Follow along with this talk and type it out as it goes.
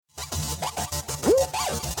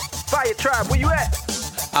Fire Tribe, where you at?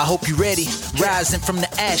 I hope you ready. Rising from the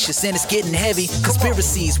ashes and it's getting heavy.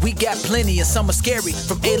 Conspiracies, we got plenty and some are scary.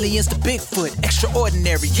 From aliens to Bigfoot,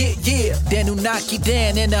 extraordinary. Yeah. Dan Unaki,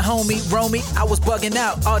 Dan and the homie Romy. I was bugging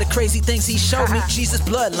out all the crazy things he showed me. Jesus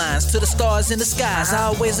bloodlines to the stars in the skies.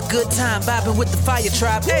 Always a good time vibing with the Fire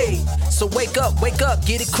Tribe. Hey, so wake up,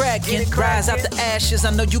 get it cracking. Rise out the ashes,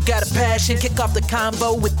 I know you got a passion. Kick off the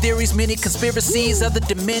convo with theories, many conspiracies, other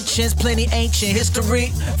dimensions, plenty ancient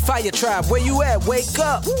history. Fire Tribe, where you at? Wake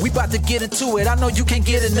up. We about to get into it. I know you can't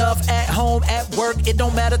get enough. At home, at work, it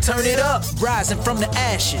don't matter. Turn it up. Rising from the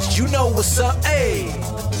ashes. You know what's up. Hey.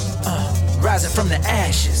 Rising from the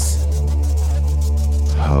ashes.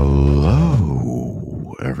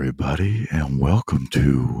 Hello, everybody, and welcome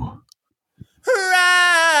to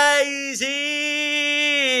Rising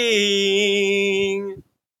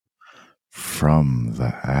From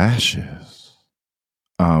the Ashes.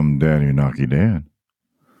 I'm Danny Unaki Dan.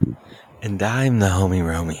 And I'm the homie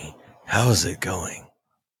Romy. How's it going?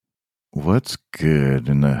 What's good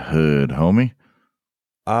in the hood, homie?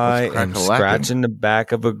 I What's am crack-a-lackin'? scratching the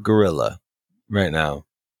back of a gorilla right now.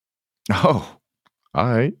 Oh, all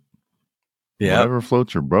right. Yeah. Whatever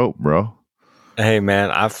floats your boat, bro. Hey,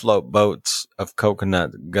 man, I float boats of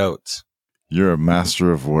coconut goats. You're a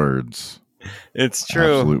master of words. It's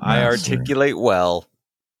true. Absolute I master. articulate well.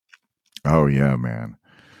 Oh, yeah, man.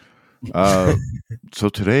 So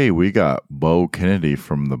today we got Bo Kennedy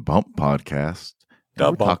from the Bump Podcast. And The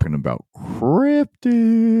we're Bump. talking about cryptids.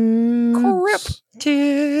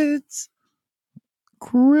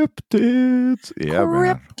 Cryptids. Yeah,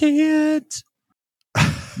 man. Cryptids.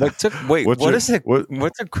 Wait, What's what's a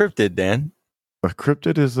cryptid, Dan? A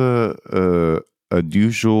cryptid is a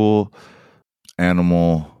unusual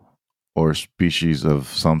animal or species of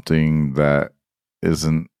something that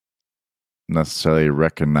isn't necessarily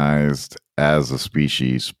recognized as a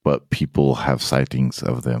species, but people have sightings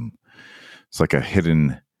of them. It's like a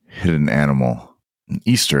hidden animal, an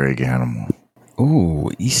Easter egg animal. Ooh,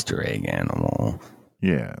 Easter egg animal.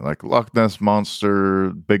 Yeah, like Loch Ness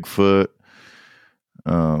Monster, Bigfoot,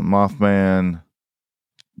 Mothman,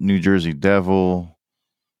 New Jersey Devil,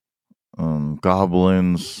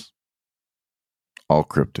 goblins, all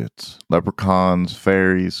cryptids. Leprechauns,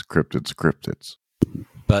 fairies, cryptids.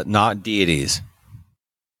 But not deities.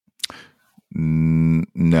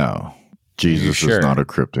 No, Jesus sure? is not a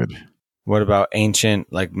cryptid. What about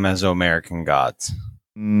ancient, like Mesoamerican gods?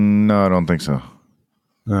 No, I don't think so.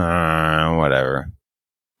 Whatever.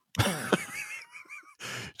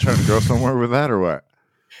 Trying to go somewhere with that or what?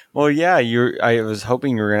 Well, yeah, I was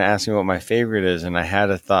hoping you were going to ask me what my favorite is, and I had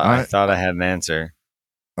a thought. I thought I had an answer.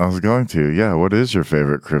 I was going to. Yeah, what is your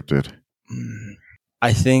favorite cryptid?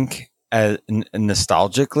 I think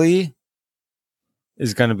nostalgically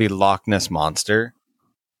is going to be Loch Ness Monster.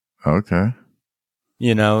 Okay.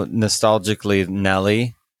 You know, nostalgically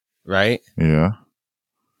Nelly, right? Yeah.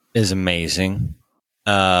 Is amazing.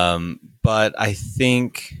 But I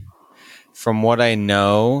think from what I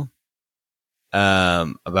know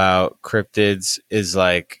about cryptids is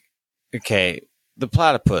like, okay, the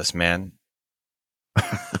platypus, man.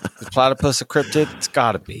 The platypus a cryptid? It's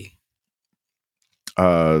got to be.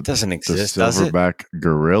 It doesn't exist, the does it? silverback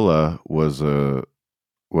gorilla was an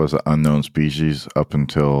unknown species up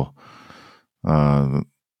until the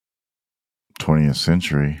 20th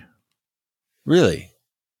century. Really?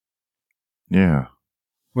 Yeah.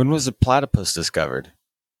 When was the platypus discovered?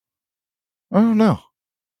 I don't know.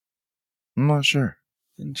 I'm not sure.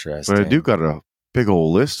 Interesting. But I do got a big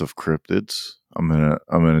old list of cryptids. I'm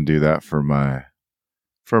gonna do that for my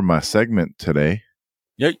segment today.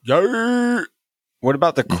 Yeah. What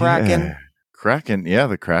about the Kraken? Yeah. Kraken, yeah,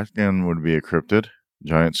 the Kraken would be a cryptid.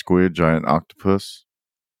 Giant squid, giant octopus.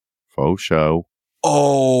 Faux show.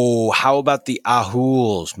 Oh, how about the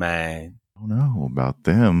Ahuls, man? I don't know about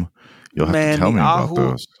them. You'll have Man, to tell the me about Ahul-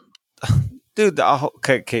 those. Dude,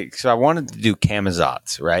 okay, so I wanted to do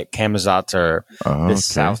Camazots, right? Camazots are the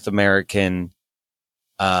South American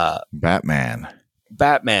Batman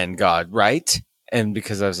god, right? And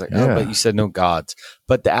because I was like, Yeah. oh, but you said no gods.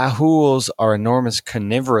 But the Ahuls are enormous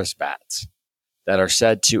carnivorous bats that are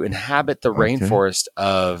said to inhabit the rainforest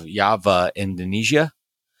of Java, Indonesia.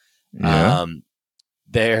 Yeah.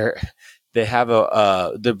 They're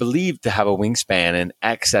believed to have a wingspan in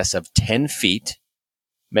excess of 10 feet,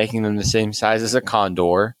 making them the same size as a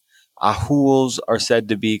condor. Ahuls are said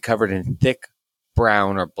to be covered in thick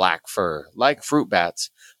brown or black fur, like fruit bats,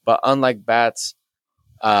 but unlike bats,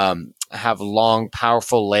 have long,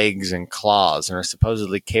 powerful legs and claws and are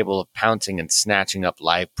supposedly capable of pouncing and snatching up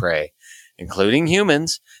live prey, including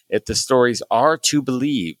humans, if the stories are to be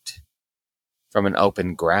believed, from an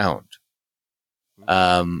open ground.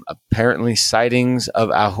 Apparently, sightings of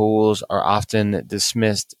ahouls are often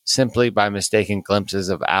dismissed simply by mistaken glimpses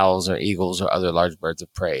of owls or eagles or other large birds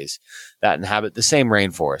of prey that inhabit the same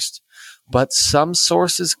rainforest. But some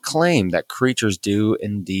sources claim that creatures do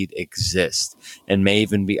indeed exist and may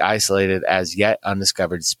even be isolated as yet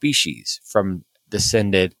undiscovered species from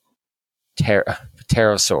descended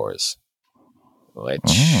pterosaurs,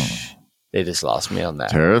 which they just lost me on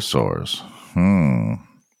that. Pterosaurs.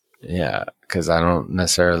 Yeah, because I don't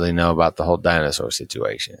necessarily know about the whole dinosaur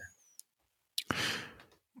situation.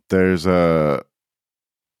 There is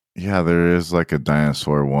like a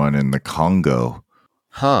dinosaur one in the Congo.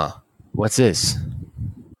 Huh. What's this?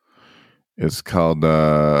 It's called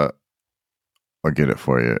I'll get it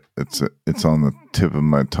for you. It's on the tip of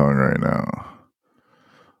my tongue right now.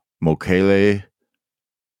 Mokele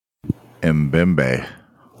Mbembe.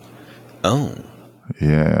 Oh.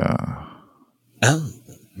 Yeah. Oh.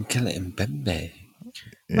 Mokele Mbembe.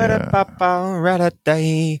 Yeah.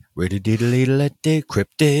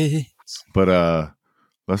 Cryptids. But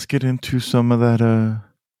let's get into some of that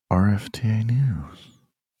RFTA news.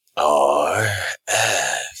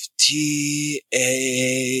 RFTA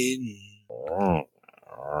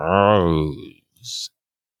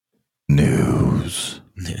News.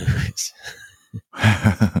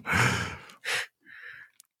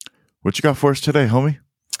 What you got for us today, homie?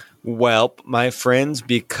 Well, my friends,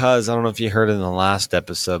 because I don't know if you heard in the last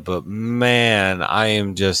episode, but man, I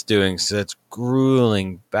am just doing such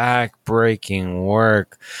grueling, back-breaking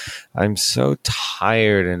work. I'm so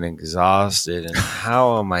tired and exhausted, and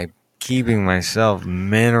how am I keeping myself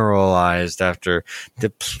mineralized after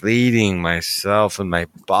depleting myself and my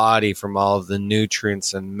body from all of the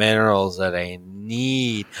nutrients and minerals that I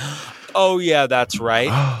need? Oh, yeah, that's right.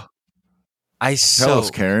 Tell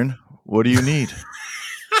us, Karen. What do you need?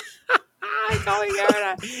 Call me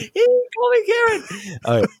Karen. Call me Karen.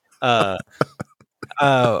 All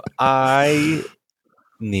right. I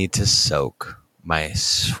need to soak my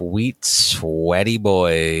sweet, sweaty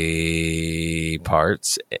boy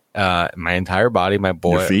parts, my entire body, my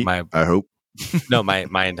boy, your feet, I hope. No,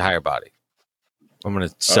 my entire body. I'm going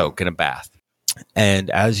to soak in a bath. And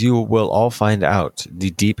as you will all find out, the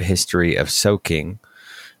deep history of soaking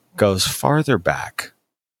goes farther back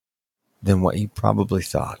than what you probably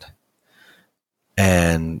thought.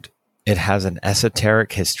 And it has an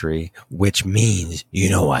esoteric history, which means,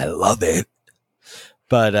 I love it.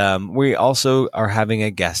 But we also are having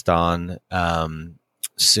a guest on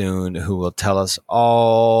soon who will tell us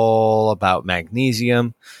all about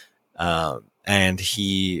magnesium. And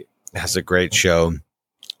he has a great show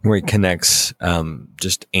where he connects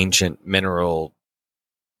just ancient mineral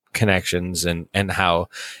connections and how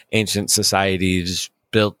ancient societies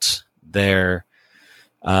built their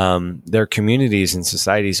communities and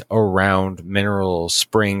societies around mineral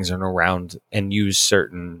springs and use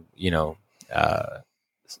certain,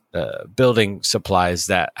 building supplies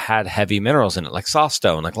that had heavy minerals in it, like soft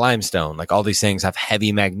stone, like limestone, like all these things have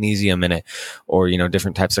heavy magnesium in it, or,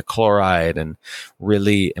 different types of chloride and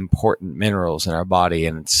really important minerals in our body.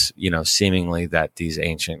 And it's, seemingly that these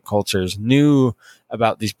ancient cultures knew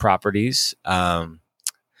about these properties.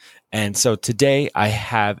 And so today I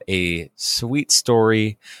have a sweet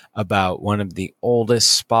story about one of the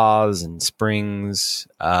oldest spas and springs,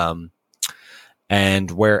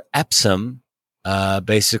 and where Epsom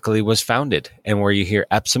basically was founded. And where you hear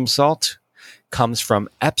Epsom salt comes from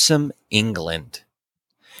Epsom, England.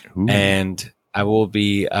 Ooh. And I will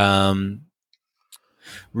be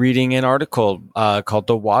reading an article called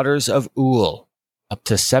The Waters of Oul, up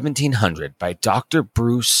to 1700 by Dr.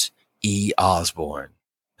 Bruce E. Osborne.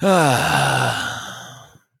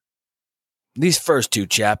 These first two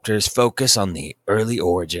chapters focus on the early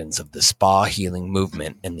origins of the spa healing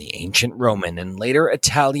movement in the ancient Roman and later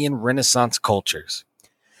Italian Renaissance cultures.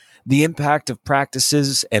 The impact of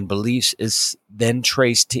practices and beliefs is then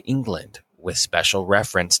traced to England, with special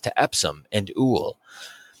reference to Epsom and Oul,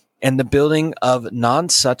 and the building of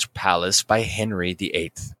Nonsuch Palace by Henry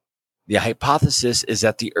VIII. The hypothesis is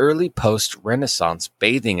that the early post-Renaissance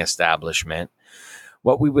bathing establishment,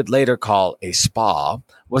 what we would later call a spa,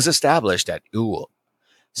 was established at Oul.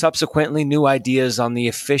 Subsequently, new ideas on the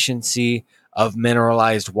efficiency of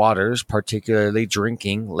mineralized waters, particularly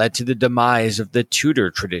drinking, led to the demise of the Tudor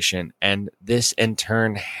tradition, and this in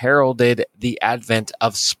turn heralded the advent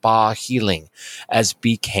of spa healing, as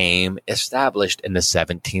became established in the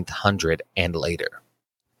 1700s and later.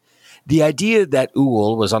 The idea that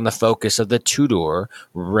Oul was on the focus of the Tudor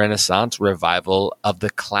Renaissance revival of the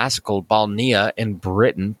classical balnea in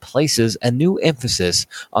Britain places a new emphasis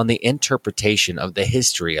on the interpretation of the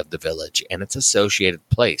history of the village and its associated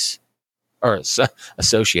place.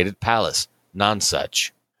 associated palace,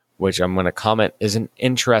 Nonsuch, which I'm going to comment is an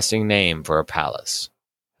interesting name for a palace.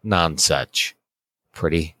 Nonsuch.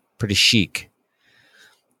 Pretty chic.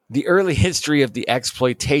 The early history of the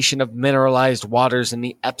exploitation of mineralized waters in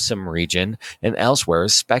the Epsom region and elsewhere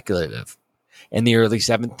is speculative. In the early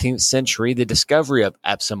 17th century, the discovery of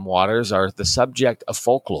Epsom waters are the subject of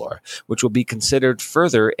folklore, which will be considered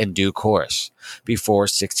further in due course. Before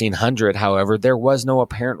 1600, however, there was no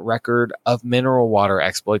apparent record of mineral water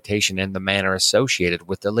exploitation in the manner associated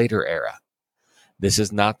with the later era. This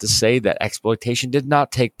is not to say that exploitation did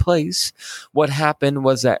not take place. What happened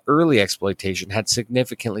was that early exploitation had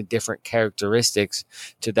significantly different characteristics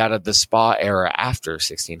to that of the spa era after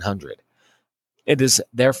 1600. It is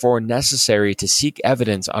therefore necessary to seek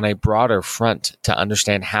evidence on a broader front to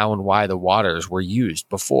understand how and why the waters were used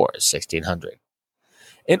before 1600.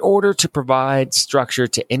 In order to provide structure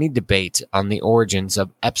to any debate on the origins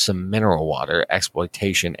of Epsom mineral water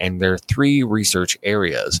exploitation and their three research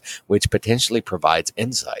areas, which potentially provides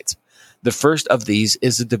insights. The first of these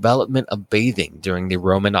is the development of bathing during the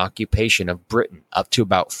Roman occupation of Britain up to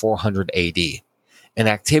about 400 AD. An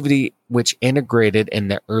activity which integrated in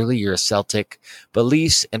the earlier Celtic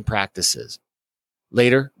beliefs and practices.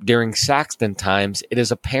 Later, during Saxon times, it is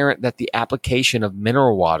apparent that the application of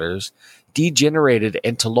mineral waters degenerated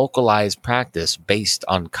into localized practice based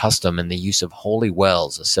on custom and the use of holy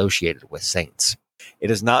wells associated with saints. It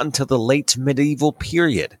is not until the late medieval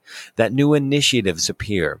period that new initiatives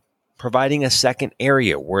appear, providing a second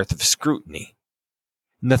area worth of scrutiny.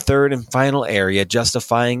 And the third and final area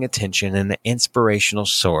justifying attention and an inspirational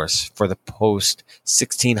source for the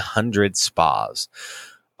post-1600 spas,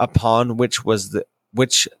 upon which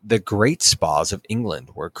the great spas of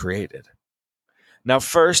England were created. Now,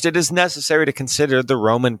 first, it is necessary to consider the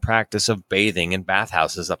Roman practice of bathing in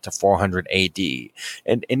bathhouses up to 400 AD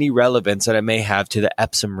and any relevance that it may have to the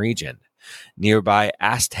Epsom region. Nearby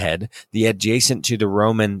Asthead, the adjacent to the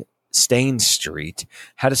Roman Stane Street,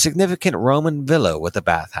 had a significant Roman villa with a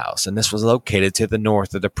bathhouse, and this was located to the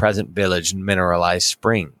north of the present village and mineralized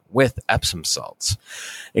spring with Epsom salts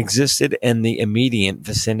existed in the immediate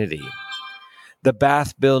vicinity. The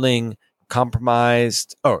bath building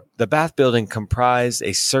comprised a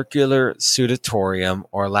circular sudatorium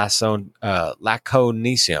or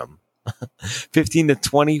laconicium, 15 to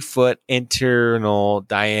 20 foot internal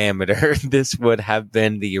diameter. This would have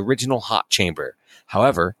been the original hot chamber.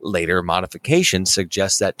 However, later modifications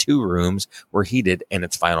suggest that 2 rooms were heated in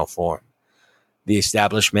its final form. The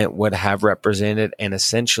establishment would have represented an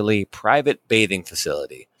essentially private bathing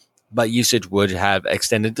facility, but usage would have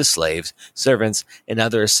extended to slaves, servants, and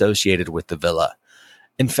others associated with the villa.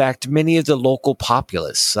 In fact, many of the local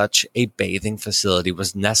populace, such a bathing facility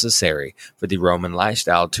was necessary for the Roman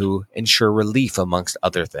lifestyle to ensure relief amongst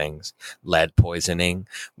other things, lead poisoning,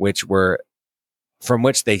 from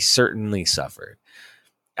which they certainly suffered.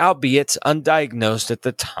 Albeit undiagnosed at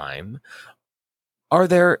the time, are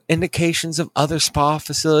there indications of other spa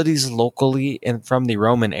facilities locally and from the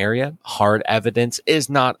Roman area? Hard evidence is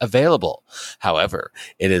not available. However,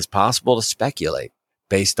 it is possible to speculate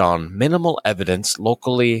based on minimal evidence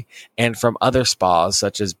locally and from other spas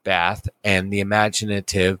such as Bath and the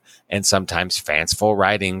imaginative and sometimes fanciful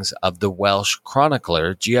writings of the Welsh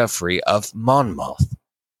chronicler Geoffrey of Monmouth.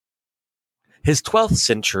 His 12th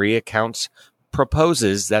century accounts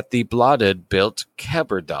proposes that the Blodad built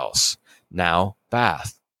Cerbydals, now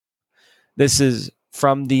Bath. This is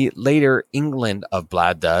from the later England of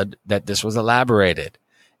Blodad that this was elaborated.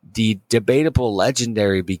 The debatable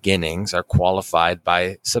legendary beginnings are qualified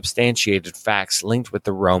by substantiated facts linked with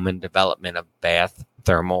the Roman development of Bath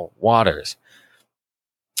thermal waters.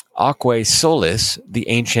 Aquae solis, the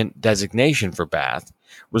ancient designation for Bath,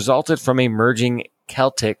 resulted from a merging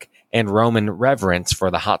Celtic and Roman reverence for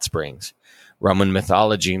the hot springs. Roman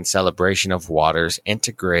mythology and celebration of waters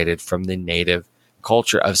integrated from the native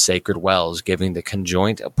culture of sacred wells, giving the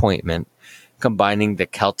conjoint appointment, combining the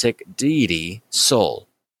Celtic deity Sol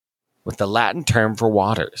with the Latin term for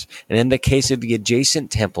waters. And in the case of the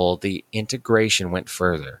adjacent temple, the integration went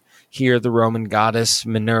further. Here, the Roman goddess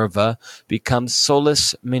Minerva becomes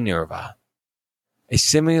Solis Minerva. A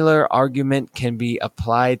similar argument can be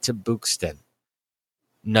applied to Buxton,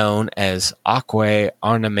 known as Aquae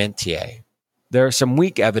Ornamentiae. There is some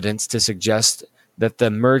weak evidence to suggest that the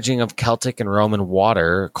merging of Celtic and Roman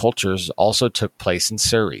water cultures also took place in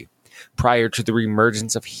Surrey. Prior to the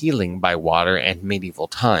reemergence of healing by water in medieval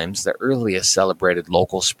times, the earliest celebrated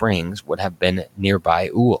local springs would have been nearby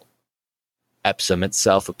Ewell. Epsom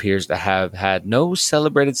itself appears to have had no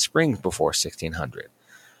celebrated springs before 1600,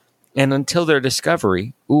 and until their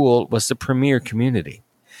discovery, Ewell was the premier community.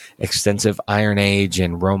 Extensive Iron Age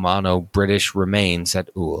and Romano-British remains at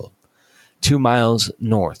Ul, 2 miles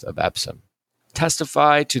north of Epsom,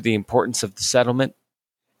 testify to the importance of the settlement,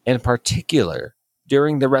 in particular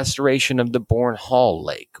during the restoration of the Bourne Hall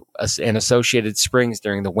Lake and associated springs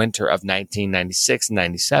during the winter of 1996 and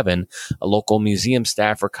 97. A local museum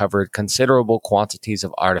staff recovered considerable quantities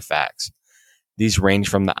of artifacts. These range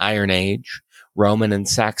from the Iron Age, Roman and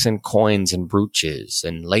Saxon coins and brooches,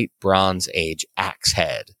 and late Bronze Age axe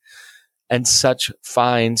head. And such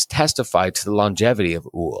finds testify to the longevity of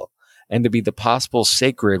Ul and to be the possible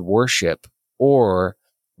sacred worship or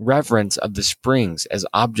reverence of the springs as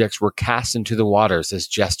objects were cast into the waters as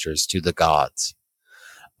gestures to the gods.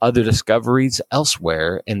 Other discoveries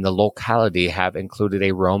elsewhere in the locality have included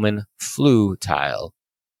a Roman flue tile,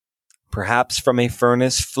 perhaps from a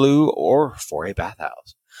furnace flue or for a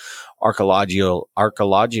bathhouse. Archaeological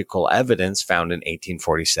evidence found in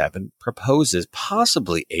 1847 proposes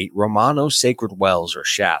possibly 8 Romano sacred wells or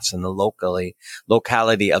shafts in the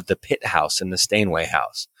locality of the Pit House and the Stainway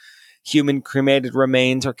House. Human cremated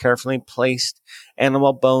remains are carefully placed.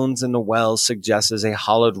 Animal bones in the wells suggest as a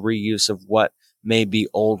hollowed reuse of what may be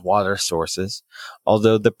old water sources,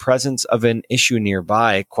 although the presence of an issue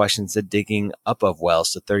nearby questions the digging up of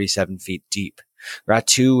wells to 37 feet deep.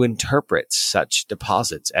 Ratu interprets such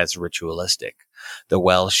deposits as ritualistic. The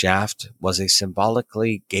well shaft was a symbolic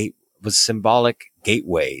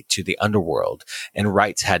gateway to the underworld, and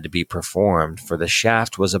rites had to be performed, for the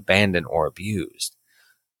shaft was abandoned or abused.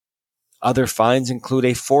 Other finds include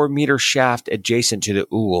a 4-meter shaft adjacent to the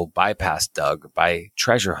Ul bypass dug by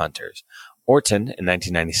treasure hunters. Orton, in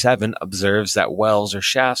 1997, observes that wells or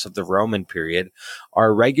shafts of the Roman period are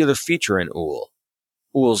a regular feature in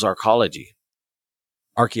Ul's archaeology.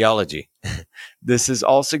 This is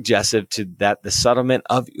all suggestive to that the settlement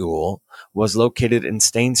of Ul was located in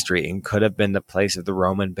Stain Street and could have been the place of the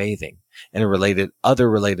Roman bathing and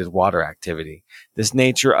other related water activity. This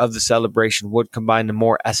nature of the celebration would combine the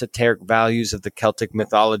more esoteric values of the Celtic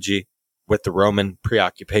mythology with the Roman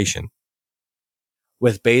preoccupation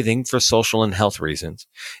with bathing for social and health reasons.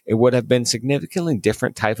 It would have been significantly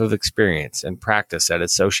different type of experience and practice that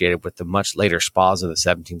associated with the much later spas of the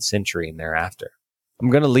 17th century and thereafter. I'm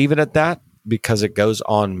going to leave it at that because it goes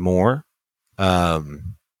on more.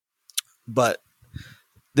 But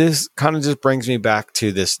this kind of just brings me back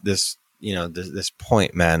to this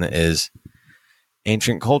point, man, is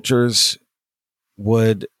ancient cultures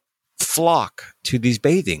would flock to these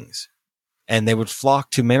bathings, and they would flock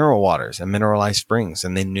to mineral waters and mineralized springs,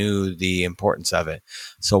 and they knew the importance of it.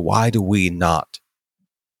 So why do we not?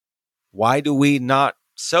 Why do we not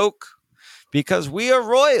soak? Because we are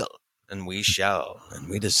royal. And we shall, and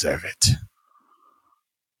we deserve it.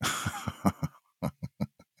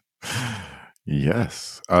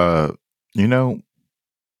 Yes.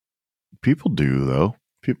 People do, though.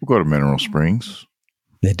 People go to mineral springs.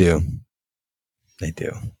 They do.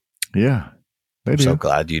 Yeah, they do. I'm so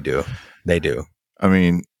glad you do. They do. I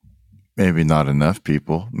mean, maybe not enough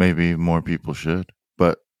people. Maybe more people should.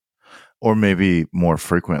 Or maybe more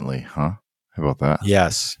frequently, huh? How about that?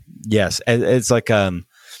 Yes. It's like,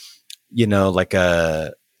 like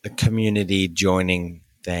a community joining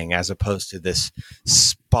thing, as opposed to this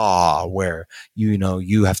spa where,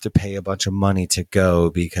 you have to pay a bunch of money to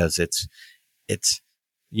go because it's this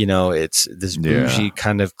bougie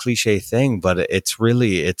kind of cliche thing, but it's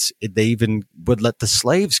really, they even would let the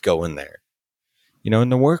slaves go in there,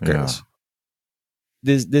 and the workers.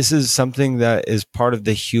 Yeah. This is something that is part of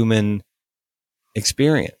the human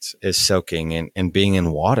experience, is soaking and being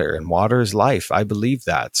in water, and water is life. I believe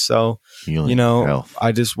that. So, healing, health.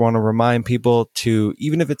 I just want to remind people to,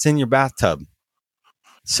 even if it's in your bathtub,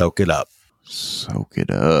 soak it up.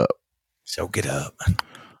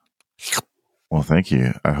 Well, thank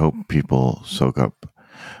you. I hope people soak up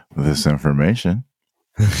this information.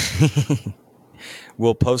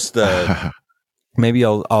 We'll post maybe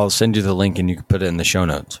I'll send you the link and you can put it in the show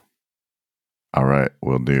notes. All right,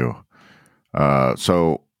 will do.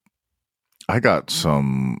 So I got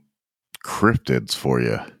some cryptids for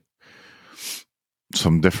you.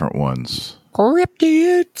 Some different ones.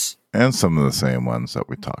 Cryptids. And some of the same ones that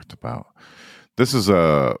we talked about. This is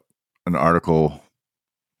an article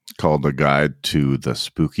called A Guide to the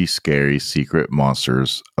Spooky, Scary, Secret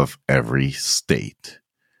Monsters of Every State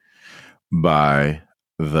by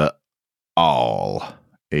the AWL,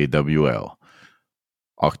 AWL,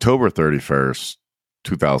 October 31st,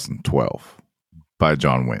 2012, by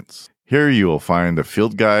John Wentz. Here you will find a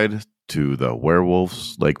field guide to the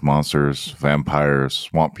werewolves, lake monsters, vampires,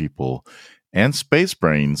 swamp people, and space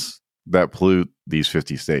brains that pollute these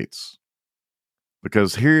 50 states.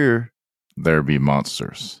 Because here there be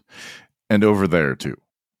monsters. And over there, too.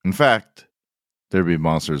 In fact, there be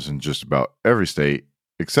monsters in just about every state,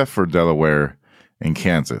 except for Delaware and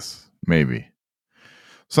Kansas, maybe.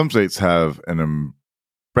 Some states have an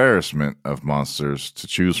embarrassment of monsters to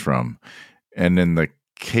choose from. And in the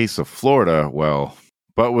case of Florida, well,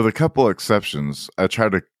 but with a couple exceptions, I try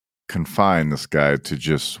to confine this guide to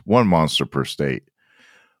just one monster per state.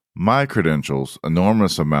 My credentials,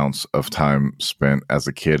 enormous amounts of time spent as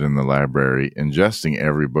a kid in the library, ingesting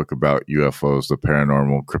every book about UFOs, the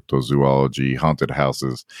paranormal, cryptozoology, haunted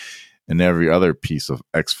houses, and every other piece of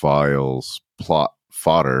X-Files plot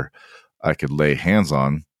fodder I could lay hands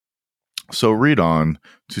on. So read on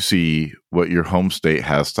to see what your home state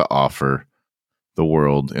has to offer the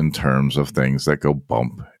world in terms of things that go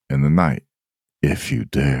bump in the night, if you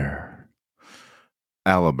dare.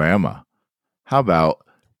 Alabama. How about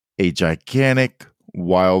a gigantic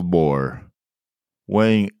wild boar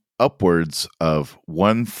weighing upwards of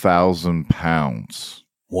 1,000 pounds?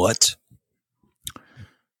 What?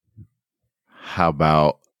 How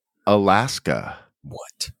about Alaska?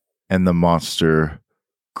 What? And the monster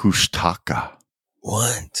Kushtaka,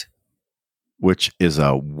 What? which is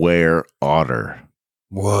a were otter.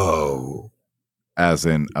 Whoa. As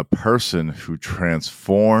in a person who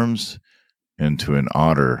transforms into an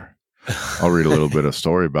otter. I'll read a little bit of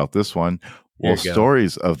story about this one. Well,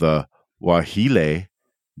 stories of the Wahile,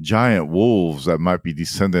 giant wolves that might be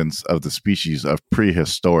descendants of the species of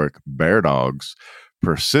prehistoric bear dogs,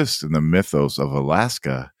 persist in the mythos of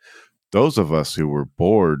Alaska. Those of us who were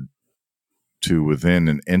bored to within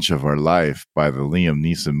an inch of our life by the Liam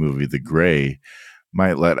Neeson movie The Grey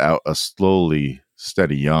might let out a slowly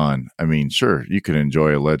steady yawn. I mean, sure, you can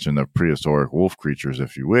enjoy a legend of prehistoric wolf creatures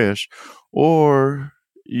if you wish, or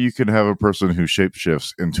you can have a person who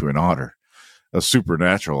shapeshifts into an otter, a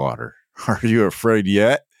supernatural otter. Are you afraid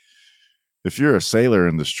yet? If you're a sailor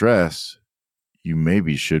in distress, you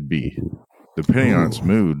maybe should be. Depending on its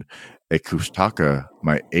mood, a Kushtaka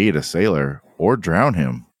might aid a sailor or drown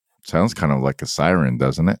him. Sounds kind of like a siren,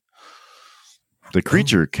 doesn't it? The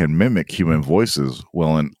creature can mimic human voices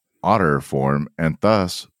while in otter form, and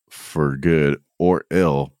thus, for good or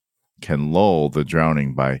ill, can lull the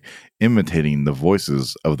drowning by imitating the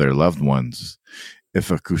voices of their loved ones.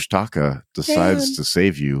 If a Kushtaka decides to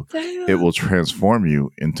save you, it will transform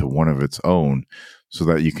you into one of its own so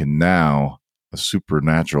that you can now a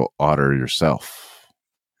supernatural otter yourself.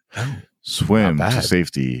 Swim to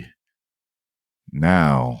safety.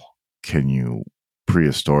 Now, can you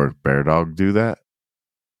prehistoric bear dog do that?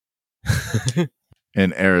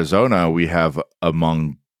 In Arizona, we have a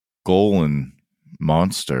Mongolian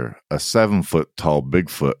monster, a 7-foot tall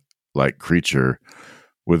Bigfoot-like creature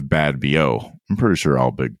with bad BO. I'm pretty sure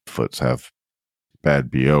all Bigfoots have bad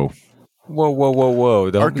BO. Whoa!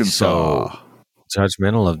 Don't Arkansas. be so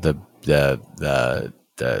judgmental of the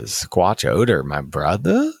Squatch odor, my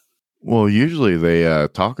brother. Well, usually they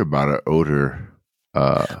talk about an odor.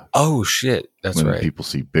 Oh shit, that's when right. People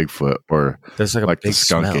see Bigfoot or there's like a big the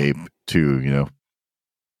skunk smell. ape too, you know.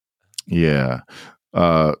 Yeah.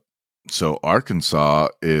 So Arkansas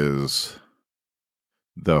is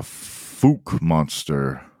the Fouk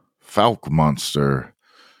monster.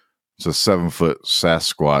 It's a 7-foot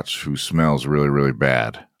Sasquatch who smells really, really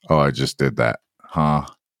bad. Oh, I just did that. Huh?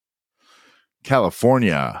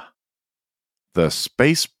 California. The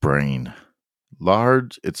space brain.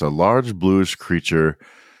 It's a large bluish creature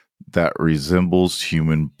that resembles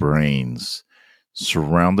human brains,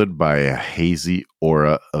 surrounded by a hazy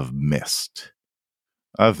aura of mist.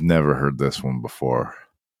 I've never heard this one before.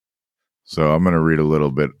 So I'm going to read a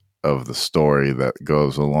little bit of the story that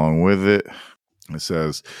goes along with it. It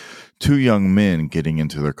says, 2 young men getting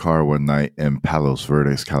into their car one night in Palos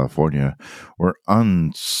Verdes, California, were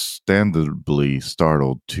understandably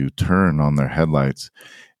startled to turn on their headlights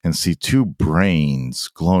and see 2 brains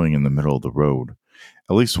glowing in the middle of the road.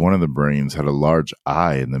 At least one of the brains had a large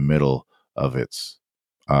eye in the middle of its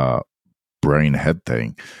brain head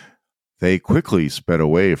thing. They quickly sped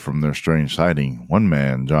away from their strange sighting. One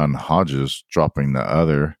man, John Hodges, dropping the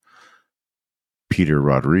other, Peter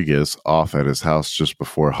Rodriguez, off at his house just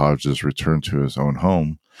before Hodges returned to his own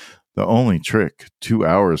home. The only trick, 2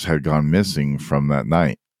 hours had gone missing from that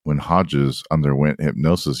night. When Hodges underwent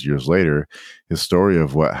hypnosis years later, his story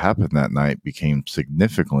of what happened that night became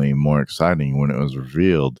significantly more exciting when it was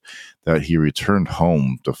revealed that he returned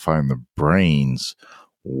home to find the brains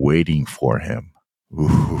waiting for him.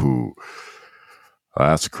 Ooh,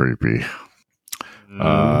 that's creepy.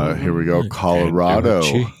 Here we go. Colorado.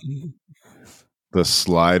 The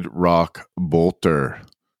Slide Rock Bolter.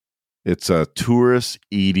 It's a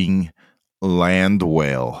tourist-eating land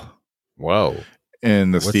whale. Whoa.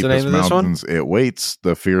 In the What's the steepest name of this one? mountains, it waits.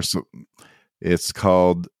 It's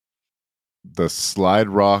called the Slide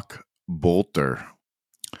Rock Bolter.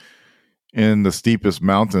 In the steepest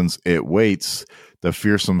mountains, it waits. The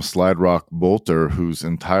fearsome Slide Rock Bolter, whose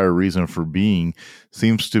entire reason for being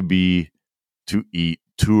seems to be to eat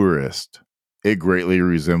tourists. It greatly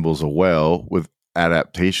resembles a whale with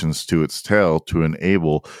adaptations to its tail to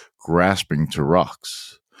enable grasping to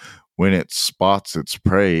rocks. When it spots its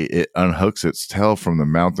prey, it unhooks its tail from the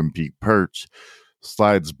mountain peak perch,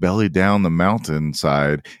 slides belly down the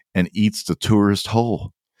mountainside, and eats the tourist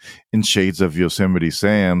whole. In Shades of Yosemite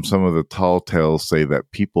Sam, some of the tall tales say that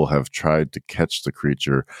people have tried to catch the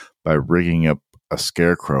creature by rigging up a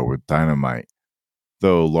scarecrow with dynamite.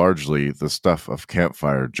 Though largely the stuff of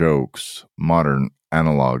campfire jokes, modern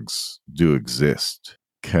analogs do exist.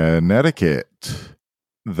 Connecticut,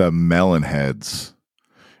 the Melonheads.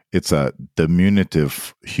 It's a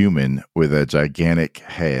diminutive human with a gigantic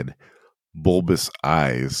head, bulbous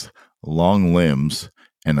eyes, long limbs,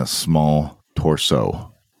 and a small torso.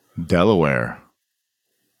 Delaware.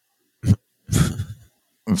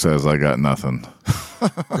 It says I got nothing.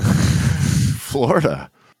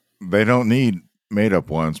 Florida. They don't need made-up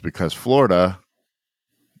ones because Florida,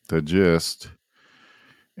 the gist,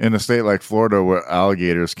 in a state like Florida where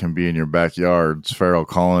alligators can be in your backyards, feral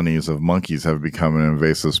colonies of monkeys have become an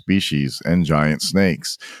invasive species, and giant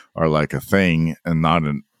snakes are like a thing and not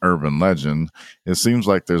an urban legend. It seems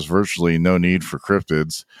like there's virtually no need for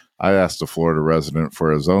cryptids. I asked a Florida resident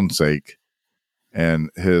for his own sake, and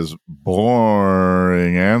his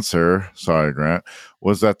boring answer, sorry, Grant,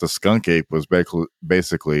 was that the skunk ape was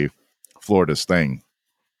basically Florida's thing.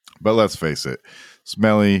 But let's face it,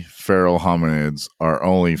 smelly, feral hominids are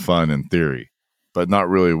only fun in theory, but not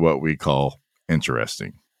really what we call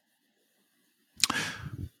interesting.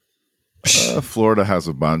 Florida has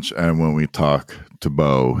a bunch, and when we talk to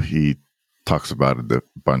Bo, he talks about a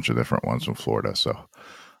bunch of different ones from Florida. So,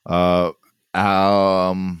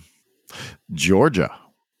 Georgia,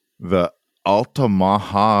 the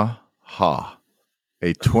Altamaha,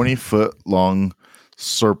 a 20-foot long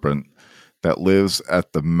serpent that lives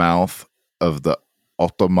at the mouth of the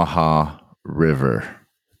Altamaha River.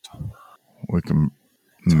 We can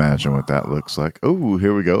imagine what that looks like. Oh,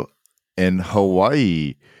 here we go. In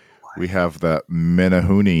Hawaii, we have the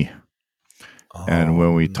Menehune. And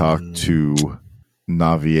when we talk to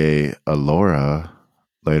Navier Alora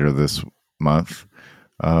later this month,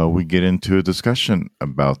 we get into a discussion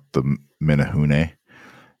about the Menehune.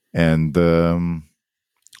 And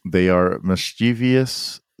they are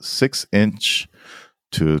mischievous 6-inch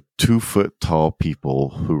to 2-foot tall people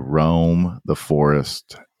who roam the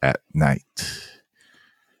forest at night.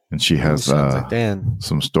 And she has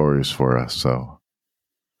some stories for us. So,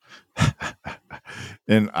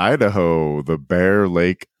 in Idaho, the Bear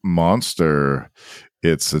Lake Monster.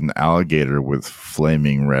 It's an alligator with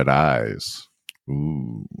flaming red eyes.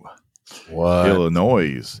 Ooh. What?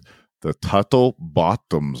 Illinois, the Tuttle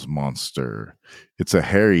Bottoms Monster. It's a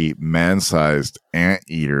hairy, man-sized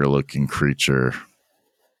anteater looking creature.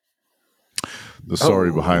 The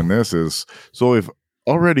story behind this is, so we've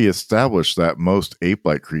already established that most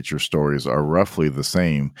ape-like creature stories are roughly the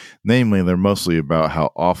same. Namely, they're mostly about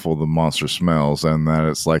how awful the monster smells and that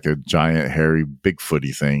it's like a giant, hairy,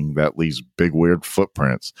 Bigfooty thing that leaves big, weird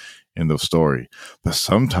footprints in the story. But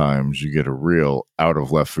sometimes you get a real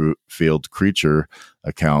out-of-left-field creature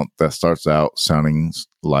account that starts out sounding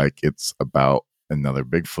like it's about another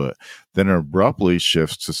Bigfoot, then abruptly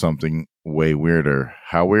shifts to something way weirder.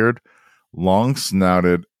 How weird?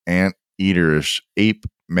 Long-snouted, ant-eaterish ape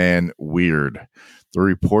man weird. The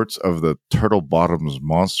reports of the Turtle Bottoms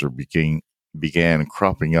monster began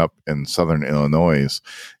cropping up in southern Illinois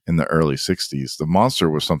in the early 60s. The monster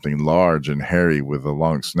was something large and hairy with a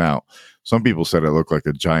long snout. Some people said it looked like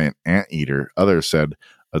a giant anteater. Others said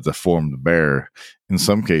a deformed bear. In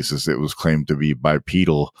some cases, it was claimed to be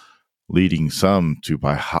bipedal, leading some to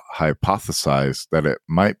hypothesize that it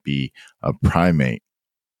might be a primate,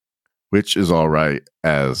 which is all right,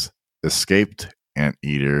 as escaped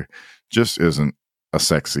anteater just isn't a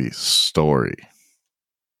sexy story.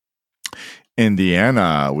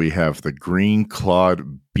 Indiana, we have the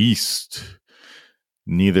green-clawed beast.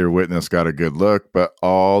 Neither witness got a good look, but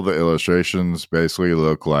all the illustrations basically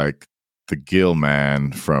look like the gill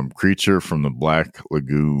man from Creature from the Black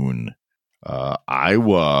Lagoon.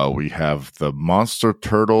 Iowa, we have the monster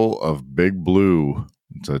turtle of Big Blue.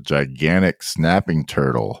 It's a gigantic snapping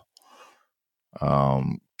turtle.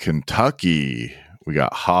 Kentucky, we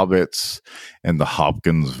got hobbits and the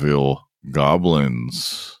Hopkinsville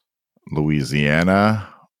goblins.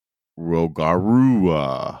 Louisiana,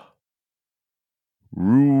 Rogarua.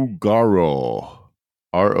 Rougarou.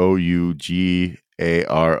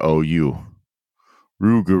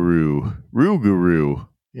 Rougarou. Rougarou.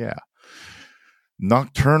 Yeah.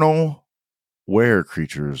 Nocturnal were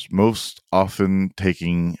creatures, most often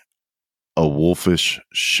taking a wolfish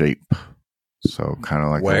shape. So kind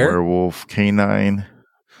of like Where? a werewolf canine.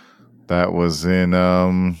 That was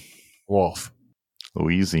in Wolf.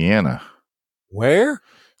 Louisiana. Where?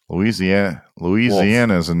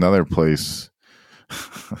 Louisiana is another place.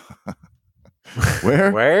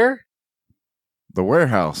 Where? Where? The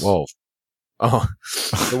warehouse. Wolf. Oh,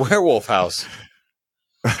 the werewolf house.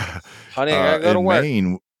 Honey, I gotta go to work.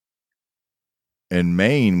 In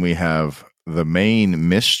Maine, we have the Maine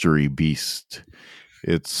mystery beast.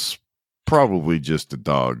 It's probably just a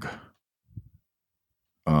dog.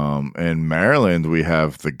 In Maryland, we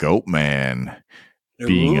have the Goat Man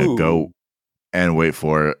being a goat, and wait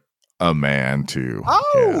for it, a man too. Oh,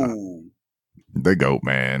 yeah. The Goat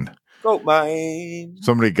Man. Goat Man.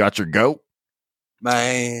 Somebody got your goat,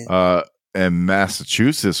 Man. In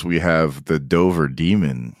Massachusetts, we have the Dover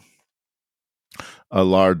Demon. A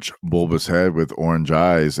large bulbous head with orange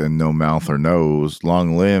eyes and no mouth or nose,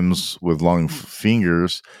 long limbs with long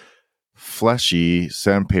fingers, fleshy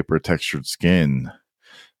sandpaper textured skin.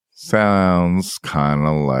 Sounds kind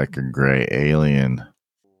of like a gray alien.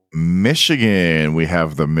 Michigan, we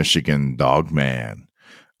have the Michigan Dog Man,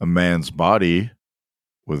 a man's body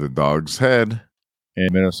with a dog's head.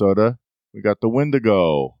 In Minnesota, we got the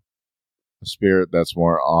Wendigo, a spirit that's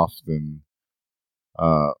more often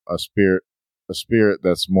a spirit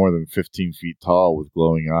that's more than 15 feet tall with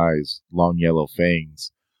glowing eyes, long yellow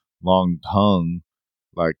fangs, long tongue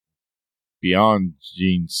like beyond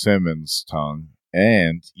Gene Simmons' tongue,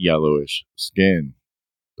 and yellowish skin.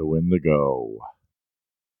 The Wendigo.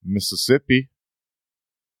 Mississippi,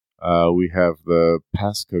 we have the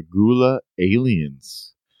Pascagoula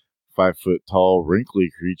aliens, 5 foot tall, wrinkly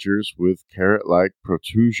creatures with carrot like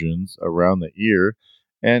protrusions around the ear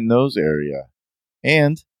and nose area,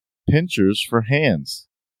 and pinchers for hands,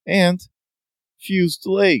 and fused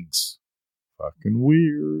legs. Fucking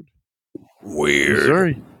weird.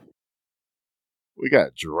 Missouri, we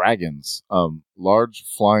got dragons, large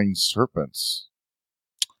flying serpents.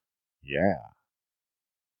 Yeah.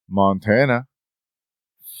 Montana,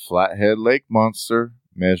 flathead lake monster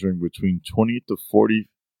measuring between 20 to 40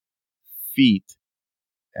 feet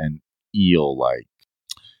and eel-like.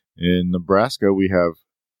 In Nebraska, we have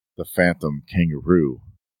the phantom kangaroo.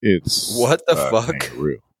 It's what the fuck?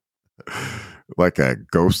 Kangaroo. Like a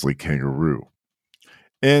ghostly kangaroo.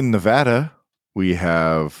 In Nevada, we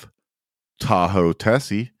have Tahoe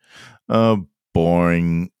Tessie, a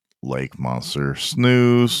boring lake monster.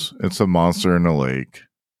 Snooze. It's a monster in a lake.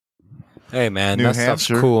 Hey, man, New that Hampshire.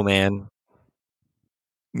 stuff's cool, man.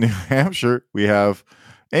 New Hampshire, we have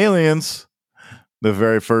aliens. The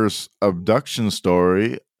very first abduction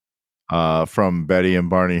story from Betty and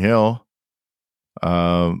Barney Hill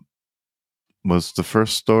was the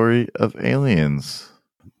first story of aliens.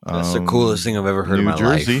 That's the coolest thing I've ever heard in my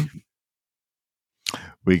life.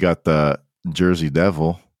 We got the Jersey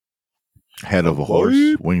Devil, head of a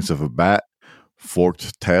horse, wings of a bat,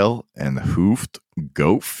 forked tail, and hoofed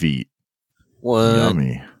goat feet. What?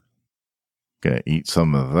 Yummy. Gonna eat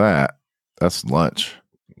some of that. That's lunch.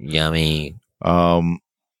 Yummy.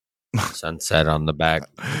 Sunset on the back.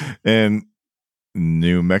 In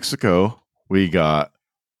New Mexico, we got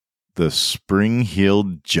the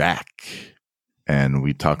Spring-Heeled Jack. And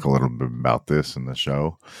we talk a little bit about this in the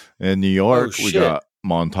show. In New York, we got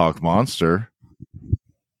Montauk Monster.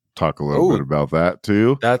 Talk a little bit about that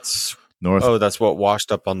too. That's what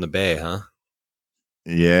washed up on the bay, huh?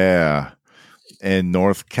 Yeah. In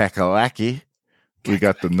North Kakalaki, we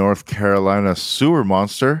got the North Carolina Sewer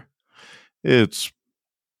Monster. It's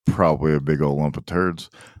probably a big old lump of turds.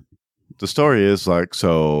 The story is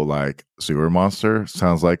Sewer Monster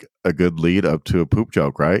sounds like a good lead up to a poop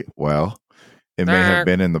joke, right? Well, it may have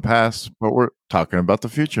been in the past, but we're talking about the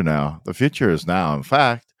future now. The future is now. In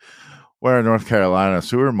fact, where a North Carolina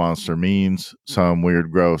Sewer Monster means some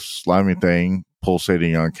weird, gross, slimy thing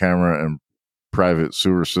pulsating on camera and private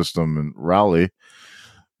sewer system in Raleigh,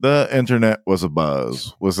 the internet was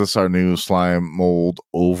abuzz. Was this our new slime mold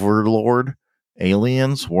overlord?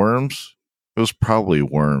 Aliens? Worms? It was probably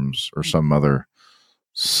worms or some other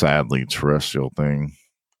sadly terrestrial thing.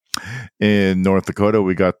 In North Dakota,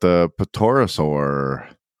 we got the Pterosaur.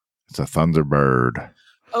 It's a thunderbird.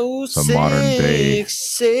 Oh, it's a modern day,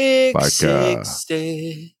 day.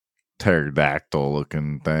 Pterodactyl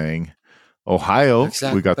looking thing. Ohio,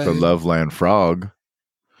 we got the Loveland Frog.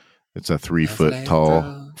 It's a 3 foot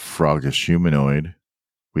tall froggish humanoid.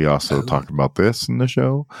 We also talked about this in the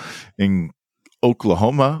show. In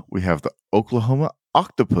Oklahoma, we have the Oklahoma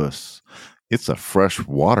octopus. It's a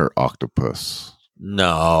freshwater octopus.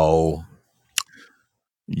 No.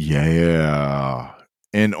 Yeah.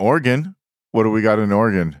 In Oregon, what do we got in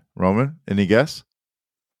Oregon, Roman? Any guess?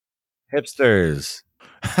 Hipsters.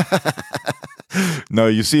 No,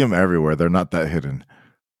 you see them everywhere. They're not that hidden.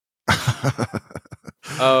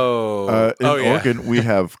 Oh. In Oregon, we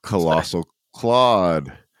have colossal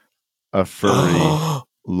Claude, a furry,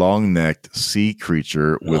 long-necked sea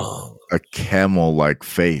creature with a camel-like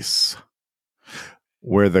face.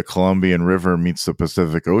 Where the Columbian River meets the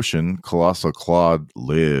Pacific Ocean, colossal Claude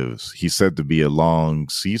lives. He's said to be a long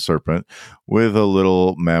sea serpent with a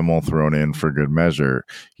little mammal thrown in for good measure.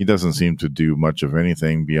 He doesn't seem to do much of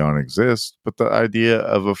anything beyond exist, but the idea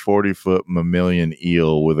of a 40-foot mammalian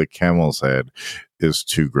eel with a camel's head is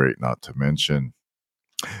too great not to mention.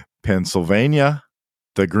 Pennsylvania,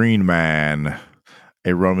 the Green Man,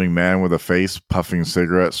 a roaming man with a face puffing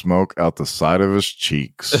cigarette smoke out the side of his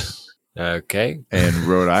cheeks. Okay. In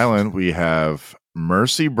Rhode Island, we have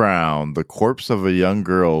Mercy Brown, the corpse of a young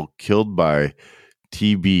girl killed by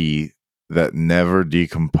TB that never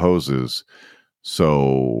decomposes.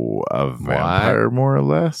 So, a vampire, more or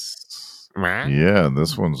less? Yeah,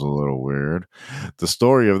 this one's a little weird. The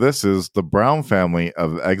story of this is the Brown family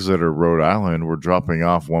of Exeter, Rhode Island were dropping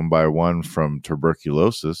off one by one from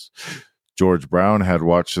tuberculosis. George Brown had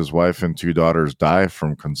watched his wife and 2 daughters die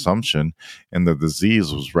from consumption, and the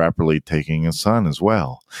disease was rapidly taking his son as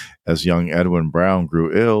well. As young Edwin Brown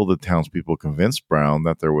grew ill, the townspeople convinced Brown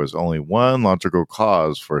that there was only one logical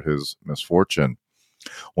cause for his misfortune.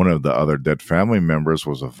 One of the other dead family members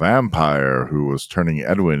was a vampire who was turning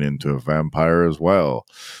Edwin into a vampire as well.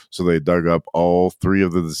 So they dug up all 3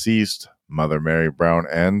 of the deceased, Mother Mary Brown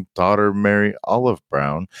and daughter Mary Olive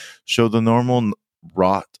Brown, showed the normal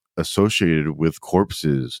rot associated with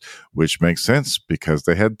corpses, which makes sense because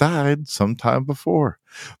they had died sometime before.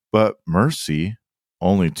 But Mercy,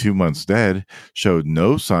 only 2 months dead, showed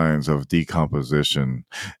no signs of decomposition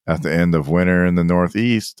at the end of winter in the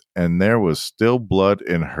Northeast, and there was still blood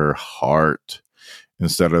in her heart.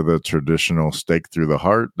 Instead of the traditional stake through the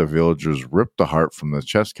heart, the villagers ripped the heart from the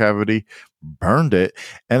chest cavity, burned it,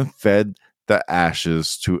 and fed the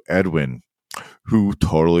ashes to Edwin, who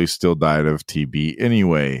totally still died of TB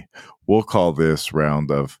anyway. We'll call this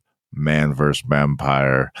round of Man vs.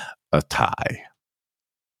 Vampire a tie.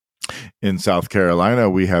 In South Carolina,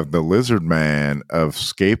 we have the Lizard Man of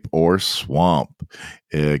Scape or Swamp.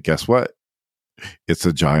 Guess what? It's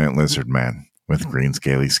a giant lizard man with green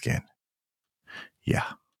scaly skin. Yeah,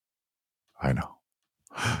 I know.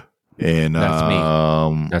 And that's me.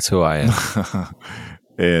 That's who I am.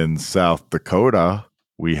 In South Dakota,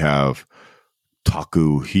 we have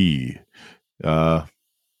Taku He.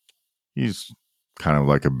 He's kind of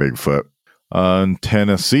like a Bigfoot. In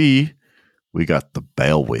Tennessee, we got the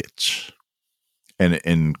Bell Witch, an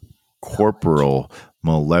incorporeal,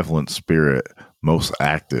 malevolent spirit most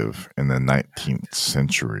active in the 19th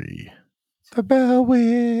century. The Bell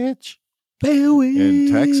Witch. Bell Witch.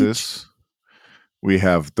 In Texas, we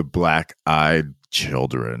have the Black-Eyed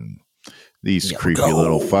Children. These creepy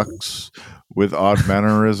little fucks with odd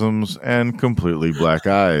mannerisms and completely black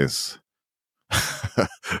eyes.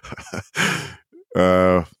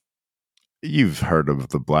 You've heard of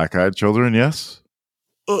the Black-Eyed Children, yes?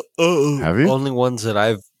 Have you? Only ones that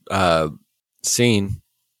I've seen.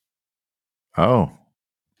 Oh,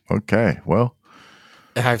 okay. Well,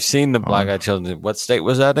 I've seen the Black-Eyed Children. What state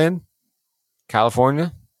was that in?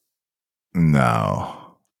 California?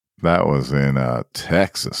 No, that was in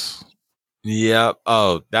Texas. Yeah.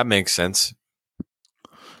 Oh, that makes sense.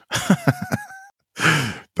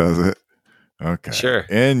 Does it? Okay. Sure.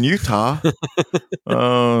 In Utah,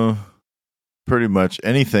 pretty much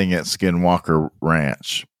anything at Skinwalker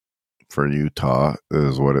Ranch for Utah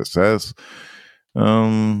is what it says.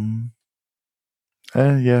 Yeah,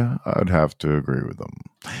 I'd have to agree with them.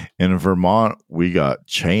 In Vermont, we got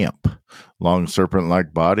Champ, long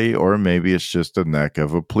serpent-like body, or maybe it's just the neck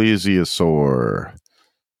of a plesiosaur.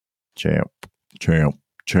 Champ,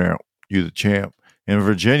 you the champ. In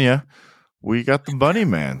Virginia, we got the Bunny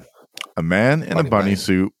Man, a man in a bunny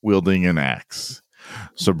suit wielding an axe.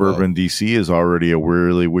 Suburban DC is already a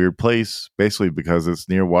really weird place, basically because it's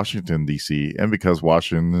near Washington, DC, and because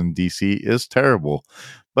Washington, DC is terrible.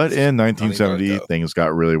 But in 1970, things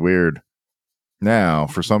got really weird. Now,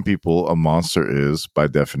 for some people, a monster is, by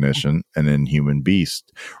definition, an inhuman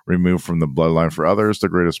beast. Removed from the bloodline for others, the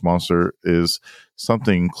greatest monster is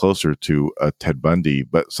something closer to a Ted Bundy,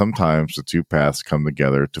 but sometimes the two paths come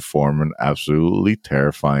together to form an absolutely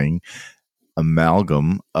terrifying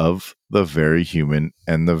amalgam of the very human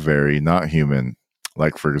and the very not human.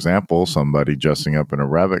 Like, for example, somebody dressing up in a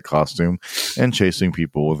rabbit costume and chasing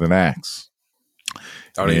people with an axe.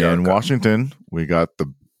 In Washington, we got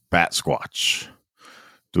the Bat Squatch.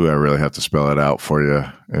 Do I really have to spell it out for you?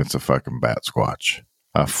 It's a fucking Bat Squatch.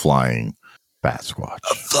 A flying Bat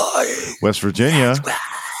Squatch. West Virginia,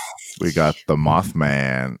 we got the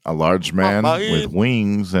Mothman, a large man with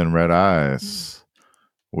wings and red eyes.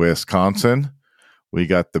 Wisconsin, we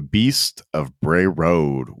got the Beast of Bray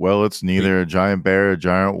Road. Well, it's neither a giant bear, a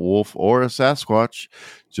giant wolf, or a Sasquatch.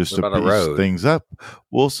 Just to piece things up,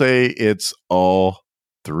 we'll say it's all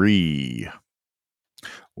three.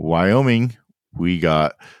 Wyoming, we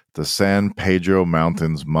got the San Pedro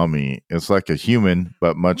Mountains mummy. It's like a human,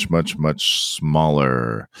 but much, much, much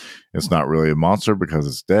smaller. It's not really a monster because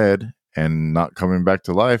it's dead and not coming back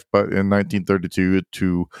to life. But in 1932,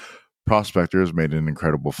 two prospectors made an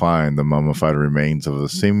incredible find: the mummified remains of a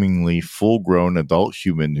seemingly full-grown adult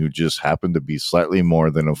human who just happened to be slightly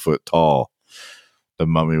more than a foot tall. The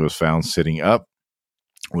mummy was found sitting up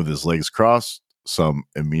with his legs crossed. Some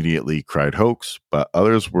immediately cried hoax, but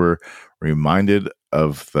others were reminded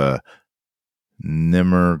of the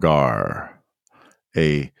Nimmergar,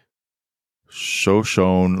 a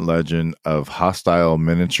Shoshone legend of hostile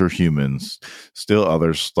miniature humans. Still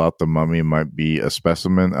others thought the mummy might be a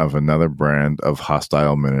specimen of another brand of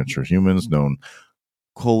hostile miniature humans known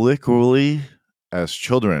colloquially as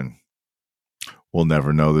children. We'll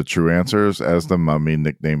never know the true answers, as the mummy,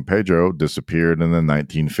 nicknamed Pedro, disappeared in the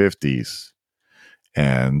 1950s.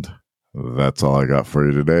 And that's all I got for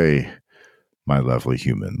you today, my lovely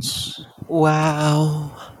humans.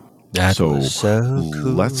 Wow. That was so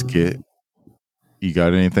cool. Let's get... You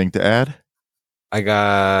got anything to add?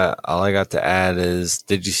 All I got to add is,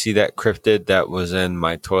 did you see that cryptid that was in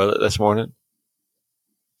my toilet this morning?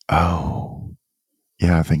 Oh.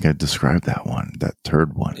 Yeah, I think I described that one. That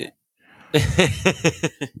turd one.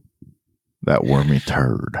 That wormy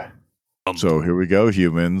turd. So here we go,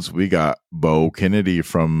 humans. We got Bo Kennedy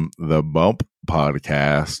from the Bump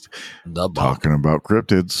podcast talking about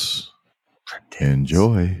cryptids.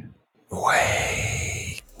 Enjoy.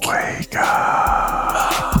 Wake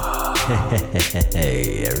up.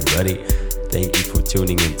 Hey, everybody. Thank you for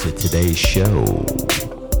tuning into today's show.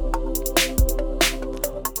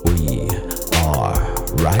 We are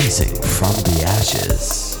rising from the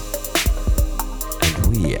ashes. And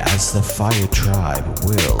we, as the Fire Tribe,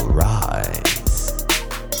 will rise.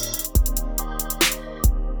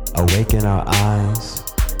 Awaken our eyes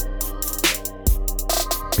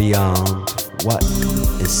beyond what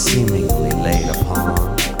is seemingly laid upon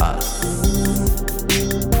us.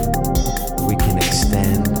 We can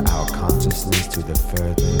extend our consciousness to the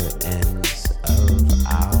further ends of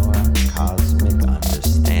our cosmic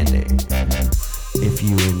understanding. If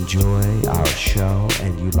you enjoy our show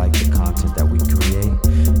and you like the content that we create,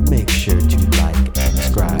 make sure to like,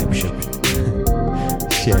 subscribe,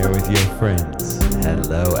 share with your friends.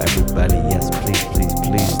 Hello, everybody. Yes, please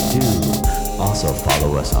do. Also,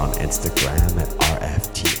 follow us on Instagram at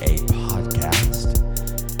RFTA Podcast.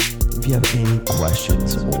 If you have any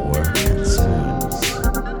questions or concerns,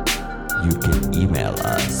 you can email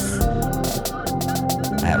us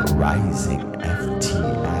at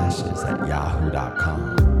risingftashes@yahoo.com.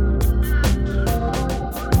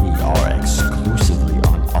 We are exclusively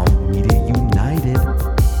on Alt Media United.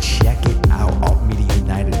 Check it out,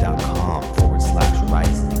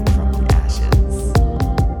 altmediaunited.com/rising from the ashes.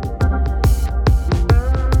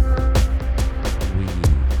 We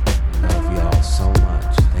love y'all so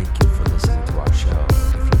much. Thank you for listening to our show.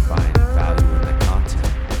 If you find value in the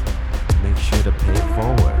content, make sure to pay it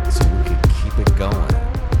forward so we can keep it going.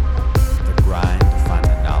 The grind to find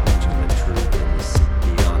the knowledge and the truth and to seek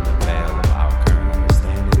beyond the veil of our current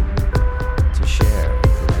understanding, to share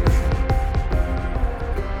information.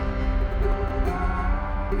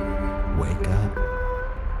 Wake up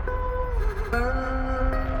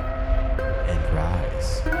and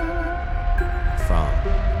rise from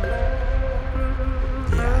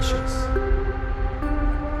the ashes.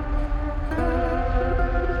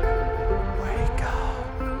 Wake up.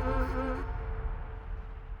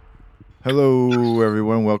 Hello,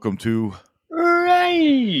 everyone. Welcome to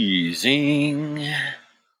Rising.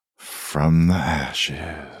 From the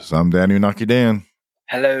Ashes. I'm Danny Unaki Dan.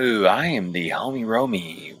 Hello, I am the homie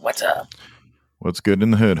Romy. What's up? What's good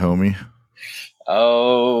in the hood, homie?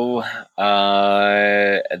 Oh,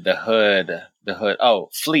 the hood. Oh,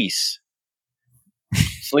 fleece.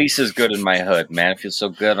 Fleece is good in my hood, man. It feels so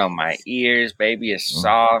good on my ears, baby. It's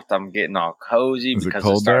soft. I'm getting all cozy Is it because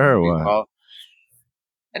cold it's starting there to or be what? cold.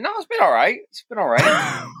 And no, it's been all right.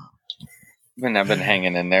 I've been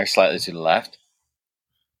hanging in there slightly to the left.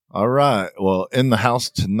 All right. Well, in the house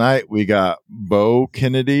tonight, we got Bo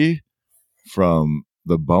Kennedy from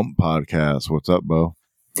the Bump Podcast. What's up, Bo?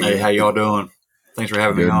 Hey, how y'all doing? Thanks for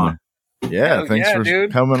having me Good, on. man. Yeah, Hell thanks yeah, for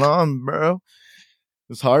dude. coming on, bro.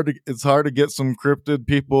 It's hard to get some cryptid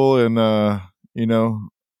people and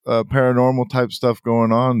paranormal type stuff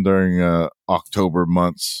going on during October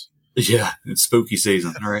months. Yeah, it's spooky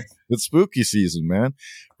season, all right? It's spooky season, man.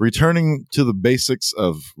 Returning to the basics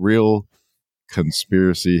of real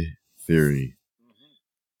conspiracy theory.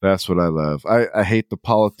 That's what I love. I hate the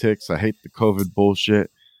politics. I hate the COVID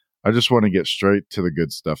bullshit. I just want to get straight to the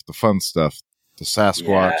good stuff, the fun stuff, the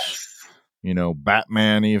Sasquatch,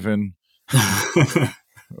 Batman even,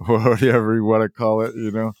 whatever you want to call it,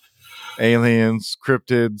 aliens,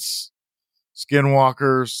 cryptids,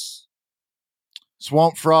 skinwalkers,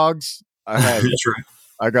 swamp frogs. That's right.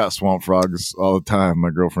 I got swamp frogs all the time.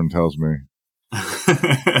 My girlfriend tells me.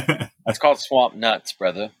 That's called swamp nuts,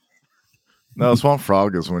 brother. No, swamp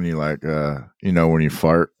frog is when you when you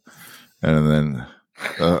fart, and then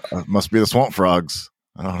must be the swamp frogs.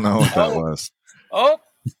 I don't know what that was. Oh,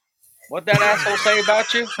 what'd that asshole say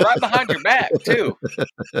about you? Right behind your back, too.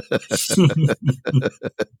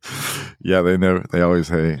 Yeah, they always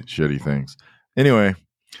say shitty things. Anyway,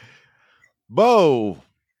 Bo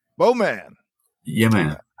man. Yeah,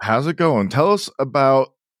 man. How's it going? Tell us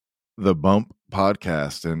about the Bump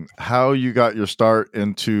Podcast and how you got your start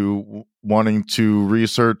into wanting to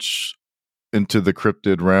research into the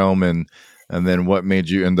cryptid realm, and then what made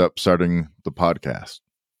you end up starting the podcast.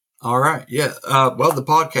 All right. Yeah. Well, the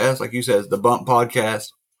podcast, like you said, is the Bump Podcast.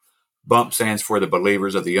 Bump stands for the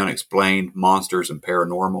Believers of the Unexplained, Monsters, and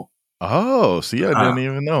Paranormal. Oh, see, I didn't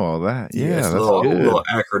even know all that. Yeah, it's that's a little, good. little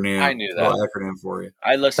acronym. I knew that. Little acronym for you.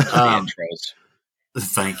 I listened to the intros.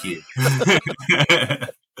 Thank you.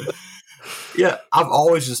 Yeah, I've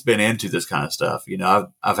always just been into this kind of stuff.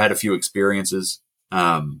 I've had a few experiences.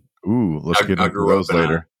 Ooh, let's get into those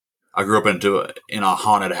later. I grew up in a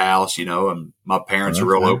haunted house, and my parents are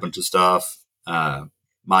real open to stuff.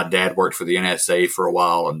 My dad worked for the NSA for a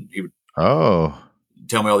while, and he would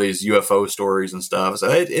tell me all these UFO stories and stuff. So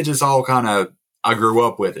it just all kind of, I grew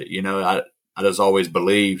up with it, I just always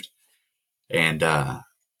believed. And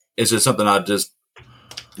it's just something I just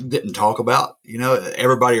didn't talk about.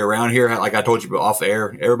 Everybody around here, like I told you off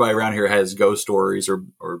air, everybody around here has ghost stories or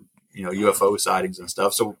UFO sightings and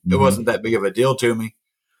stuff. So it wasn't that big of a deal to me.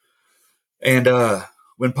 And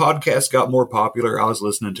when podcasts got more popular, I was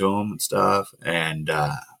listening to them and stuff. And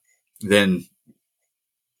then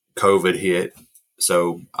COVID hit.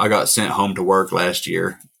 So I got sent home to work last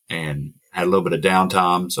year and had a little bit of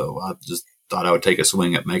downtime. So I just thought I would take a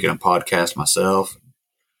swing at making a podcast myself.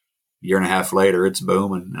 A year and a half later, it's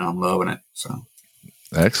booming and I'm loving it. So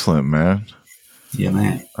excellent, man. Yeah,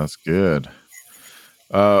 man. That's good.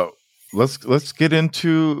 Let's get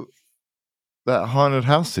into that haunted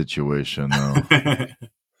house situation, though.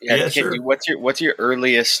 Yeah, sure. What's your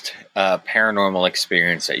earliest paranormal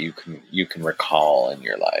experience that you can recall in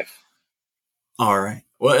your life? All right.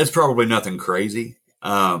 Well, it's probably nothing crazy.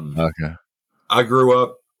 Okay. I grew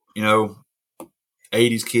up,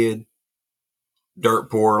 80s kid, dirt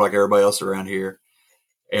poor like everybody else around here.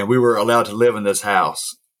 And we were allowed to live in this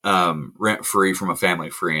house rent free from a family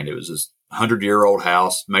friend. It was this 100-year-old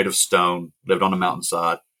house made of stone, lived on a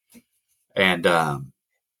mountainside. And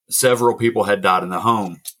several people had died in the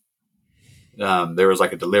home. There was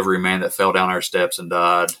like a delivery man that fell down our steps and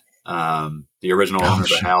died. The original owner of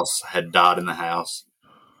the house had died in the house.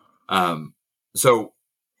 So,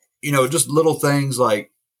 just little things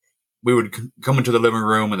like we would come into the living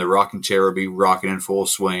room and the rocking chair would be rocking in full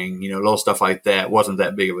swing, little stuff like that. Wasn't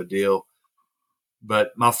that big of a deal.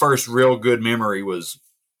 But my first real good memory was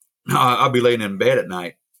I'd be laying in bed at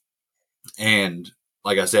night. And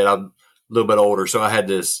like I said, I'm a little bit older. So I had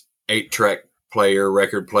this 8-track player,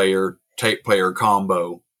 record player, tape player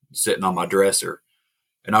combo sitting on my dresser.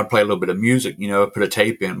 And I'd play a little bit of music, put a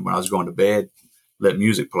tape in when I was going to bed, let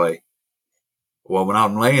music play. Well, when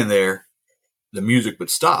I'm laying there, the music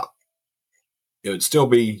would stop. It would still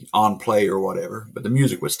be on play or whatever, but the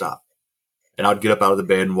music would stop. And I'd get up out of the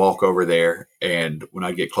bed and walk over there. And when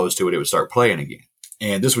I'd get close to it, it would start playing again.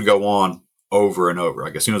 And this would go on over and over.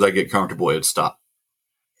 Like as soon as I get comfortable, it would stop.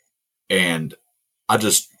 And I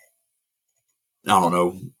don't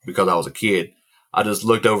know, because I was a kid, I just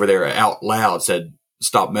looked over there out loud, said,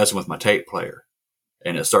 "Stop messing with my tape player."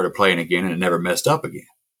 And it started playing again and it never messed up again.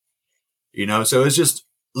 So it's just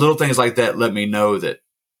little things like that let me know that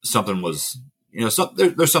something was,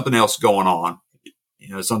 there's something else going on,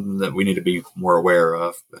 something that we need to be more aware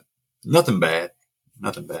of, but nothing bad.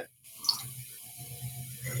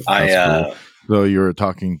 That's cool. So you were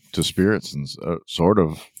talking to spirits and sort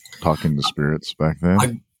of talking to spirits back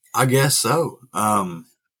then. I guess so. You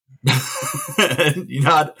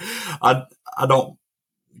know, I don't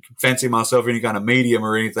fancy myself any kind of medium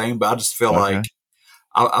or anything, but I just feel like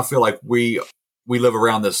I feel like we live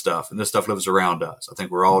around this stuff, and this stuff lives around us. I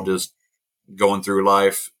think we're all just going through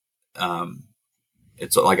life.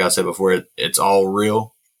 It's like I said before, it's all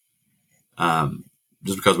real.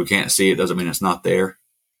 Just because we can't see it doesn't mean it's not there.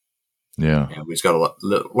 Yeah, and we just got to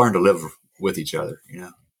learn to live with each other. You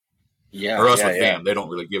know. Yeah, or us with them. They don't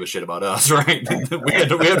really give a shit about us, right? we have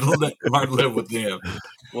to learn to live with them.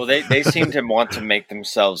 Well, they seem to want to make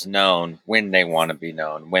themselves known when they want to be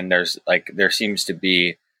known. When there seems to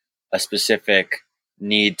be a specific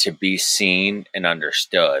need to be seen and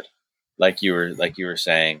understood, like you were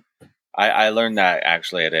saying. I learned that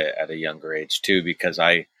actually at a younger age too, because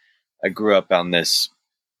I grew up on this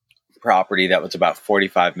property that was about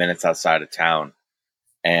 45 minutes outside of town,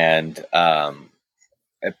 and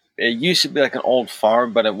it used to be like an old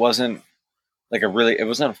farm, but it wasn't like it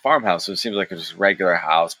wasn't a farmhouse. So it seems like it was a regular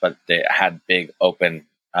house, but they had big open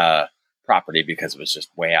property because it was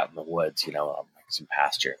just way out in the woods, you know, like some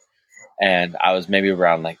pasture. And I was maybe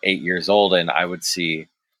around like 8 years old, and I would see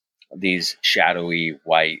these shadowy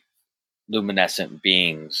white luminescent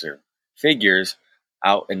beings or figures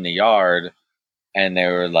out in the yard, and they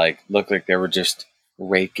were like, looked like they were just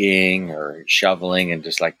raking or shoveling and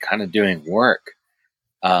just like kind of doing work.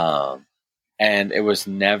 And it was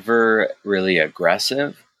never really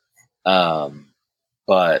aggressive.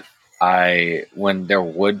 But when there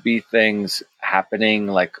would be things happening,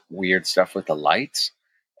 like weird stuff with the lights,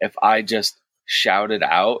 if I just shouted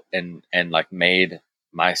out and like made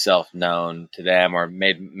myself known to them, or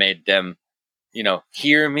made them, you know,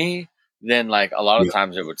 hear me, then like a lot of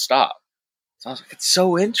times it would stop. So I was like, it's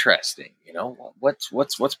so interesting, you know, what's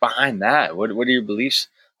behind that? What are your beliefs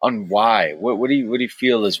on why? What do you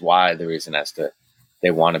feel is why the reason as to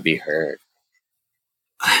they want to be heard?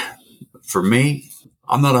 For me,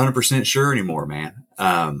 I'm not 100% sure anymore, man.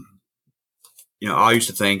 You know, I used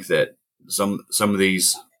to think that some of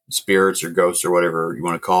these spirits or ghosts or whatever you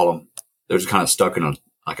want to call them, they're just kind of stuck in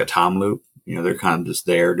a time loop. You know, they're kind of just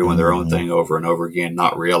there doing their own thing over and over again,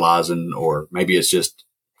 not realizing, or maybe it's just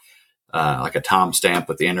like a timestamp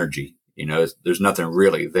with the energy. You know, there's nothing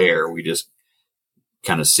really there. We just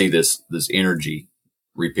kind of see this energy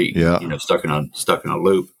repeat, you know, stuck in a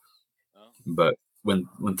loop. But when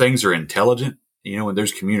things are intelligent, you know, when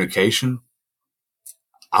there's communication,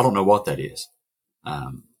 I don't know what that is.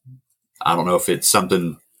 I don't know if it's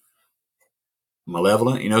something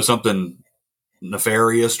malevolent, you know, something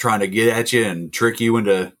nefarious trying to get at you and trick you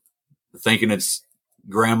into thinking it's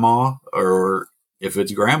grandma, or if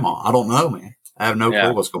it's grandma. I don't know, man. I have no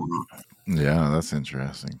clue what's going on. Yeah, that's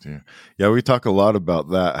interesting too. Yeah, we talk a lot about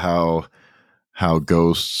that, how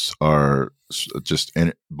ghosts are just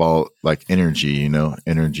like energy, you know,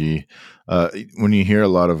 energy. When you hear a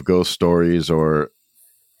lot of ghost stories or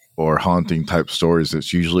haunting type stories,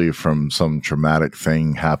 it's usually from some traumatic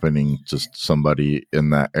thing happening to somebody in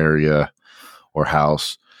that area or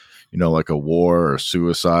house, you know, like a war or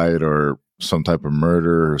suicide or some type of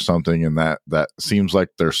murder or something. And that seems like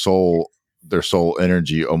their soul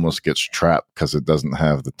energy almost gets trapped because it doesn't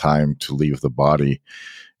have the time to leave the body.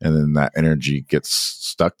 And then that energy gets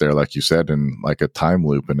stuck there, like you said, in like a time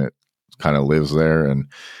loop, and it kind of lives there. And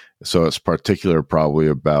so it's particular probably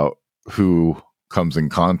about who comes in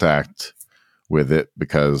contact with it,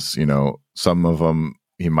 because, you know, some of them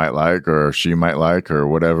he might like, or she might like, or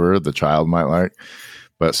whatever, the child might like,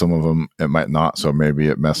 but some of them it might not. So maybe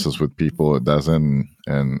it messes with people it doesn't,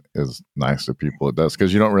 and is nice to people it does,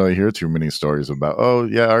 because you don't really hear too many stories about, oh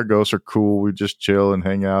yeah, our ghosts are cool, we just chill and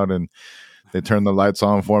hang out, and they turn the lights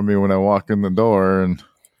on for me when I walk in the door, and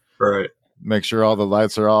make sure all the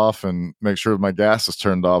lights are off, and make sure my gas is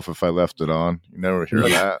turned off if I left it on. You never hear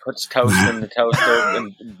that. Puts toast in the toaster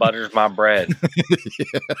and butters my bread.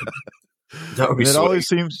 That would be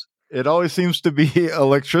sweet. It always seems to be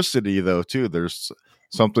electricity though too. There's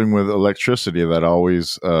something with electricity that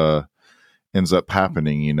always ends up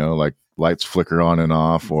happening, you know, like lights flicker on and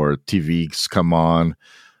off, or TVs come on,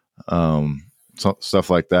 stuff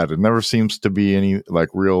like that. It never seems to be any like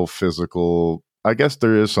real physical. I guess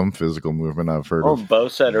there is some physical movement. I've heard of Bo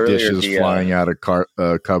said earlier, dishes flying out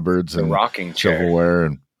of cupboards and rocking chair. Silverware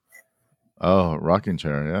and rocking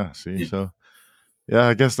chair. Yeah. See, so yeah,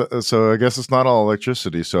 I guess so. I guess it's not all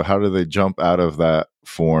electricity. So how do they jump out of that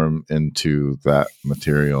form into that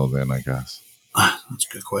material? Then I guess that's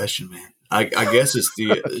a good question, man. I guess it's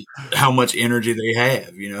the how much energy they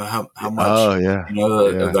have. You know how much. Oh yeah. You know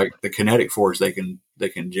like the kinetic force they can they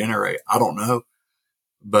can generate. I don't know,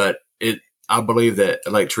 but I believe that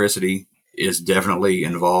electricity is definitely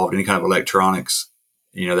involved. Any kind of electronics,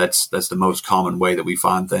 that's the most common way that we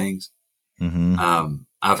find things. Mm-hmm.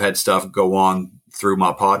 I've had stuff go on through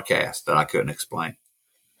my podcast that I couldn't explain.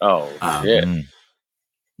 Oh, shit.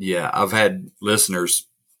 Yeah, I've had listeners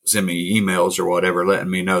send me emails or whatever letting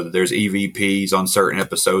me know that there's EVPs on certain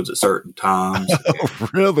episodes at certain times. Oh,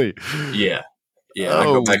 really? Yeah. I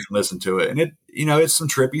go back and listen to it. And it's some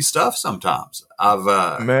trippy stuff sometimes.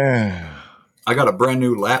 Man. I got a brand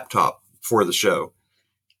new laptop for the show.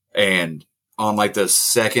 And on like the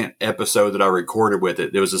second episode that I recorded with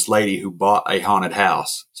it, there was this lady who bought a haunted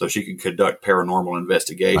house so she could conduct paranormal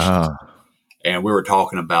investigations. And we were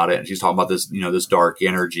talking about it, and she's talking about this, this dark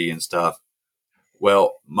energy and stuff.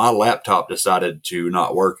 Well, my laptop decided to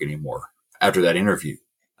not work anymore after that interview.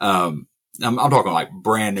 I'm talking like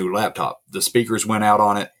brand new laptop. The speakers went out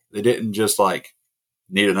on it. They didn't just like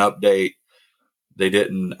need an update. They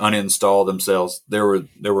didn't uninstall themselves. There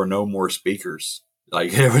were no more speakers.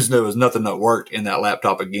 Like there was nothing that worked in that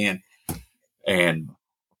laptop again. And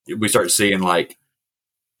we started seeing like,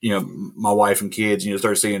 my wife and kids,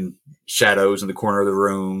 start seeing shadows in the corner of the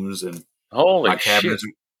rooms and Holy my cabinets.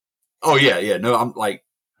 shit. Oh yeah. No, I'm like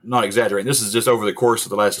not exaggerating. This is just over the course of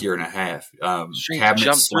the last year and a half.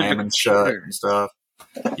 Cabinets slamming shut and stuff.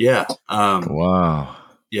 Yeah. Wow.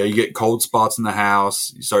 Yeah, you get cold spots in the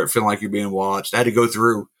house. You start feeling like you're being watched. I had to go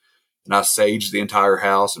through and I saged the entire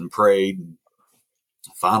house and prayed. And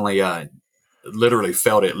finally, I literally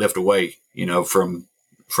felt it lift away, from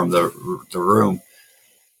the room.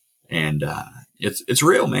 And it's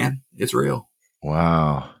real, man. It's real.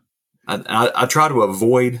 Wow. I try to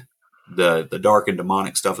avoid the dark and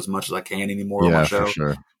demonic stuff as much as I can anymore on my show. For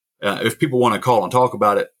sure. If people want to call and talk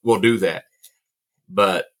about it, we'll do that.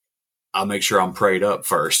 But I'll make sure I'm prayed up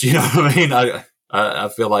first. You know what I mean? I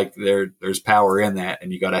feel like there's power in that,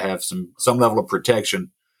 and you got to have some level of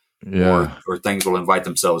protection. Yeah. Or things will invite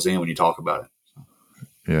themselves in when you talk about it.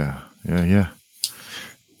 Yeah.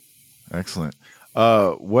 Excellent.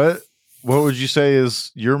 What would you say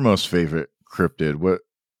is your most favorite cryptid?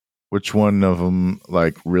 Which one of them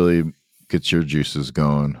like really gets your juices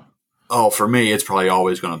going? Oh, for me, it's probably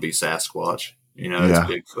always going to be Sasquatch.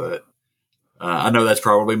 It's Bigfoot. I know that's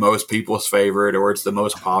probably most people's favorite, or it's the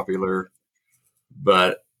most popular,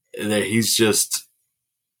 but he's just,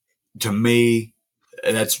 to me,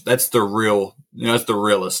 that's the real, that's the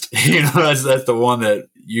realest. That's the one that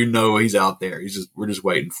he's out there. We're just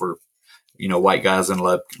waiting for, white guys in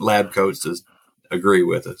lab coats to agree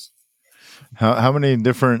with us. How many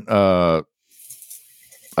different, I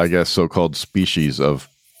guess, so-called species of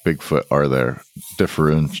Bigfoot are there?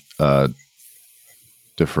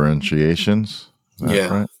 Differentiations? Yeah.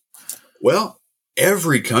 Right? Well,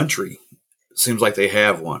 every country seems like they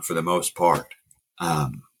have one for the most part. I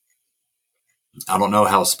don't know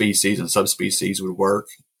how species and subspecies would work.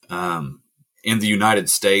 In the United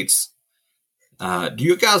States, do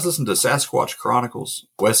you guys listen to Sasquatch Chronicles?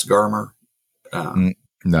 Wes Germer?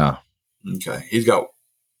 No. Okay. He's got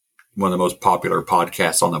one of the most popular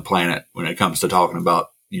podcasts on the planet when it comes to talking about,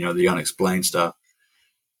 the unexplained stuff.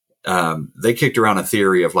 They kicked around a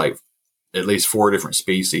theory of like at least 4 different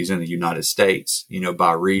species in the United States,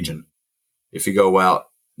 by region. If you go out,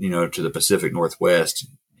 to the Pacific Northwest,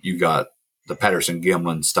 you got the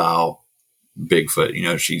Patterson-Gimlin style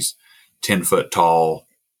Bigfoot. She's 10 foot tall,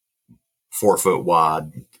 4 foot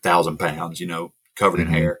wide, 1,000 pounds, covered in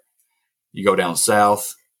hair. You go down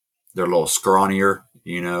south, they're a little scrawnier,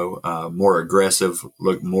 more aggressive,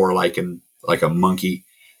 look more like a monkey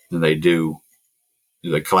than they do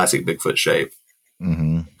the classic Bigfoot shape.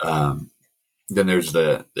 Then there's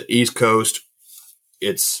the East Coast.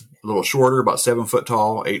 It's a little shorter, about 7 foot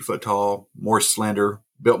tall, 8 foot tall, more slender,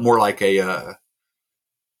 built more like a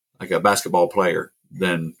basketball player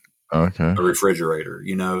than a refrigerator,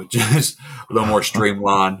 just a little more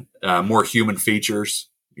streamlined, more human features,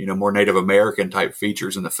 more Native American type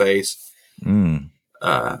features in the face. And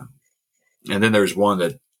then there's one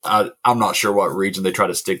that I'm not sure what region they try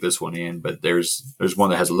to stick this one in, but there's one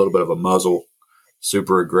that has a little bit of a muzzle,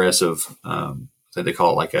 super aggressive. I think they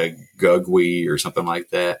call it like a gugwee or something like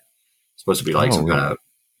that. It's supposed to be like some kind of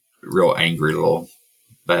real angry little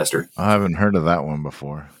bastard. I haven't heard of that one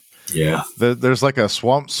before. Yeah. There's like a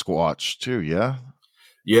swamp squatch too, yeah?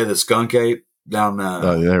 Yeah, the skunk ape down.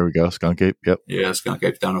 There we go, skunk ape, yep. Yeah, skunk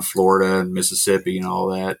ape down in Florida and Mississippi and all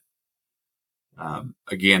that.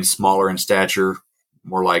 Again, smaller in stature,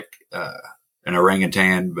 more like an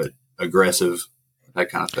orangutan, but aggressive, that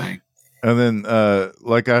kind of thing. And then,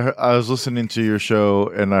 like I was listening to your show,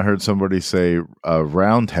 and I heard somebody say a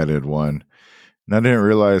round-headed one. And I didn't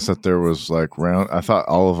realize that there was like round. I thought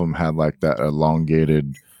all of them had like that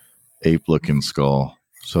elongated ape-looking skull.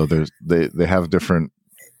 So they have different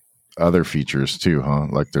other features too, huh?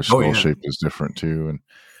 Like their skull shape is different too,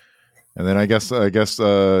 and then I guess you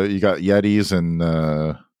got Yetis and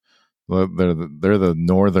they're the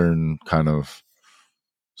northern kind of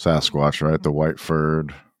Sasquatch, right? The white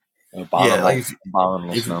furred.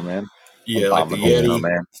 Abominable snowman. Yeah, like the Yeti.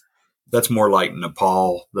 Snowman. That's more like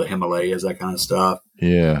Nepal, the Himalayas, that kind of stuff.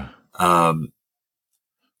 Yeah.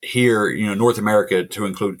 Here, North America, to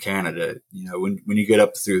include Canada, when you get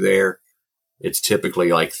up through there, it's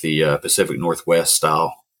typically like the Pacific Northwest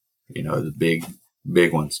style, the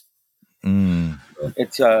big ones. Mm.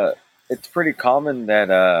 It's pretty common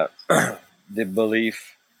that the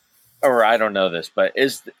belief, or I don't know this, but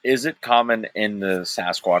is it common in the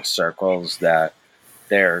Sasquatch circles that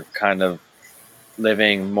they're kind of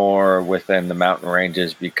living more within the mountain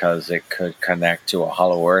ranges because it could connect to a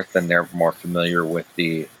hollow earth, and they're more familiar with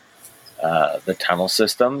the tunnel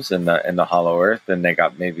systems in the hollow earth, and they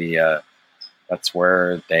got maybe that's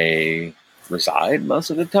where they reside most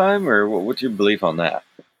of the time? Or what's your belief on that?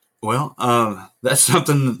 Well, that's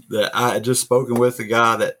something that I had just spoken with a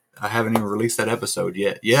guy that I haven't even released that episode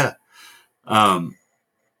yet. Yeah. A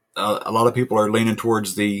lot of people are leaning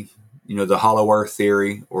towards the hollow earth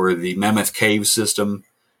theory or the Mammoth Cave system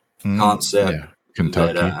concept. Yeah.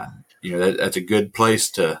 Kentucky. That's a good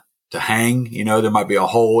place to hang. There might be a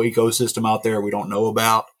whole ecosystem out there we don't know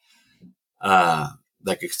about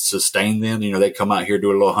that could sustain them. They come out here,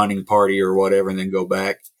 do a little hunting party or whatever, and then go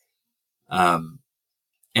back.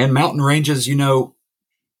 And mountain ranges,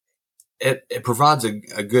 it provides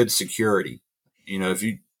a good security. If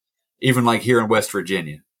you, even like here in West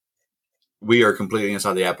Virginia, we are completely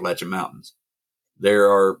inside the Appalachian Mountains. There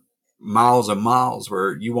are miles and miles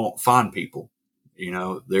where you won't find people.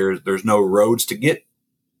 There's no roads to get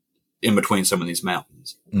in between some of these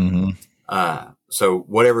mountains. Mm-hmm. So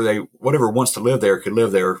whatever wants to live there could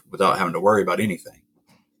live there without having to worry about anything.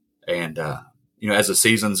 And, as the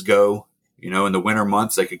seasons go, in the winter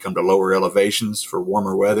months, they could come to lower elevations for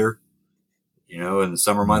warmer weather. In the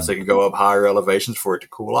summer months, they can go up higher elevations for it to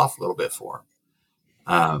cool off a little bit for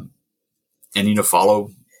them. And,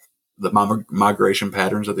 follow the migration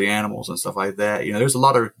patterns of the animals and stuff like that. There's a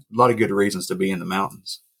lot of good reasons to be in the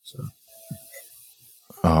mountains. So.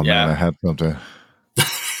 Oh man, I had something.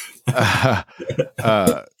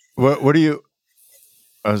 What do you?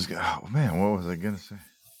 What was I gonna say?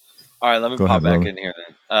 All right, let me pop back in here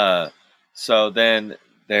then. So then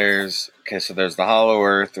there's the hollow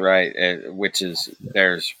earth, right?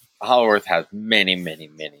 Hollow earth has many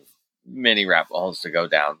rabbit holes to go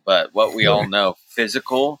down. But what we all know,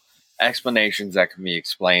 physical explanations that can be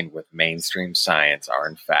explained with mainstream science are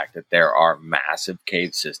in fact that there are massive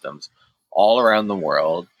cave systems all around the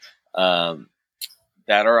world that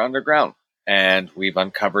are underground. And we've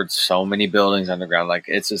uncovered so many buildings underground. Like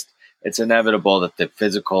it's inevitable that the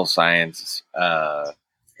physical science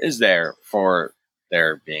is there for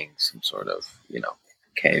there being some sort of,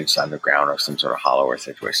 caves underground or some sort of hollow earth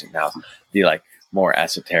situation. Now, the more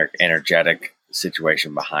esoteric, energetic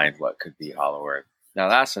situation behind what could be hollow earth. Now,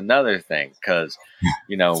 that's another thing because,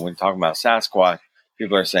 when talking about Sasquatch,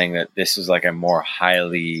 people are saying that this is like a more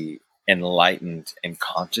highly enlightened and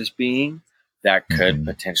conscious being that could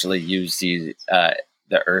potentially use the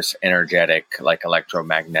Earth's energetic,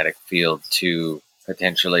 electromagnetic field to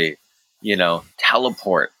potentially,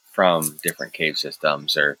 teleport from different cave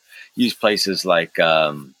systems or use places like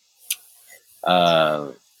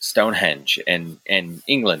Stonehenge in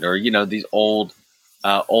England, or these old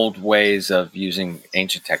ways of using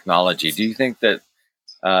ancient technology. Do you think that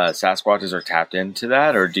Sasquatches are tapped into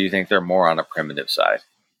that, or do you think they're more on a primitive side?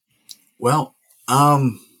 Well, I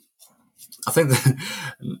think that,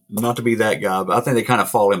 not to be that guy, but I think they kind of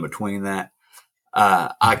fall in between that.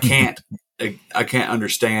 I can't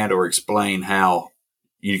understand or explain how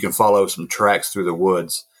you can follow some tracks through the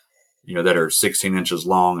woods, that are 16 inches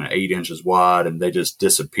long and 8 inches wide, and they just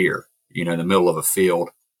disappear, in the middle of a field,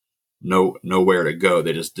 nowhere to go.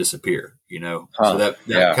 They just disappear, So that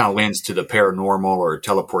kind of lends to the paranormal or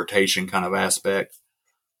teleportation kind of aspect.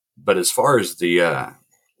 But as far as the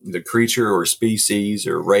creature or species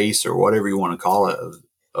or race or whatever you want to call it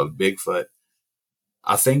of Bigfoot,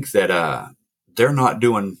 I think that they're not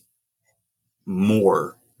doing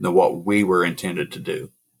more than what we were intended to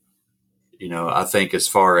do. I think as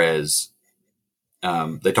far as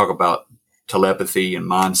they talk about telepathy and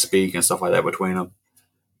mind speak and stuff like that between them,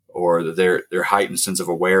 or their heightened sense of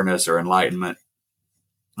awareness or enlightenment,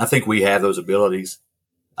 I think we have those abilities.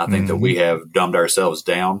 I think that we have dumbed ourselves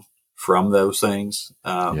down from those things.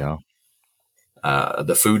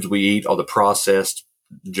 the foods we eat, all the processed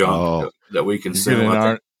junk that we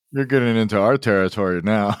consume. You're getting into our territory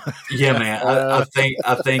now. Yeah, man. I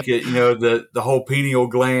think it. You know, the whole pineal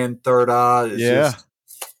gland, third eye. Just,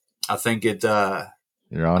 I think it.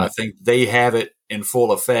 You're on I it. think they have it in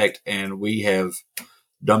full effect, and we have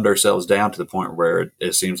dumbed ourselves down to the point where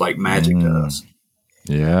it seems like magic to us.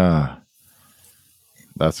 Yeah,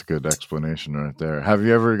 that's a good explanation right there. Have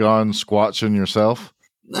you ever gone squatching yourself?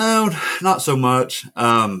 No, not so much.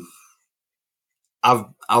 I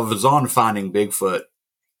was on Finding Bigfoot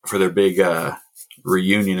for their big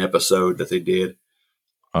reunion episode that they did,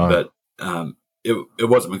 but it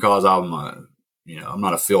wasn't because I'm I'm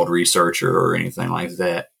not a field researcher or anything like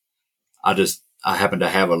that. I happened to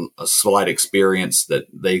have a slight experience that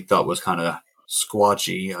they thought was kind of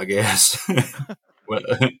squatchy, I guess,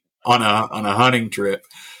 on a hunting trip.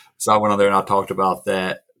 So I went on there and I talked about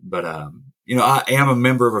that. But I am a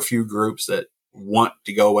member of a few groups that want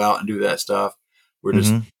to go out and do that stuff. We're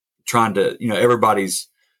just trying to, everybody's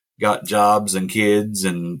got jobs and kids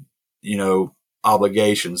and,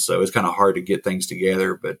 obligations. So it's kind of hard to get things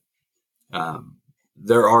together. But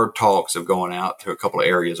there are talks of going out to a couple of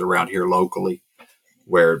areas around here locally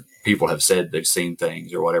where people have said they've seen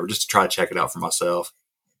things or whatever, just to try to check it out for myself.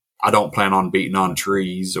 I don't plan on beating on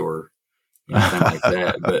trees or anything like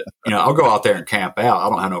that. But, I'll go out there and camp out. I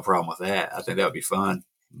don't have no problem with that. I think that would be fun.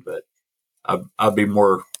 But I'd be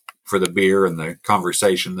more for the beer and the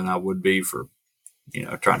conversation than I would be for,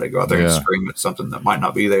 trying to go out there and scream at something that might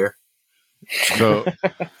not be there. So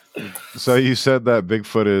you said that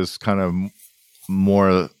Bigfoot is kind of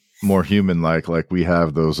more human like we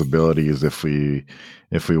have those abilities if we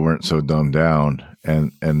weren't so dumbed down,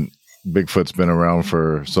 and Bigfoot's been around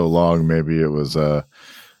for so long. Maybe it was a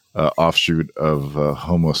offshoot of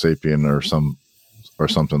Homo sapien or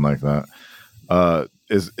something like that.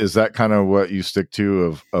 Is that kind of what you stick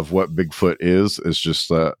to of what Bigfoot is just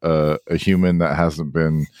a human that hasn't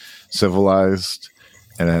been civilized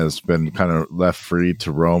and has been kind of left free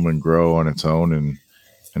to roam and grow on its own and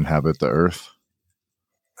inhabit the earth?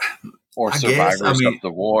 Or survivors of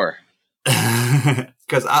the war.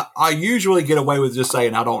 Because I usually get away with just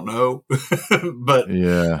saying I don't know. But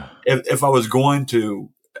if I was going to,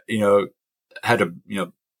 had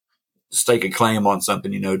to, stake a claim on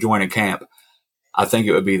something, join a camp, I think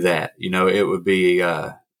it would be that. It would be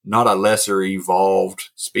not a lesser evolved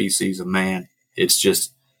species of man. It's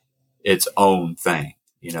just its own thing,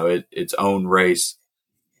 its own race.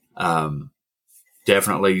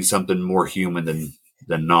 Definitely something more human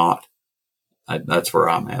than not. That's where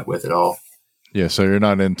I'm at with it all. Yeah, so you're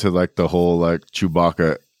not into like the whole like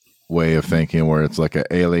Chewbacca way of thinking where it's like an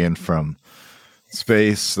alien from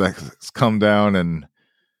space that's come down and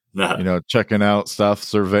checking out stuff,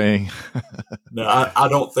 surveying. No, I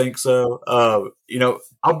don't think so.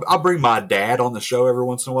 I'll bring my dad on the show every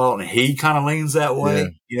once in a while, and he kind of leans that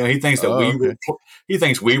way. Yeah. He thinks that he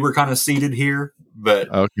thinks we were kind of seated here, but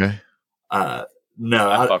okay. No,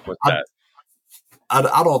 I fuck with that.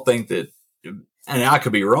 I don't think that, and I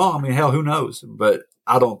could be wrong. I mean, hell, who knows? But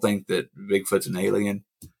I don't think that Bigfoot's an alien.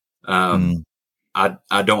 I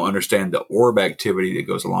don't understand the orb activity that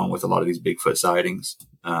goes along with a lot of these Bigfoot sightings,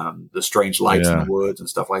 the strange lights in the woods and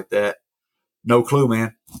stuff like that. No clue,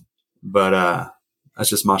 man. But that's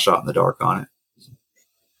just my shot in the dark on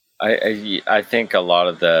it. I think a lot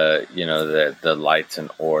of the the lights and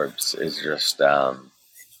orbs is just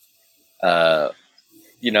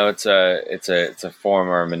it's a form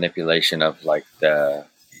or manipulation of like the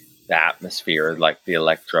atmosphere, like the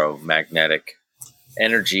electromagnetic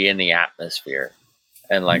energy in the atmosphere.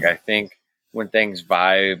 And like, I think when things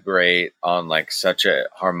vibrate on like such a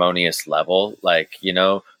harmonious level, like, we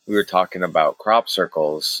were talking about crop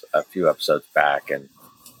circles a few episodes back and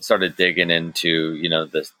started digging into,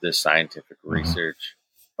 the scientific research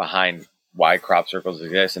behind why crop circles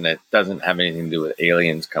exist. And it doesn't have anything to do with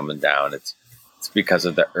aliens coming down. It's because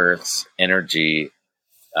of the Earth's energy.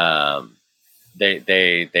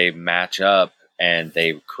 They match up and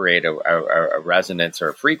they create a resonance or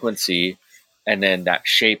a frequency, and then that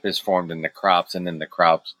shape is formed in the crops, and then the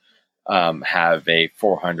crops have a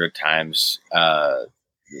 400 times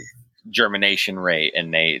germination rate,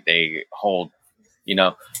 and they hold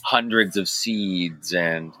hundreds of seeds,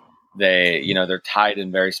 and they're tied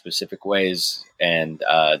in very specific ways, and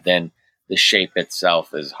then the shape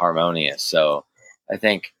itself is harmonious. So I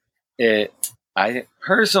think I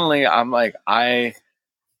personally, I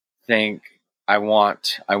think I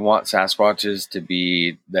want Sasquatches to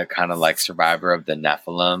be the kind of like survivor of the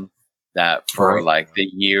Nephilim, that for like the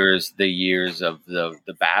years of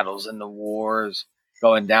the battles and the wars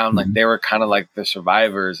going down, like they were kind of like the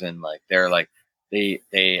survivors, and like they're like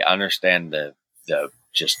They understand the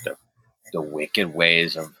wicked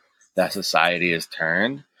ways of that society has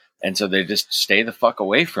turned, and so they just stay the fuck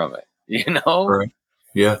away from it. Right.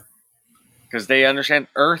 Yeah. Because they understand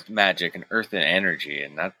earth magic and earth and energy,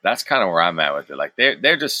 and that's kind of where I'm at with it. Like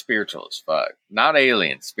they're just spiritual as fuck, not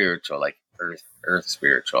alien spiritual, like earth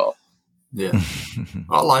spiritual. Yeah,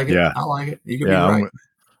 I like it. Yeah. I like it. You can Yeah, be right.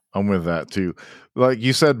 I'm with that too. Like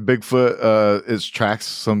you said, Bigfoot, its tracks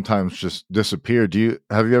sometimes just disappear.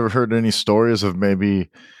 Have you ever heard any stories of maybe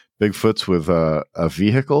Bigfoots with a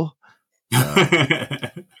vehicle?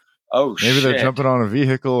 Oh, Maybe shit. they're jumping on a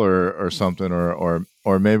vehicle or something,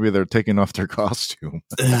 or maybe they're taking off their costume.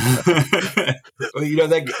 Well,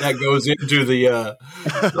 that goes into the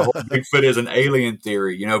whole Bigfoot is an alien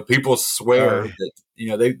theory. People swear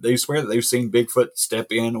that they swear that they've seen Bigfoot step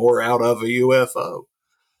in or out of a UFO.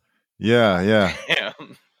 Yeah.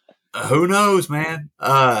 Who knows, man?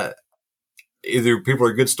 Either people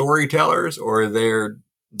are good storytellers or they're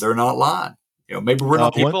not lying. Maybe we're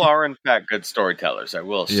not. People are in fact good storytellers. I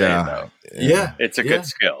will say though. Yeah, it's a good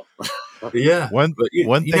skill. Yeah. One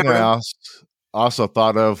thing I also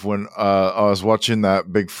thought of when I was watching that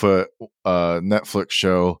Bigfoot Netflix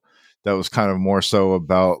show that was kind of more so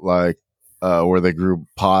about like where they grew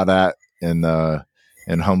pot at in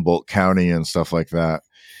Humboldt County and stuff like that,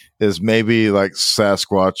 is maybe like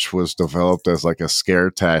Sasquatch was developed as like a scare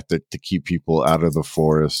tactic to keep people out of the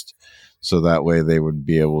forest, so that way they would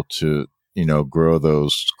be able to grow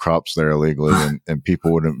those crops there illegally, and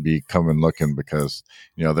people wouldn't be coming looking because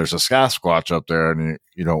there's a Sasquatch up there and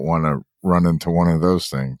you don't want to run into one of those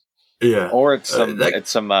things. Yeah. Or it's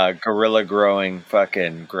some gorilla growing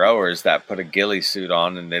fucking growers that put a ghillie suit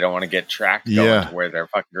on and they don't want to get tracked going to where they're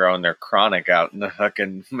fucking growing their chronic out in the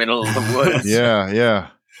fucking middle of the woods. Yeah.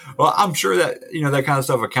 Well, I'm sure that that kind of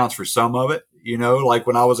stuff accounts for some of it. Like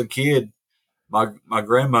when I was a kid, my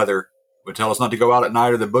grandmother would tell us not to go out at night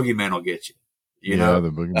or the boogeyman will get you.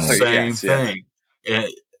 The boogeyman. Same thing.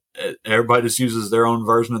 Everybody just uses their own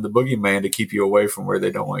version of the boogeyman to keep you away from where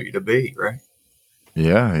they don't want you to be, right?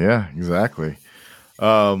 Yeah, exactly.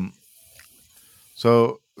 So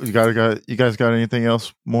you guys got anything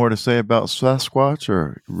else more to say about Sasquatch,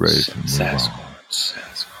 or ready to move on?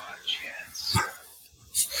 Sasquatch, yes.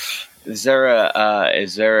 Is there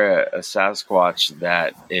a Sasquatch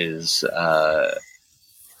that is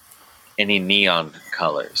any neon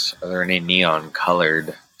colors? Are there any neon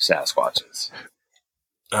colored Sasquatches?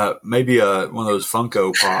 Maybe one of those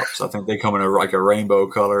Funko Pops. I think they come in a rainbow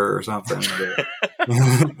color or something.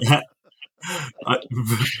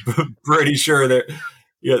 I'm pretty sure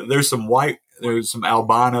there's some white. There's some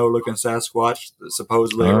albino looking Sasquatch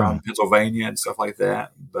supposedly around Pennsylvania and stuff like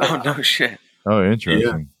that. But, no shit. Oh,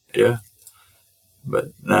 interesting. Yeah. But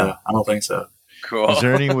no, I don't think so. Cool. Is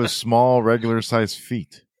there any with small, regular sized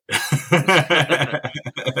feet?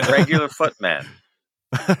 Regular footman.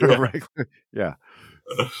 Yeah.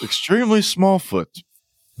 Extremely small foot.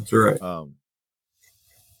 That's right.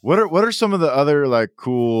 What are some of the other like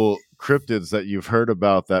cool cryptids that you've heard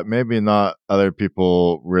about that maybe not other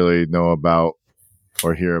people really know about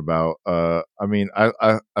or hear about? I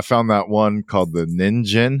found that one called the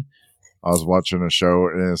Ninjin. I was watching a show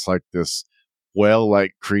and it's like this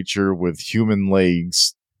whale-like creature with human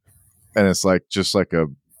legs, and it's like just like a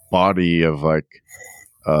body of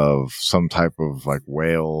some type of like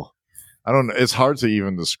whale. I don't know. It's hard to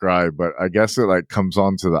even describe, but I guess it like comes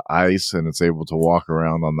onto the ice and it's able to walk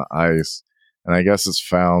around on the ice. And I guess it's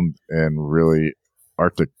found in really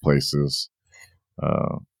Arctic places.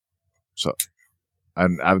 So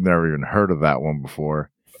I've never even heard of that one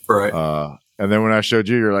before. Right. And then when I showed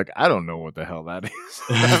you, you're like, I don't know what the hell that is.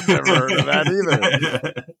 I've never heard of that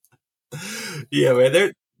either. Yeah,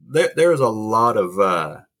 man. There's a lot of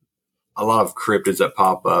cryptids that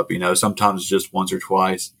pop up. Sometimes just once or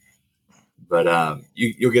twice. But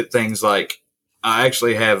you'll get things like, I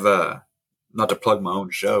actually have, not to plug my own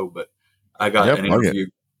show, but I got an interview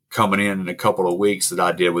coming in a couple of weeks that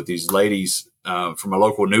I did with these ladies from a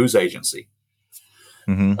local news agency.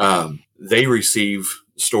 Mm-hmm. They receive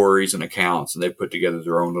stories and accounts, and they put together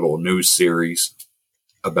their own little news series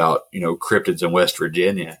about cryptids in West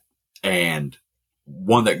Virginia. And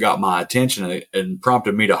one that got my attention and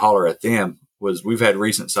prompted me to holler at them was, we've had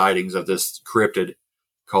recent sightings of this cryptid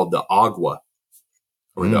called the Ogwa,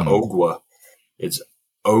 or the Ogwa. It's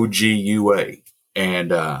Ogua.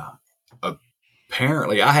 And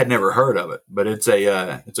apparently I had never heard of it, but it's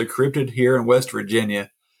a cryptid here in West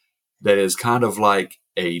Virginia that is kind of like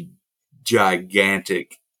a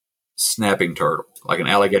gigantic snapping turtle, like an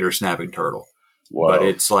alligator snapping turtle. Whoa. But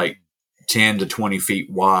it's like 10 to 20 feet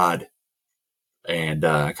wide, and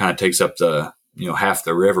kind of takes up the half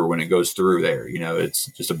the river when it goes through there. It's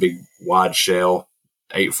just a big wide shell,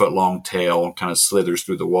 8-foot long tail, kind of slithers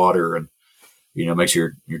through the water and, makes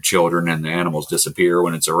your children and the animals disappear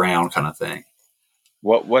when it's around, kind of thing.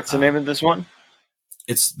 What's the name of this one?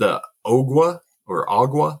 It's the Ogua or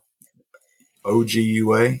Agua,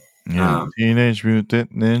 Ogua. Yeah, Teenage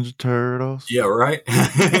Mutant Ninja Turtles. Yeah, right.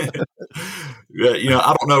 I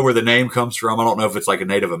don't know where the name comes from. I don't know if it's like a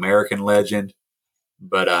Native American legend,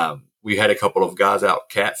 but we had a couple of guys out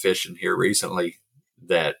catfishing here recently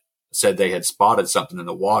that said they had spotted something in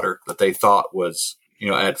the water that they thought was,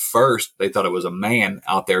 at first they thought it was a man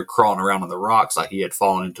out there crawling around on the rocks like he had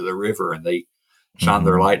fallen into the river, and they shined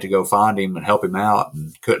their light to go find him and help him out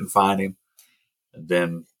and couldn't find him. And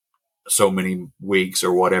then so many weeks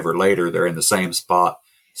or whatever later, they're in the same spot,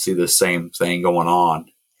 see the same thing going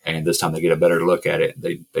on, and this time they get a better look at it.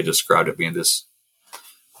 They described it being this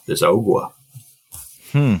Ogua.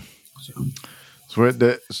 So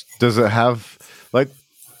does it have, like,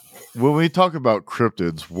 when we talk about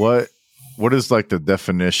cryptids, what is like the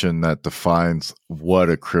definition that defines what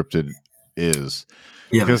a cryptid is?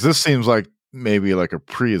 Yeah. Because this seems like maybe like a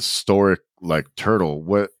prehistoric like turtle.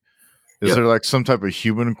 What is there, like some type of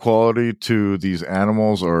human quality to these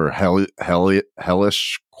animals, or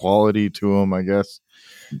hellish quality to them, I guess?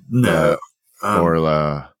 No. Or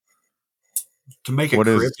to make a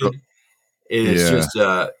cryptid, it's just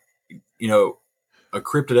a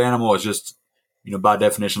cryptid animal is just, by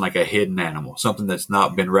definition, like a hidden animal, something that's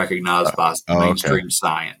not been recognized by mainstream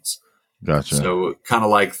science. Gotcha. So kind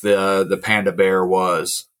of like the panda bear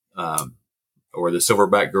was, or the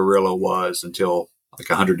silverback gorilla was until like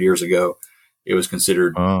 100 years ago. It was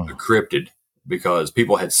considered a cryptid because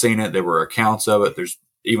people had seen it. There were accounts of it. There's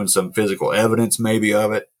even some physical evidence maybe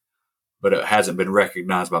of it, but it hasn't been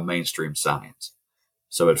recognized by mainstream science.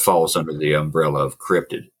 So it falls under the umbrella of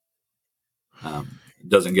cryptid. It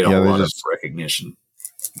doesn't get a lot of recognition.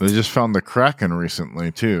 They just found the Kraken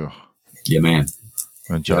recently too. Yeah, man.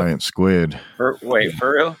 A giant squid. For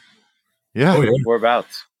real? Yeah. Oh, yeah.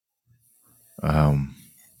 Whereabouts? I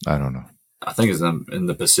don't know. I think it's in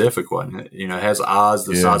the Pacific one. It has eyes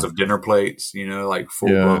the size of dinner plates, like full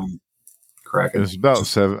blown Kraken. It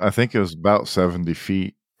was about 70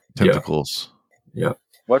 feet tentacles. Yeah.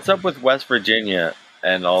 What's up with West Virginia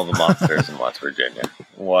and all the monsters in West Virginia?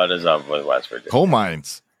 What is up with West Virginia? Coal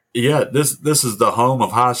mines. Yeah, this is the home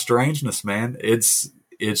of high strangeness, man. It's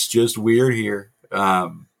just weird here.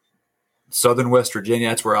 Southern West Virginia,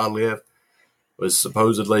 that's where I live, was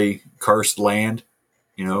supposedly cursed land,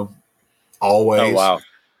 always. Oh, wow.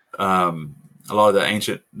 A lot of the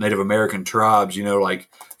ancient Native American tribes, like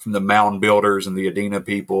from the mound builders and the Adena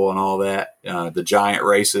people and all that, the giant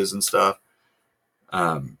races and stuff,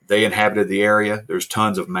 they inhabited the area. There's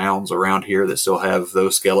tons of mounds around here that still have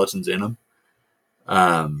those skeletons in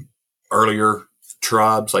them. Earlier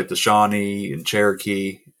tribes like the Shawnee and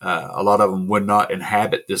Cherokee, a lot of them would not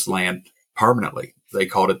inhabit this land permanently. They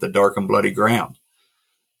called it the dark and bloody ground.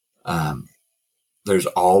 There's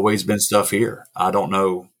always been stuff here. I don't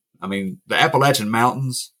know. I mean, the Appalachian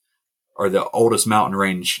Mountains are the oldest mountain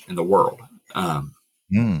range in the world.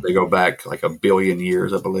 They go back like 1 billion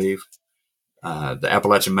years, I believe. The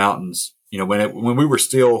Appalachian Mountains, when we were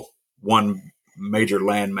still one major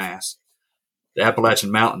landmass, the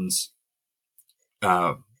Appalachian Mountains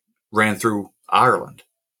ran through Ireland.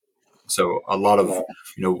 So a lot of,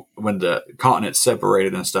 when the continent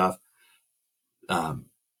separated and stuff,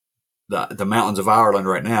 the mountains of Ireland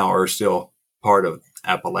right now are still part of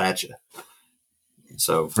Appalachia.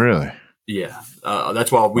 So really, yeah,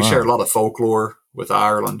 that's why we share a lot of folklore with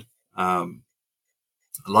Ireland. A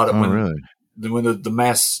lot of when the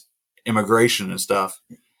mass immigration and stuff.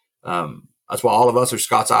 That's why all of us are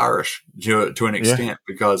Scots-Irish to an extent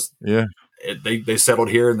because they settled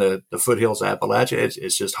here in the foothills of Appalachia.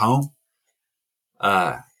 It's just home.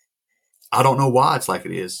 I don't know why it's like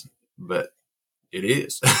it is, but it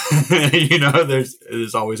is.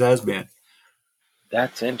 There's always has been.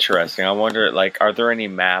 That's interesting. I wonder, are there any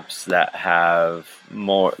maps that have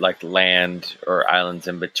more land or islands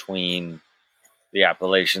in between the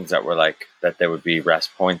Appalachians that were that there would be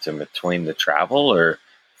rest points in between the travel, or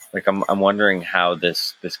I'm wondering how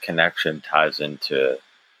this connection ties into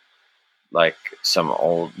some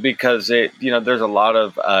old, because there's a lot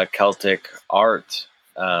of Celtic art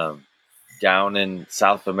down in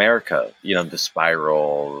South America, the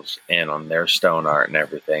spirals and on their stone art and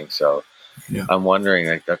everything. So I'm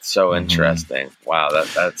wondering, that's so interesting. Wow,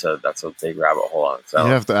 that's a big rabbit hole on itself.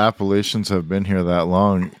 Yeah, if the Appalachians have been here that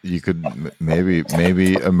long, you could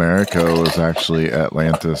maybe America was actually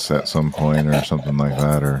Atlantis at some point or something like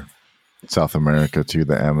that, or South America to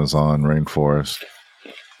the Amazon rainforest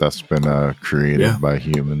that's been created by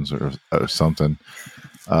humans or something.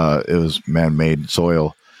 It was man-made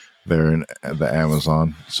soil there in the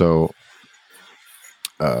Amazon. So,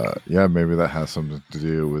 maybe that has something to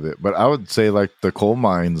do with it. But I would say like the coal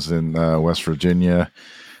mines in West Virginia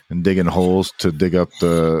and digging holes to dig up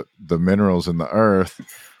the minerals in the earth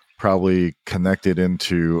probably connected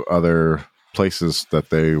into other places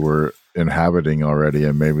that they were inhabiting already,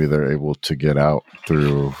 and maybe they're able to get out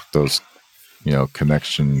through those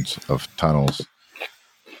connections of tunnels,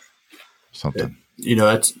 something.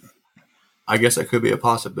 I guess that could be a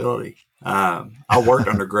possibility. I worked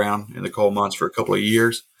underground in the coal mines for a couple of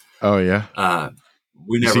years. Oh yeah.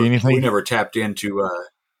 We never tapped into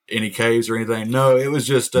any caves or anything. No, it was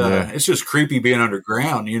just it's just creepy being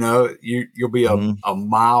underground. You'll be a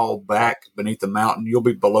mile back beneath the mountain. You'll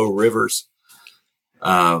be below rivers.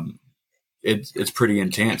 It's pretty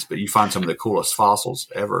intense, but you find some of the coolest fossils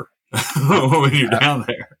ever when you're down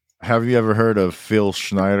there. Have you ever heard of Phil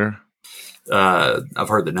Schneider? I've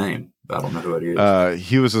heard the name, but I don't know who it is.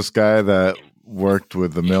 He was this guy that worked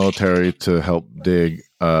with the military to help dig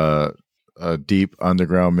deep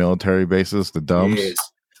underground military bases, the dumps.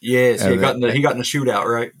 Yes. He got in the shootout,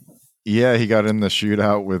 right? Yeah, he got in the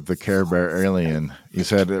shootout with the Care Bear alien. He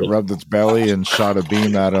said it rubbed its belly and shot a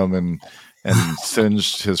beam at him and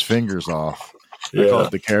singed his fingers off. They call it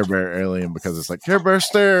the Care Bear alien because it's like Care Bear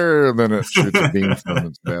stare, and then it shoots a beam from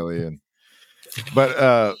its belly.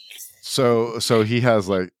 So he has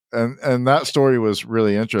like, and that story was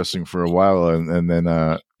really interesting for a while, and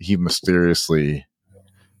then he mysteriously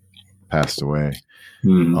passed away.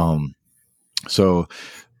 So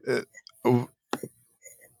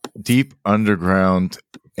deep underground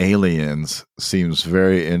aliens seems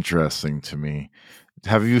very interesting to me.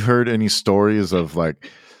 Have you heard any stories of like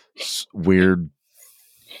weird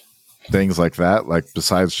things like that? Like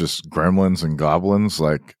besides just gremlins and goblins,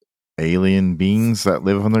 like alien beings that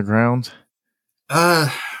live underground?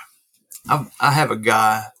 I have a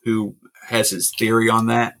guy who has his theory on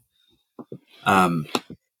that.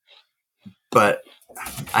 But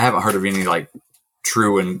I haven't heard of any like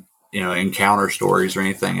true and encounter stories or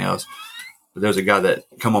anything else. But there's a guy that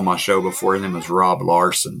come on my show before. His name is Rob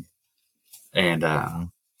Larson, and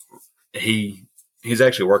he's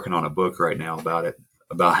actually working on a book right now about it,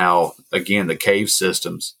 about how again the cave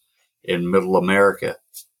systems in Middle America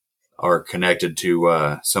are connected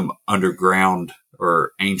to some underground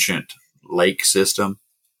or ancient lake system,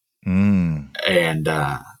 and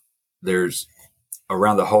there's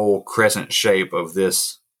around the whole crescent shape of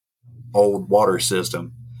this old water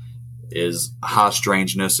system is high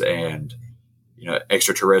strangeness and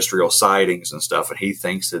extraterrestrial sightings and stuff. And he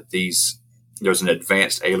thinks that there's an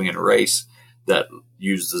advanced alien race that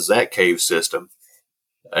uses that cave system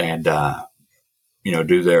and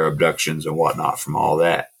do their abductions and whatnot from all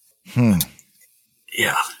that.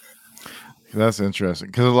 Yeah, that's interesting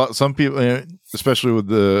because some people, especially with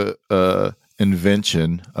the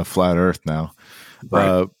invention of flat Earth now,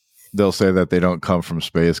 right. They'll say that they don't come from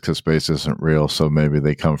space because space isn't real. So maybe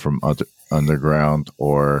they come from underground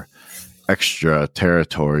or extra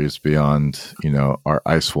territories beyond, our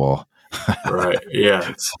ice wall. Right.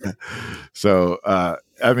 Yeah. So, I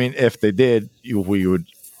mean, if they did,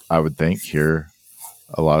 I would think, hear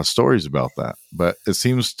a lot of stories about that. But it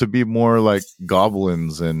seems to be more like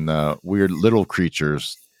goblins and weird little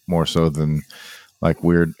creatures more so than like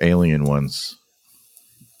weird alien ones.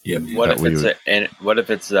 Yeah. What if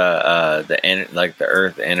it's the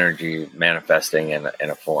Earth energy manifesting in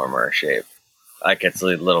a form or a shape, like it's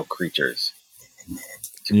little creatures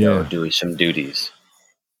to go do some duties.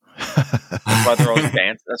 That's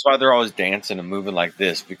why they're always dancing and moving like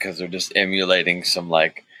this, because they're just emulating some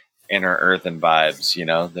like inner earthen vibes.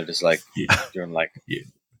 They're just like doing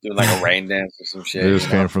a rain dance or some shit. They just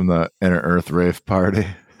came from the inner Earth rave party.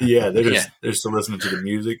 Yeah, they're just listening to the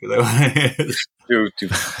music. Yeah,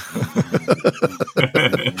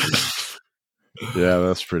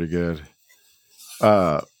 that's pretty good.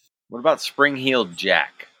 What about Spring-Heeled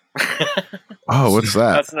Jack? Oh, what's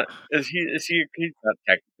that? He's not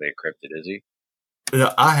technically a cryptid, is he?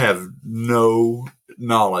 I have no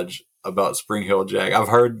knowledge about Spring-Heeled Jack. I've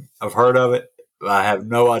heard of it, but I have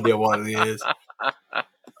no idea what it is.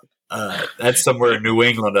 That's somewhere in New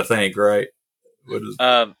England, I think, right?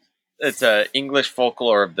 It's English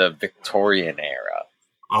folklore of the Victorian era.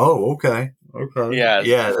 Oh, okay. Yeah.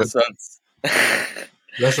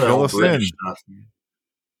 That's all British stuff.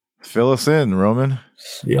 Fill us in, Roman.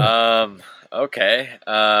 Yeah. Okay.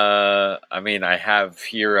 I mean, I have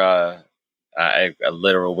here a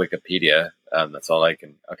literal Wikipedia That's all I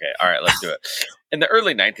can. Okay, all right, let's do it. In the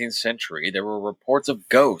early 19th century, there were reports of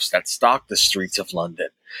ghosts that stalked the streets of London.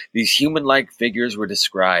 These human-like figures were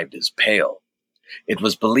described as pale. It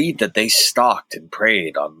was believed that they stalked and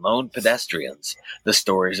preyed on lone pedestrians. The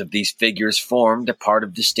stories of these figures formed a part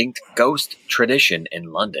of distinct ghost tradition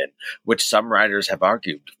in London, which some writers have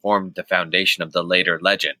argued formed the foundation of the later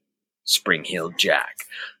legend, Spring-Heeled Jack.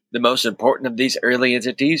 The most important of these early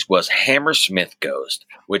entities was Hammersmith Ghost,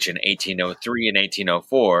 which in 1803 and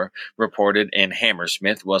 1804 reported in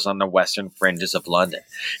Hammersmith was on the western fringes of London.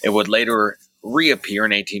 It would later reappear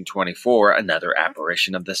in 1824. Another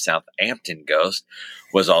apparition of the Southampton Ghost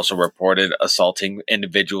was also reported assaulting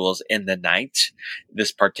individuals in the night.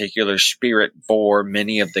 This particular spirit bore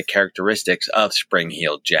many of the characteristics of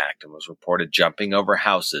Spring-Heeled Jack and was reported jumping over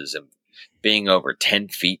houses and being over 10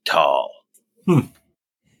 feet tall.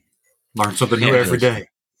 Learn something new every day.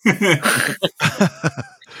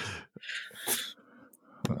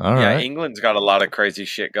 All Yeah, right. England's got a lot of crazy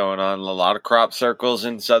shit going on. A lot of crop circles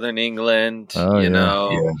in southern England. Oh, you yeah.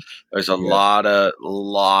 know, Yeah. there's a lot of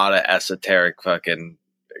esoteric, fucking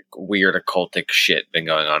weird occultic shit been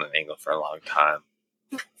going on in England for a long time.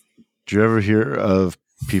 Did you ever hear of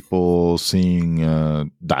people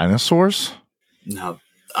seeing dinosaurs? No,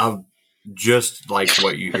 I've just like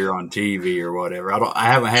what you hear on TV or whatever. I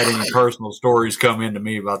haven't had any personal stories come into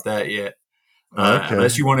me about that yet. Okay.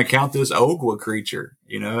 Unless you want to count this Ogwa creature,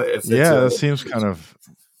 if it's That seems kind of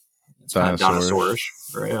it's kind of dinosaurish.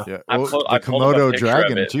 dinosaurish. Yeah. I Well, pulled- the I pulled up a Komodo picture of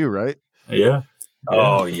dragon it. too, right? Yeah.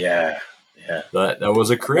 Oh, yeah. That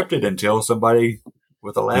was a cryptid until somebody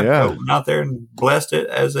with a lab Yeah. coat went out there and blessed it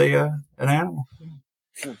as an animal.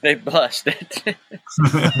 They blessed it.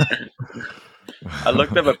 I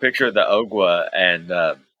looked up a picture of the Ogwa, and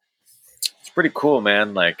it's pretty cool,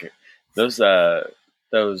 man. Like those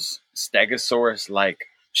Stegosaurus-like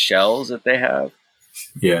shells that they have.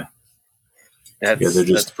 Yeah,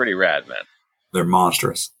 That's pretty rad, man. they're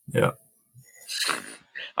monstrous. Yeah.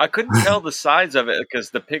 I couldn't tell the size of it because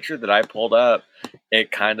the picture that I pulled up,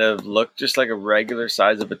 it kind of looked just like a regular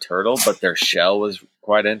size of a turtle, but their shell was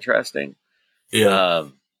quite interesting. Yeah.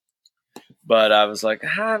 But I was like,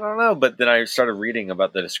 I don't know. But then I started reading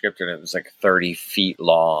about the descriptor, and it was like 30 feet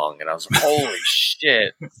long. And I was like, holy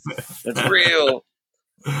shit, it's real.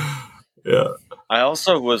 Yeah. I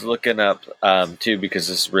also was looking up, too, because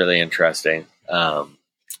this is really interesting. I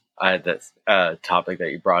had that topic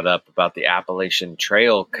that you brought up about the Appalachian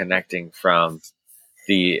Trail connecting from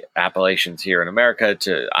the Appalachians here in America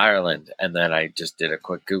to Ireland. And then I just did a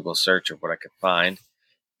quick Google search of what I could find.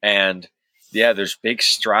 And yeah, there's big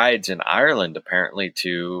strides in Ireland apparently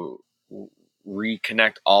to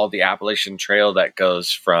reconnect all the Appalachian Trail that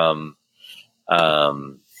goes from,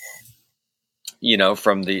 from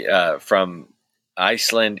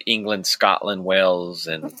Iceland, England, Scotland, Wales,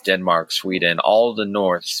 and Denmark, Sweden, all the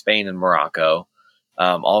north, Spain and Morocco,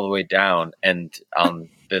 all the way down. And on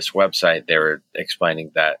this website, they were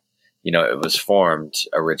explaining that, it was formed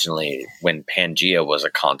originally when Pangea was a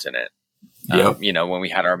continent. Yep. When we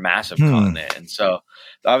had our massive continent. And so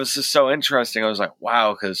that was just so interesting. I was like,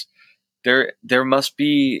 wow, because there must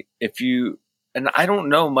be, and I don't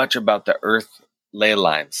know much about the Earth ley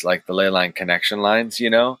lines, like the ley line connection lines,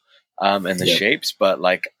 and the shapes, but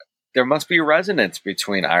like there must be resonance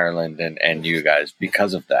between Ireland and you guys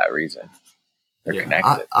because of that reason. They're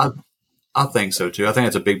connected. I think so too. I think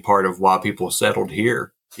it's a big part of why people settled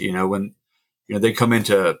here. When they come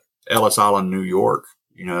into Ellis Island, New York,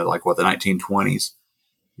 like the 1920s,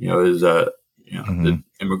 is the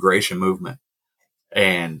immigration movement.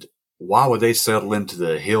 And why would they settle into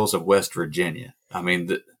the hills of West Virginia? I mean,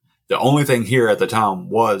 the only thing here at the time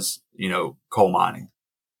was, coal mining.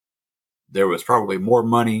 There was probably more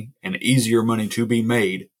money and easier money to be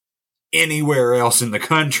made anywhere else in the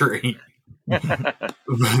country.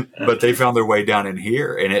 But they found their way down in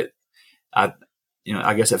here, and I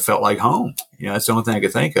guess it felt like home. That's the only thing I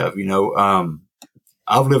could think of.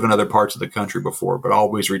 I've lived in other parts of the country before, but I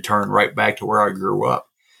always return right back to where I grew up.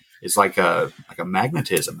 It's like a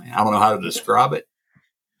magnetism, man. I don't know how to describe it,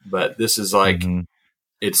 but this is like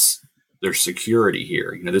there's security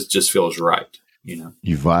here. This just feels right. You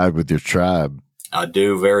vibe with your tribe. I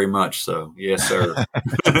do very much so. Yes, sir.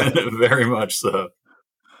 Very much so.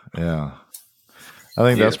 Yeah. I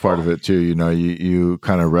think that's part of it too. You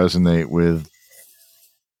kind of resonate with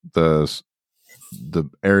the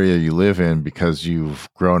area you live in because you've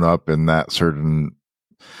grown up in that certain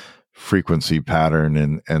frequency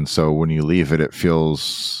pattern. And so when you leave it, it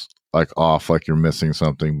feels like off, like you're missing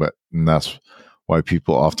something. And that's why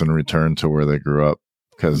people often return to where they grew up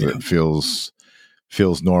because it feels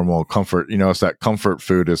feels normal. Comfort, it's that comfort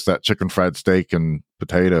food. It's that chicken fried steak and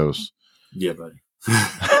potatoes. Yeah, buddy. Yeah,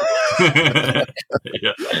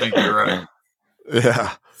 I think you're right.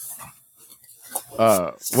 Yeah.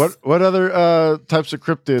 What other types of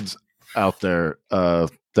cryptids out there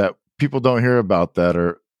that people don't hear about that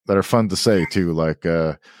are fun to say too, like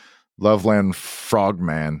Loveland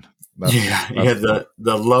Frogman? The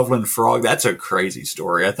Loveland Frog. That's a crazy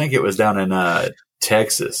story. I think it was down in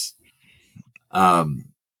Texas. I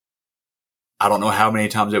don't know how many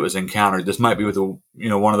times it was encountered. This might be with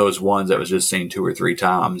one of those ones that was just seen 2 or 3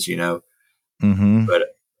 times. Mm-hmm.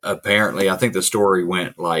 But apparently, I think the story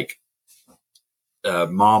went like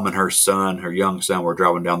mom and her young son, were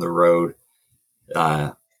driving down the road.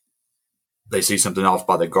 They see something off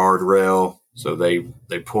by the guardrail, so they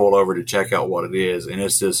pull over to check out what it is, and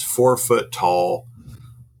it's this 4 foot tall,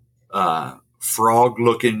 frog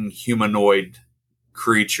looking humanoid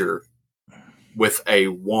creature with a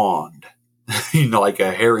wand, like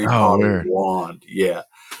a Harry Potter wand. Yeah,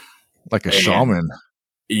 like a shaman.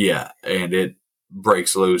 Yeah, and it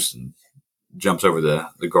breaks loose and jumps over the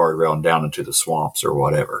guardrail and down into the swamps or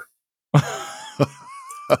whatever.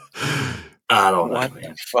 I don't know. What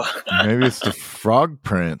the fuck? Maybe it's the Frog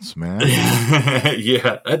Prince, man.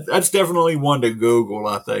 Yeah, that's definitely one to Google,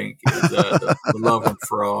 I think. Is, the Loveland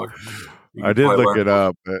Frog. I did look it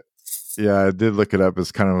up. Yeah, I did look it up.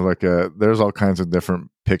 It's kind of like there's all kinds of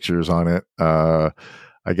different pictures on it.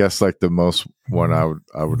 I guess like the most one I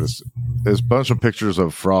would just, there's a bunch of pictures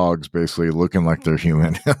of frogs basically looking like they're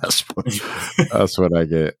human. that's what I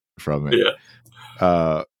get from it.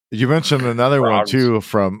 Yeah. You mentioned another one too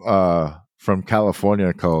from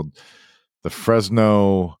California called the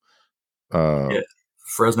Fresno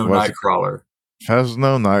Fresno Nightcrawler.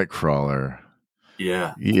 Fresno Nightcrawler.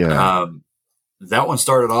 Yeah. Yeah. That one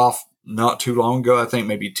started off not too long ago, I think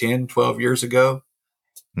maybe 10, 12 years ago.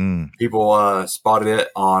 People spotted it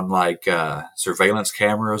on like surveillance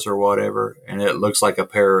cameras or whatever, and it looks like a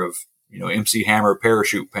pair of MC Hammer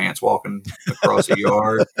parachute pants walking across a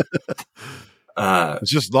yard. It's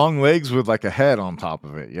just long legs with like a head on top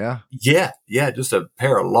of it. Yeah, just a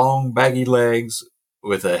pair of long baggy legs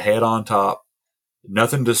with a head on top.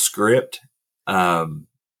 Nothing to script. I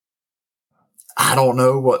don't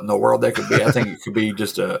know what in the world that could be. I think it could be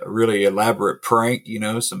just a really elaborate prank.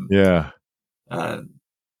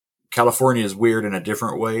 California is weird in a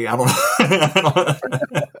different way. I don't know.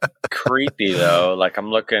 Creepy though. Like I'm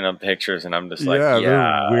looking at pictures and I'm just like,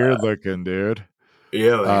 they're weird looking, dude.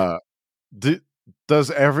 Yeah. Does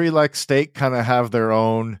every like state kind of have their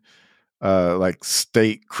own like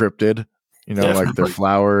state cryptid? Definitely. Like their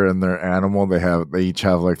flower and their animal. They each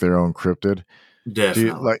have like their own cryptid.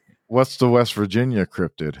 Definitely. What's the West Virginia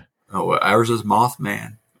cryptid? Oh, ours is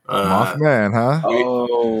Mothman. Mothman, huh?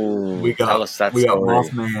 We got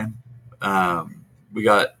Mothman. We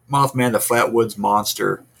got Mothman, the Flatwoods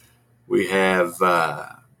Monster. We have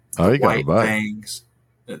White Fangs.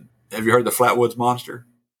 Have you heard the Flatwoods Monster?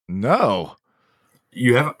 No.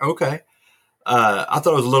 You haven't? Okay. I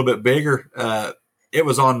thought it was a little bit bigger. It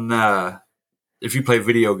was on, if you play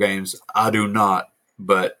video games, I do not,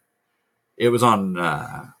 but it was on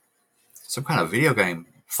some kind of video game,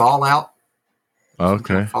 Fallout.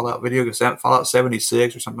 Okay. Fallout video game, Fallout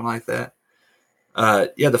 76 or something like that.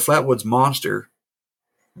 The Flatwoods Monster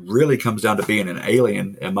really comes down to being an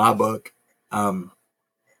alien in my book.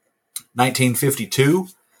 1952,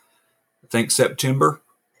 I think September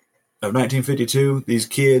of 1952, these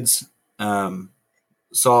kids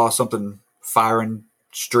saw something firing,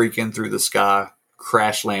 streaking through the sky,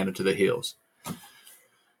 crash landed to the hills.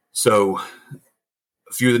 So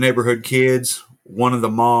a few of the neighborhood kids, one of the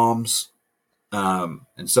moms, and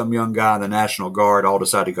some young guy in the National Guard all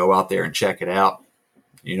decided to go out there and check it out.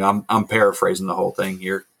 I'm paraphrasing the whole thing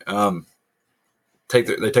here.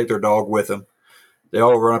 They take their dog with them. They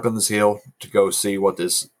all run up on this hill to go see what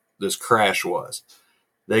this crash was.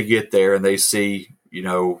 They get there and they see,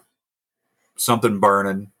 something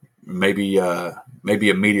burning, maybe a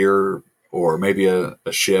meteor or maybe a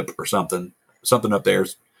ship or something up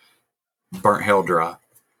there's burnt hell dry.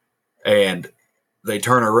 And they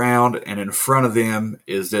turn around and in front of them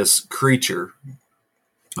is this creature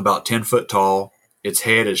about 10 foot tall. Its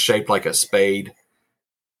head is shaped like a spade,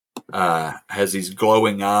 has these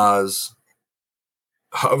glowing eyes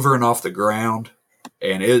hovering off the ground,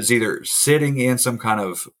 and it is either sitting in some kind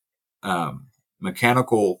of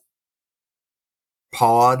mechanical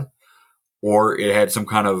pod, or it had some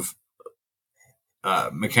kind of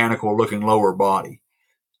mechanical looking lower body.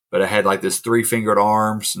 But it had like this 3-fingered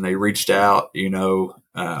arms, and they reached out,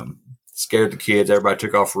 scared the kids. Everybody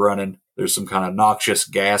took off running. There's some kind of noxious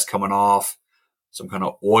gas coming off. some kind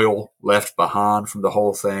of oil left behind from the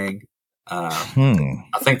whole thing.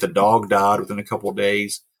 I think the dog died within a couple of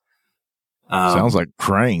days. Sounds like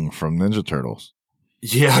Krang from Ninja Turtles.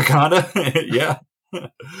 Yeah, kind of. Yeah.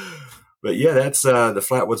 But yeah, that's the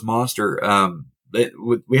Flatwoods Monster.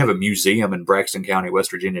 We have a museum in Braxton County,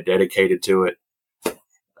 West Virginia, dedicated to it.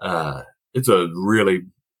 It's a really,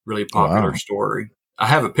 really popular story. I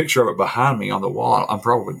have a picture of it behind me on the wall. I'm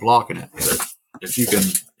probably blocking it. But if you can,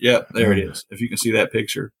 yeah, there it is. If you can see that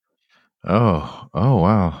picture. Oh,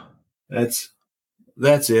 wow. That's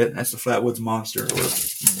it. That's the Flatwoods Monster, or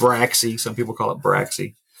Braxy. Some people call it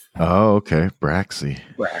Braxy. Oh, okay. Braxy.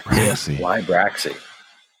 Braxy. Why Braxy?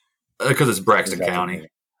 Because it's Braxton County.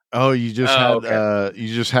 Oh, you just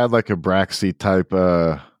had like a Braxy type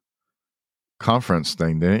conference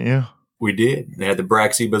thing, didn't you? We did. They had the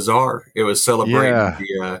Braxy Bazaar. It was celebrating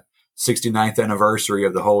the 69th anniversary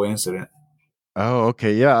of the whole incident. Oh,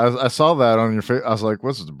 okay. Yeah, I saw that on your face. I was like,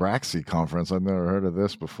 what's the Braxy conference? I've never heard of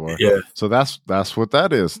this before. Yeah. So that's what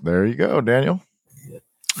that is. There you go, Daniel.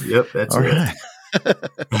 Yep, that's all it.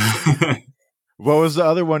 Right. What was the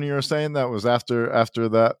other one you were saying that was after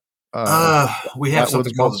that? We have Flatwoods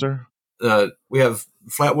something Monster. We have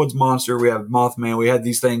Flatwoods Monster. We have Mothman. We had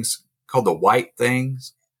these things called the White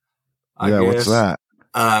Things. I guess. What's that?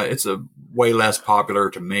 It's a way less popular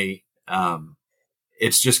to me.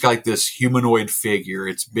 It's just like this humanoid figure.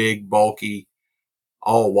 It's big, bulky,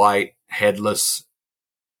 all white, headless.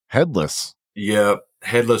 Headless. Yep,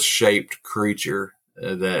 headless shaped creature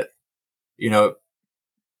that,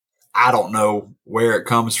 I don't know where it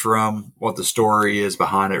comes from, what the story is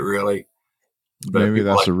behind it, really. But maybe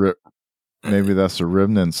that's maybe that's the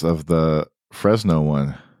remnants of the Fresno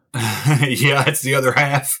one. Yeah, it's the other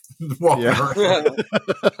half.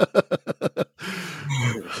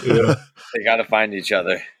 Yeah. They got to find each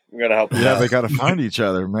other. We got to help them out. They got to find each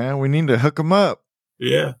other, man. We need to hook them up.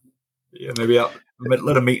 Yeah. Maybe I'll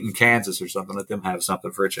let them meet in Kansas or something. Let them have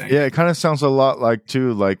something for a change. Yeah, it kind of sounds a lot like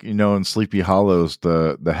too, like in Sleepy Hollows,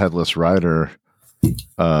 the Headless Rider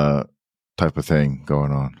type of thing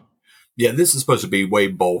going on. Yeah, this is supposed to be way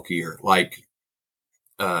bulkier, like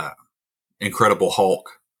Incredible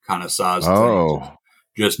Hulk kind of size. Oh,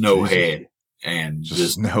 just no head and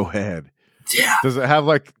just no head. Yeah. Does it have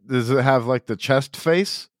like the chest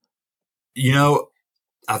face?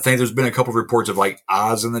 I think there's been a couple of reports of like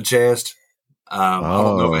eyes in the chest. I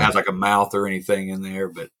don't know if it has like a mouth or anything in there,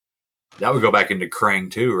 but that would go back into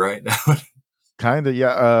Krang too, right? Kind of,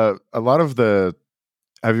 yeah. A lot of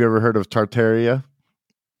have you ever heard of Tartaria?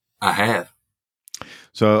 I have.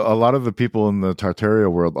 So a lot of the people in the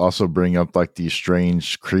Tartaria world also bring up like these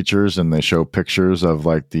strange creatures, and they show pictures of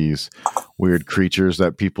like these weird creatures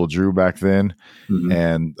that people drew back then. Mm-hmm.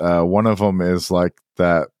 And one of them is like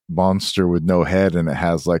that monster with no head, and it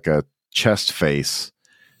has like a chest face.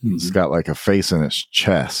 Mm-hmm. It's got like a face in its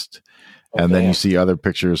chest. Okay. And then you see other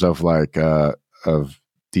pictures of like of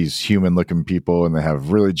these human looking people, and they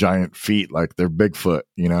have really giant feet, like they're Bigfoot,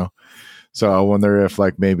 So I wonder if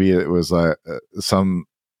like maybe it was like something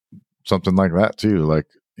like that too, like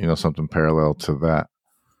something parallel to that.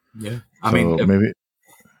 Yeah, I mean maybe,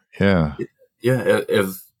 yeah.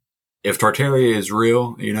 If Tartaria is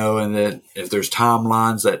real, and that if there's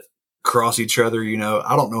timelines that cross each other,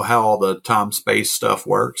 I don't know how all the time space stuff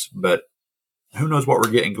works, but who knows what we're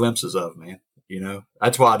getting glimpses of, man.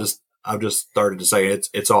 That's why I've just started to say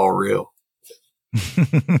it's all real.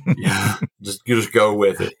 Yeah, you just go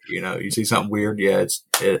with it. You see something weird, you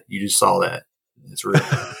just saw that. It's real.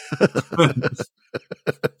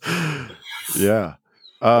 Yeah.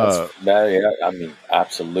 I mean,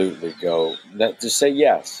 absolutely go. Just say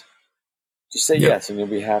yes. Just say yes, and you'll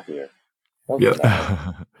be happier.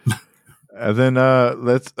 Yeah. And then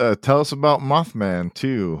let's tell us about Mothman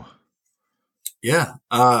too. Yeah.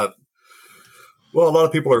 Well, a lot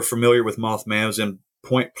of people are familiar with Mothman. It was in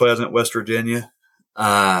Point Pleasant, West Virginia.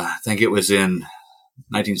 I think it was in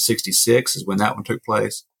 1966 is when that one took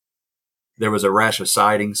place. There was a rash of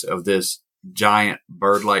sightings of this giant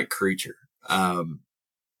bird-like creature.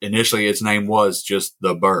 Initially, its name was just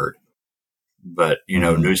the Bird, but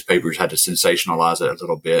newspapers had to sensationalize it a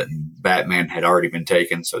little bit, and Batman had already been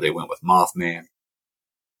taken, so they went with Mothman.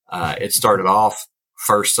 It started off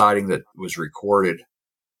first sighting that was recorded.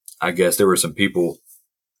 I guess there were some people,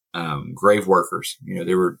 grave workers.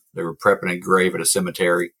 They were prepping a grave at a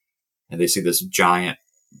cemetery, and they see this giant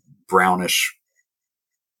brownish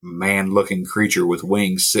man-looking creature with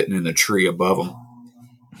wings sitting in the tree above them.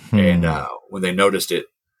 And when they noticed it,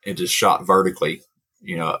 it just shot vertically,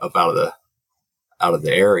 up out of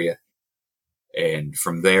the area. And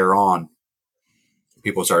from there on,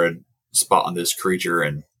 people started spotting this creature,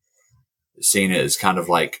 and seen it as kind of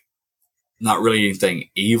like not really anything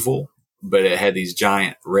evil, but it had these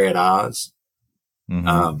giant red eyes.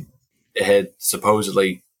 Mhm. It had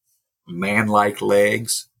supposedly man-like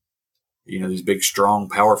legs, these big, strong,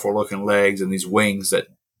 powerful looking legs and these wings that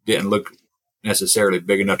didn't look necessarily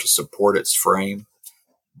big enough to support its frame,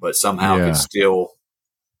 but somehow Yeah. could still,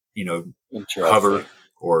 hover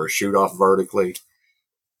or shoot off vertically.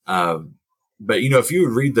 But if you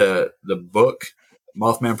would read the book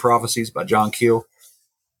Mothman Prophecies by John Keel,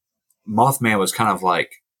 Mothman was kind of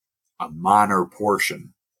like a minor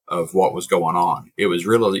portion of what was going on. It was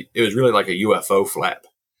really like a UFO flap.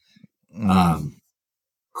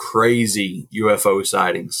 Crazy UFO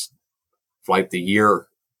sightings, like the year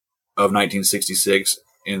of 1966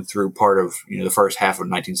 and through part of the first half of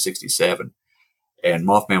 1967. And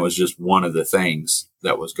Mothman was just one of the things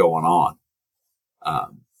that was going on.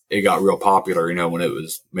 It got real popular, when it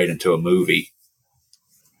was made into a movie.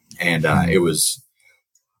 And it was,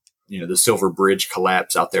 the Silver Bridge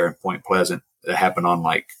collapse out there in Point Pleasant that happened on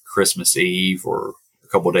like Christmas Eve or a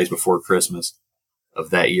couple of days before Christmas of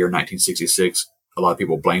that year, 1966. A lot of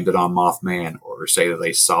people blamed it on Mothman or say that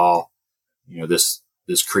they saw, this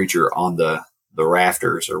creature on the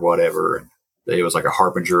rafters or whatever. And that it was like a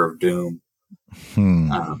harbinger of doom.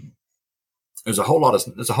 There's a whole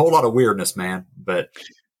lot of weirdness, man. But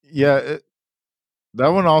yeah, that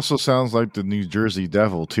one also sounds like the New Jersey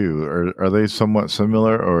Devil too. Are they somewhat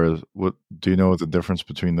similar, or what? Do you know what the difference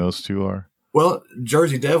between those two are? Well,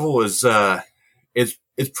 Jersey Devil is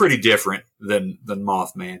it's pretty different than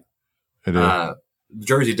Mothman. It is.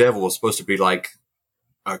 Jersey Devil was supposed to be like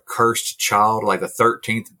a cursed child, like a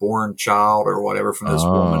 13th born child or whatever from this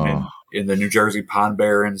woman in the New Jersey Pine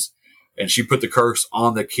Barrens. And she put the curse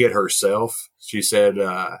on the kid herself. She said,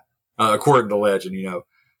 according to legend,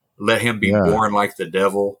 let him be born like the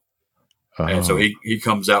devil. And so he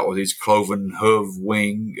comes out with these cloven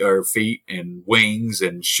hoof feet and wings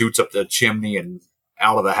and shoots up the chimney and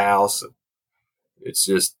out of the house. It's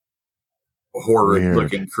just a horrid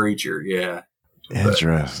looking creature. Yeah.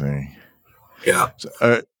 Interesting. Yeah.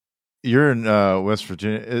 So, you're in West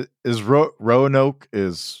Virginia. Is Roanoke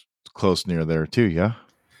is close near there too? Yeah.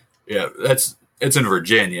 Yeah, it's in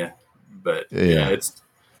Virginia, but it's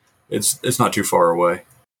not too far away.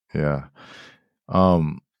 Yeah.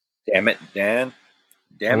 Damn it, Dan.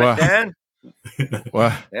 Dan.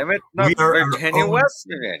 What? Damn it, not Virginia, West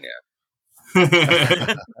Virginia.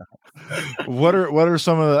 What are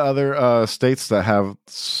some of the other states that have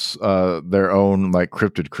their own like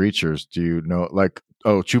cryptid creatures? Do you know? Like,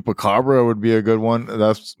 Chupacabra would be a good one.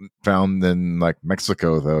 That's found in like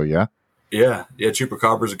Mexico, though. Yeah. Yeah.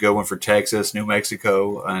 Chupacabra's a good one for Texas, New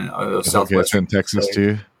Mexico, and Southwest. In Texas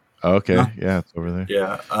too. Okay, yeah, it's over there.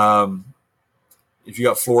 Yeah. If you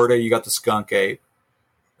got Florida, you got the skunk ape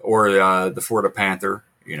or the Florida panther.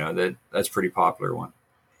 That's a pretty popular one.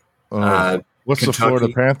 What's Kentucky. The Florida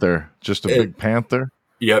panther? Just a big panther?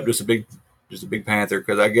 Yep, just a big panther.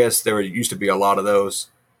 Because I guess there used to be a lot of those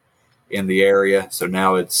in the area, so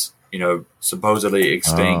now it's supposedly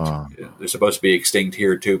extinct. They're supposed to be extinct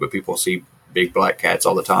here too, but people see big black cats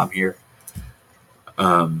all the time here.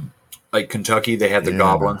 Like Kentucky, they have the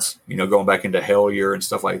goblins. Going back into Hellier and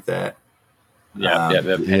stuff like that. They have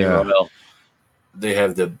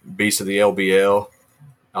the beast of the LBL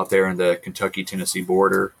out there in the Kentucky-Tennessee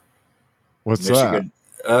border. What's Michigan.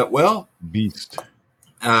 that? Beast.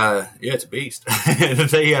 It's a beast.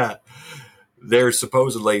 There's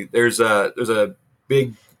supposedly there's a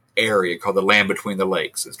big area called the Land Between the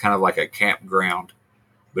Lakes. It's kind of like a campground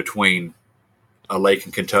between a lake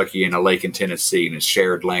in Kentucky and a lake in Tennessee, and it's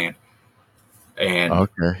shared land. And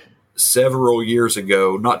several years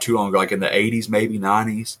ago, not too long ago, like in the 80s, maybe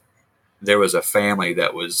 90s, there was a family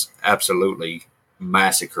that was absolutely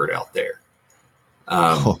massacred out there.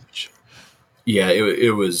 Yeah,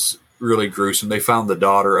 it was really gruesome. They found the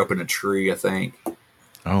daughter up in a tree, I think.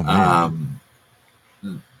 Oh, man.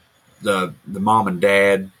 The mom and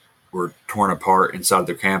dad were torn apart inside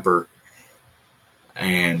their camper,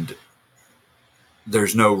 and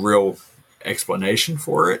there's no real explanation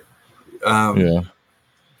for it.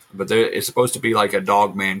 But it's supposed to be like a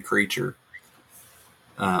dogman creature,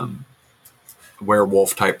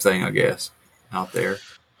 werewolf type thing, I guess, out there.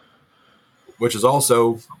 Which is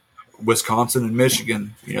also Wisconsin and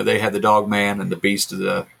Michigan. They had the Dogman and the Beast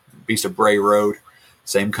of Bray Road,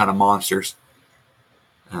 same kind of monsters.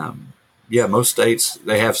 Most states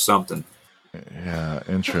they have something. Yeah,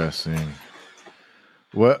 interesting.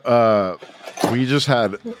 What we just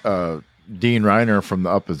had Dean Reiner from the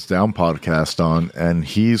Up It's Down podcast on, and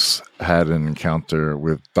he's had an encounter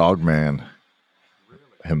with Dogman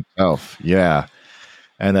himself. Yeah.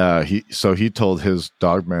 And he told his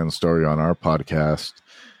Dogman story on our podcast.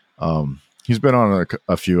 He's been on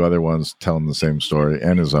a few other ones telling the same story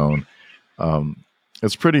and his own.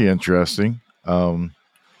 It's pretty interesting.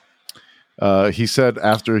 He said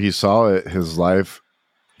after he saw it, his life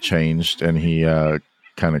changed, and he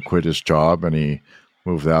kind of quit his job and he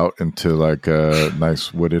moved out into like a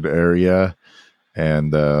nice wooded area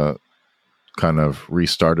and kind of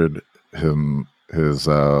restarted his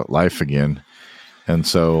life again. And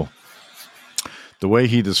so the way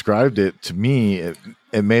he described it to me,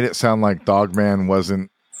 it made it sound like Dogman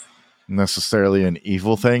wasn't necessarily an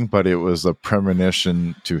evil thing, but it was a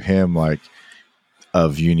premonition to him, like,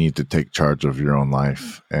 of you need to take charge of your own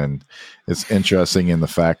life. And it's interesting in the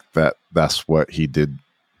fact that that's what he did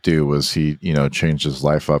do, was he, changed his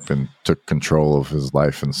life up and took control of his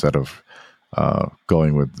life instead of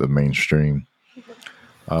going with the mainstream.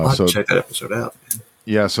 So check that episode out.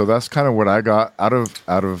 Yeah, so that's kind of what I got out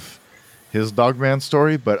of his Dogman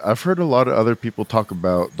story. But I've heard a lot of other people talk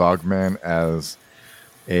about Dogman as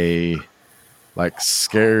a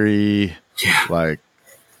scary,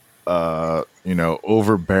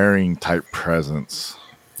 overbearing type presence.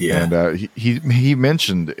 Yeah. And he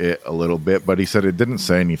mentioned it a little bit, but he said it didn't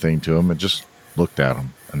say anything to him. It just looked at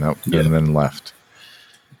him and then left.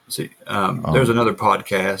 See, there's another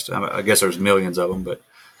podcast. I guess there's millions of them, but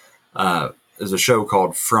there's a show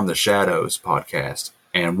called From the Shadows podcast,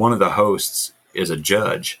 and one of the hosts is a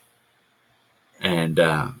judge, and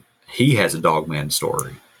he has a Dogman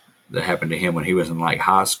story that happened to him when he was in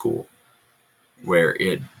high school, where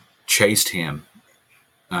it chased him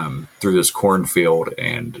through this cornfield,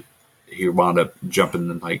 and he wound up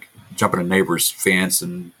jumping a neighbor's fence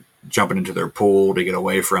and jumping into their pool to get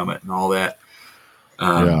away from it and all that.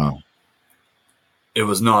 It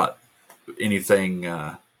was not anything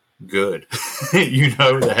good,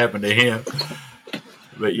 that happened to him.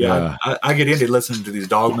 But I get into listening to these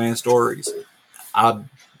Dogman stories. I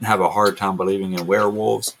have a hard time believing in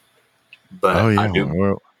werewolves, but I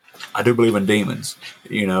do believe in demons,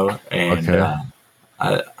 and okay.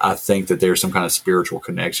 I think that there's some kind of spiritual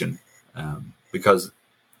connection because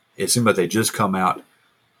it seems like they just come out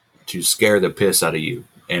to scare the piss out of you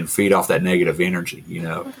and feed off that negative energy,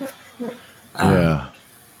 I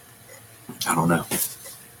don't know.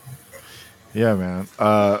 Yeah, man.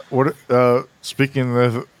 Speaking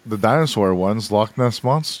of the dinosaur ones, Loch Ness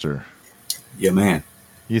Monster. Yeah, man.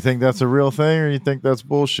 You think that's a real thing, or you think that's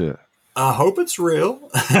bullshit? I hope it's real.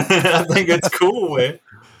 I think it's cool, man.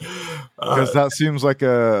 Because that seems like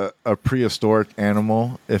a prehistoric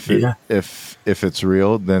animal. If it's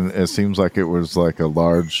real, then it seems like it was like a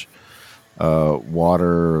large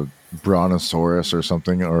water brontosaurus or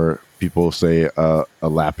something, or people say a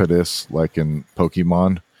Lapidus, like in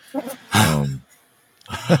Pokemon.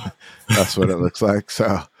 That's what it looks like.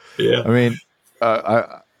 So yeah, I mean,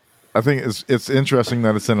 I think it's interesting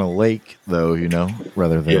that it's in a lake, though,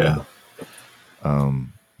 rather than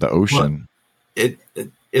the ocean. Well,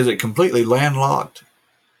 is it completely landlocked,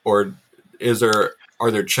 or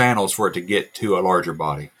are there channels for it to get to a larger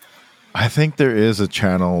body? I think there is a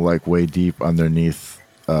channel way deep underneath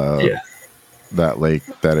that lake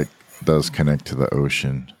that it does connect to the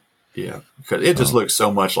ocean. Yeah, because it just looks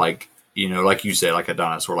so much like like you said, like a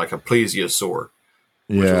dinosaur, like a plesiosaur.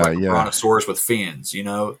 Yeah, a brontosaurus with fins. It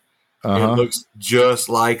looks just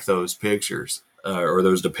like those pictures or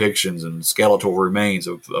those depictions and skeletal remains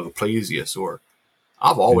of a plesiosaur.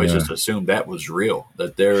 I've always just assumed that was real,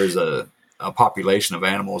 that there is a population of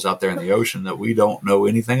animals out there in the ocean that we don't know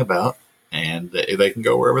anything about, and they can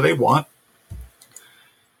go wherever they want.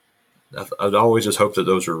 I'd always just hoped that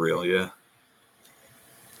those were real. Yeah.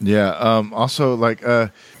 Yeah. Also,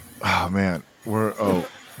 oh man,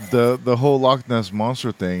 the whole Loch Ness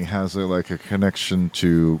Monster thing has a connection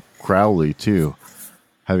to Crowley too.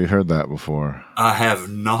 Have you heard that before? I have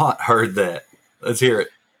not heard that. Let's hear it.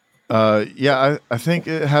 I think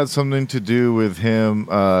it had something to do with him.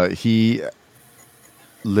 He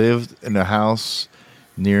lived in a house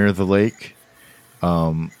near the lake,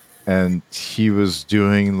 and he was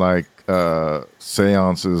doing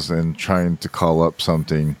seances and trying to call up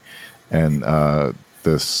something, and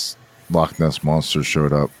this Loch Ness Monster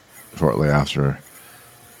showed up shortly after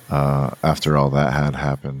all that had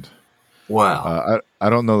happened. Wow. I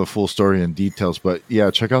don't know the full story in details, but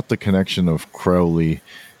check out the connection of Crowley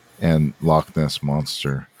and Loch Ness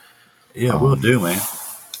Monster. Yeah, we'll do, man.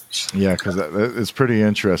 Yeah, because it's pretty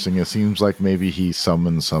interesting. It seems like maybe he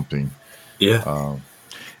summoned something. Yeah.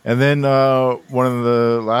 And then one of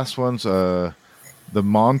the last ones, the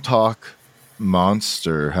Montauk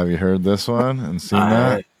Monster. Have you heard this one and seen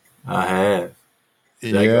that? I have.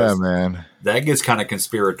 Yeah, man. That gets kind of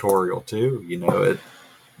conspiratorial too.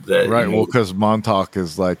 Right. Well, because Montauk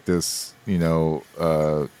is like this,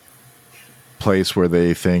 place where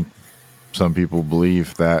they think some people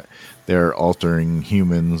believe that they're altering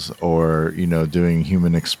humans or doing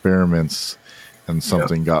human experiments, and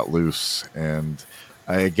something got loose. And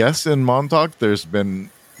I guess in Montauk there's been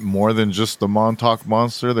more than just the Montauk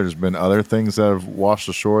monster. There's been other things that have washed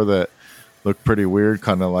ashore that look pretty weird,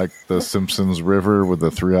 kind of like the Simpsons River with the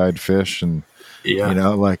three-eyed fish. And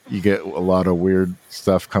like you get a lot of weird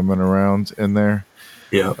stuff coming around in there.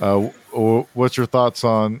 What's your thoughts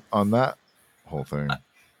on that whole thing?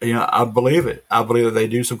 I believe it. I believe that they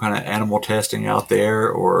do some kind of animal testing out there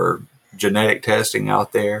or genetic testing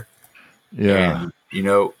out there. Yeah.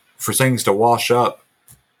 And, for things to wash up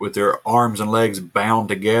with their arms and legs bound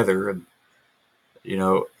together and,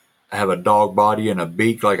 have a dog body and a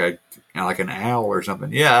beak like an owl or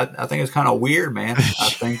something. Yeah, I think it's kind of weird, man. I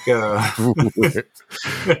think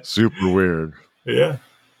super weird. Yeah.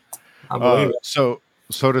 I believe it. So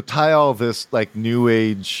to tie all this like new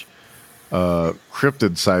age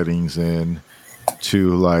cryptid sightings in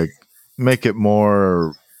to like make it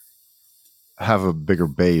more have a bigger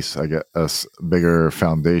base, I guess, a bigger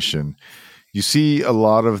foundation. You see a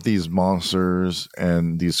lot of these monsters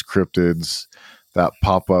and these cryptids that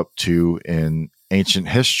pop up too in ancient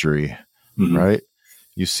history, right?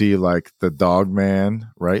 You see like the dog man,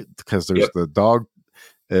 right? Because there's the dog.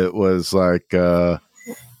 It was like one,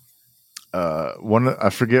 I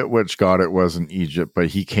forget which god it was in Egypt, but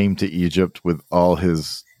he came to Egypt with all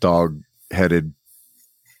his dog-headed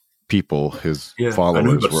people. His followers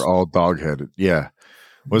Anubis. were all dog-headed. Yeah.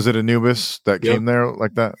 Was it Anubis that came there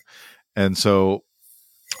like that? And so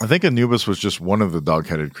I think Anubis was just one of the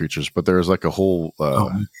dog-headed creatures, but there was like a whole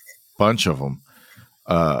bunch of them.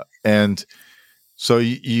 And so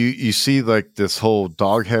you see like this whole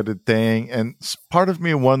dog-headed thing, and part of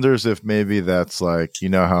me wonders if maybe that's like,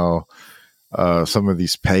 how some of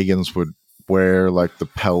these pagans would wear like the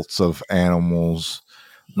pelts of animals,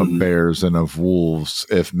 of bears and of wolves,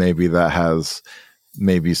 if maybe that has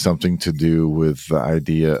maybe something to do with the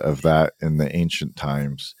idea of that in the ancient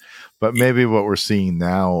times. But maybe what we're seeing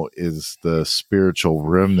now is the spiritual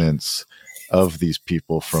remnants of these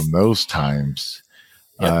people from those times.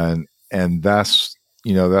 And that's,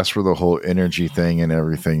 that's where the whole energy thing and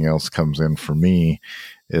everything else comes in for me,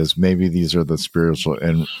 is maybe these are the spiritual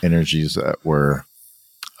energies that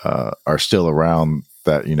are still around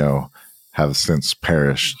that, have since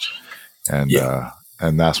perished. And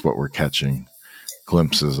that's what we're catching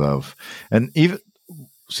glimpses of. And even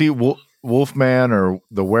see, Wolfman or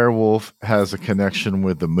the werewolf has a connection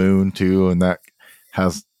with the moon too. And that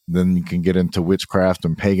has, then you can get into witchcraft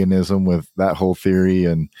and paganism with that whole theory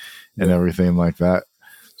and everything like that.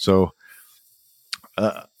 So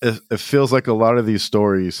it feels like a lot of these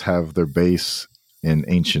stories have their base in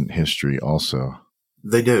ancient history also.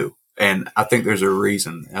 They do. And I think there's a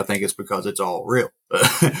reason. I think it's because it's all real.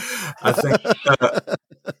 I think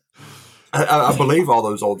I believe all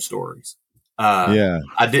those old stories. I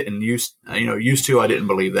didn't used to, I didn't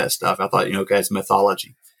believe that stuff. I thought, okay, it's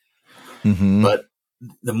mythology. But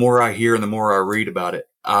the more I hear and the more I read about it,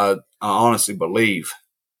 I honestly believe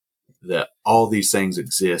that all these things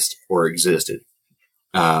exist or existed.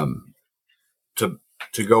 To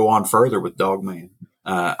go on further with Dogman,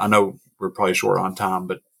 I know we're probably short on time,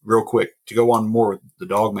 but real quick, to go on more with the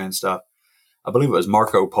Dogman stuff, I believe it was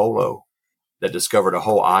Marco Polo that discovered a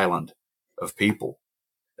whole island of people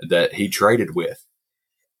that he traded with,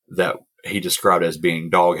 that he described as being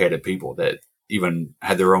dog-headed people that even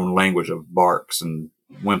had their own language of barks and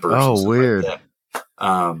whimpers. Oh, and stuff weird. like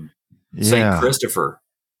that. Saint Christopher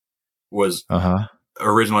was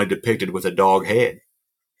originally depicted with a dog head.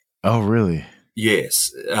 Oh, really?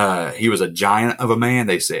 Yes. He was a giant of a man,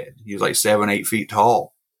 they said. He was like 7-8 feet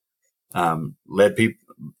tall. Led people,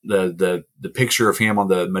 the picture of him on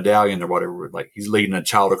the medallion or whatever, like he's leading a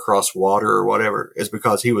child across water or whatever, is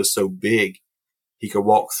because he was so big he could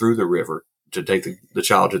walk through the river to take the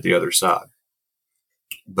child to the other side.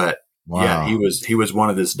 But he was one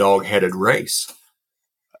of this dog-headed race.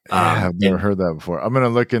 I've never heard that before. I'm going to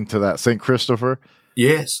look into that. Saint Christopher.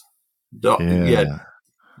 Yes.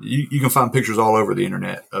 You can find pictures all over the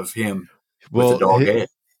internet of him with the dog head.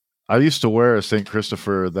 I used to wear a Saint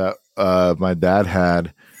Christopher that my dad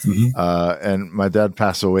had, and my dad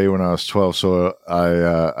passed away when I was 12. So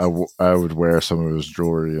I would wear some of his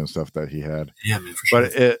jewelry and stuff that he had. Yeah, man, for sure.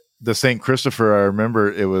 But the Saint Christopher, I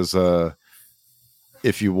remember it was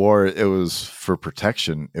if you wore it, it was for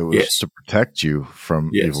protection. It was to protect you from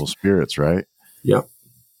evil spirits, right? Yep.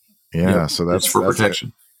 Yeah. So that's for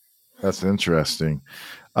protection. That's interesting.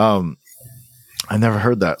 I never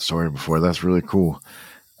heard that story before. That's really cool.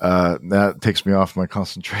 That takes me off my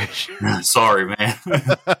concentration. Sorry, man.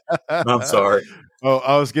 I'm sorry. Oh,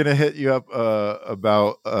 I was gonna hit you up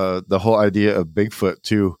about the whole idea of Bigfoot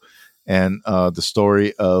too, and the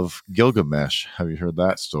story of Gilgamesh. Have you heard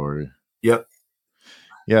that story? Yep.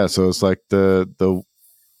 Yeah, so it's like the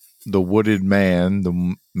wooded man,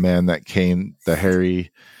 the man that came, the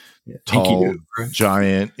hairy, tall, Enkidu, right?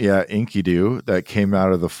 giant, Enkidu that came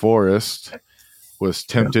out of the forest, was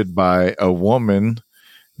tempted by a woman,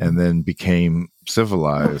 and then became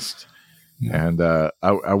civilized. Yeah. And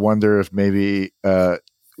I wonder if maybe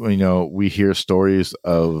we hear stories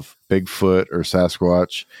of Bigfoot or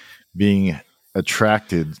Sasquatch being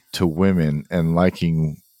attracted to women and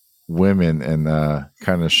liking women and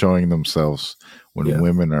kind of showing themselves when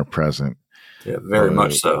women are present. Yeah, very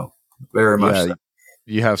much so. Very much so.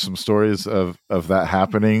 You have some stories of that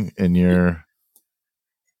happening in your...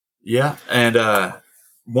 Yeah, and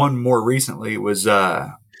one more recently was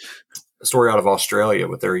a story out of Australia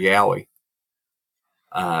with their yowie.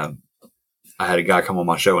 I had a guy come on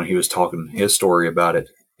my show and he was talking his story about it.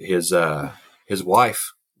 His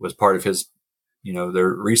wife was part of his, their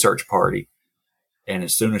research party. And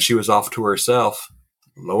as soon as she was off to herself,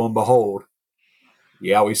 lo and behold,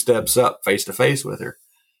 Yowie steps up face to face with her.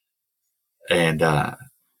 And,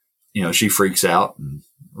 she freaks out and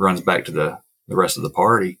runs back to the rest of the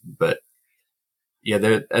party. But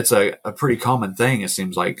yeah, that's a pretty common thing. It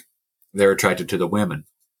seems like they're attracted to the women,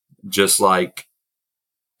 just like,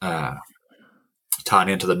 tying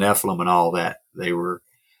into the Nephilim and all that. They were,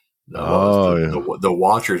 the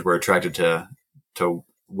Watchers were attracted to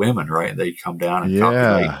women, right? They come down and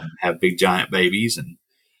copulate and have big giant babies. And,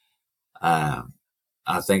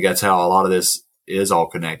 I think that's how a lot of this is all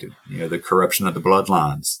connected. The corruption of the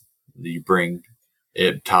bloodlines.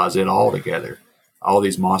 It ties it all together. All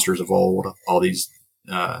these monsters of old, all these,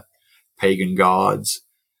 pagan gods.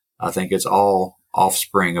 I think it's all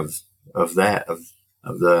offspring of the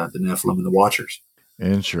Nephilim and the Watchers.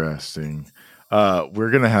 Interesting.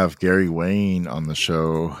 We're gonna have Gary Wayne on the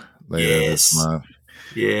show later this month.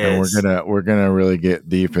 Yes. And we're gonna really get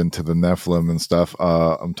deep into the Nephilim and stuff.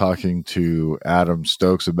 I'm talking to Adam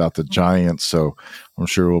Stokes about the giants, so I'm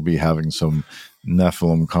sure we'll be having some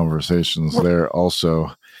Nephilim conversations there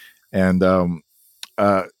also. And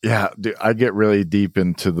I get really deep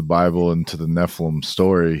into the Bible and to the Nephilim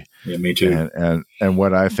story. Yeah, me too. And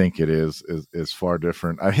what I think it is far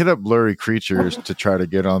different. I hit up Blurry Creatures to try to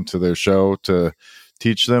get onto their show to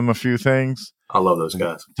teach them a few things. I love those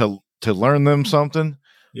guys. To learn them something.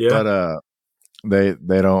 Yeah. But they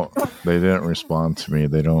didn't respond to me.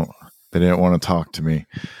 They didn't want to talk to me.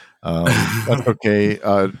 That's okay.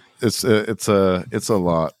 It's a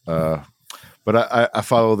lot. But I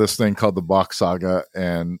follow this thing called the Bach Saga,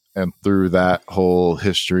 and through that whole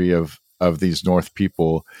history of these North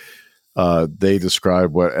people, they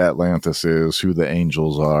describe what Atlantis is, who the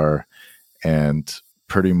angels are, and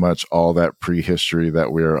pretty much all that prehistory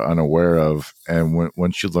that we are unaware of. And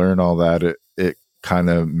once you learn all that, it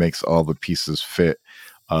kind of makes all the pieces fit.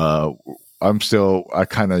 I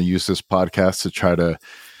kind of use this podcast to try to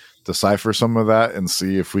decipher some of that and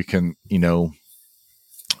see if we can,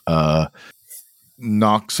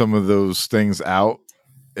 knock some of those things out,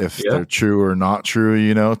 if they're true or not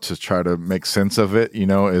true, to try to make sense of it.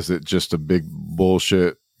 Is it just a big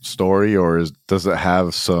bullshit story, or does it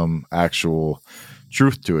have some actual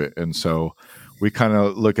truth to it? And so we kind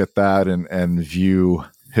of look at that and view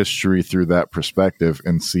history through that perspective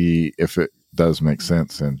and see if it does make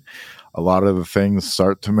sense. And a lot of the things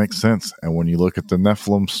start to make sense. And when you look at the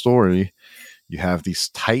Nephilim story, you have these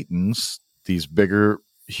titans, these bigger,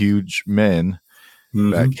 huge men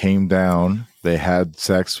that came down. They had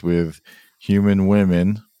sex with human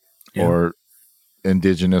women or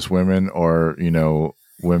indigenous women or,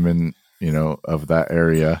 women, of that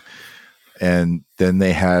area. And then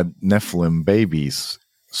they had Nephilim babies.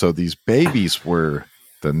 So these babies were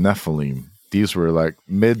the Nephilim. These were like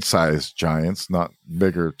mid-sized giants, not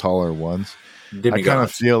bigger, taller ones. I kind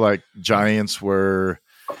of feel like giants were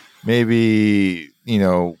maybe,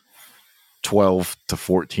 12 to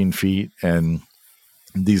 14 feet, and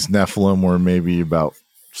these Nephilim were maybe about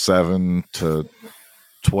 7 to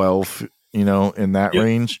 12, in that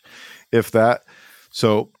range, if that.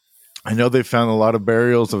 So I know they found a lot of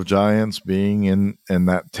burials of giants being in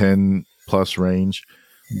that 10 plus range,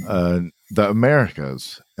 the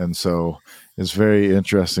Americas. And so it's very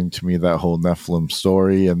interesting to me, that whole Nephilim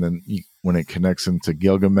story. And then when it connects into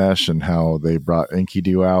Gilgamesh and how they brought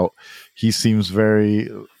Enkidu out, he seems very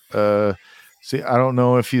See, I don't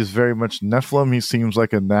know if he's very much Nephilim. He seems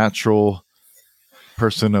like a natural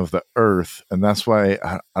person of the earth, and that's why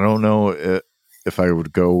I don't know if I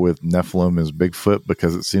would go with Nephilim as Bigfoot,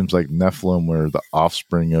 because it seems like Nephilim were the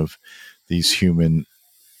offspring of these human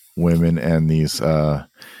women and these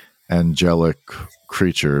angelic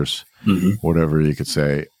creatures, whatever you could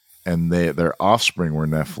say, and their offspring were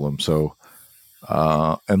Nephilim. So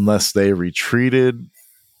unless they retreated,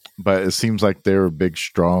 but it seems like they were big,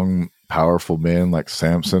 strong, powerful men, like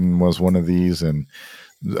Samson was one of these, and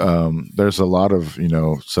there's a lot of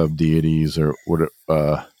sub deities or what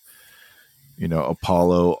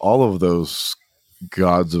Apollo, all of those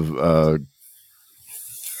gods of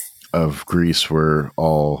Greece were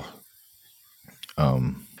all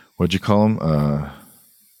what'd you call them?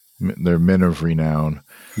 They're men of renown.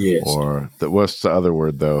 Yes. Or what's the other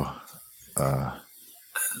word though?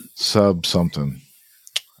 Sub something.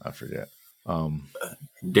 I forget.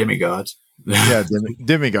 Demigods. Yeah,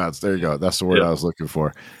 demigods. There you go. That's the word I was looking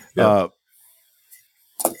for. Yep.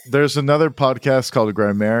 There's another podcast called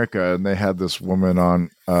Grimerica, and they had this woman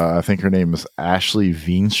on. I think her name is Ashley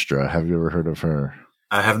Veenstra. Have you ever heard of her?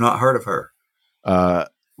 I have not heard of her.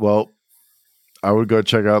 Well, I would go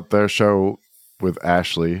check out their show with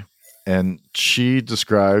Ashley, and she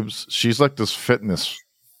describes, she's like this fitness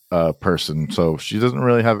person, so she doesn't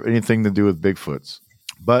really have anything to do with Bigfoots,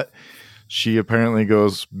 but she apparently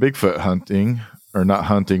goes Bigfoot hunting, or not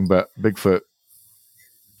hunting, but Bigfoot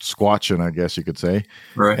squatching, I guess you could say,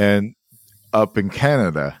 right? And up in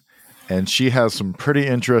Canada, and she has some pretty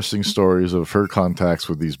interesting stories of her contacts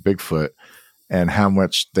with these Bigfoot and how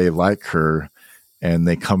much they like her, and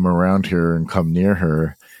they come around here and come near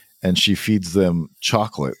her, and she feeds them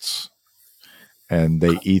chocolates, and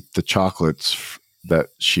they eat the chocolates that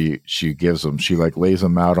she gives them. She like lays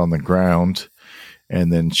them out on the ground,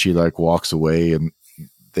 and then she like walks away, and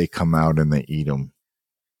they come out and they eat them.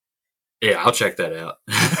 Yeah, I'll check that out.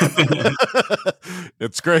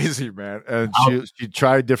 It's crazy, man. And she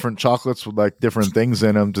tried different chocolates with like different things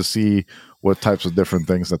in them to see what types of different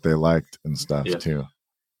things that they liked and stuff too.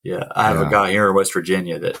 Yeah, I have a guy here in West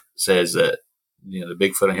Virginia that says that the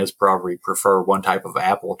Bigfoot on his property prefer one type of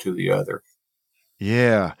apple to the other.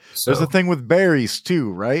 Yeah, so, there's a thing with berries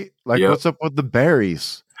too, right? Like, what's up with the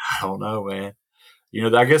berries? I don't know, man.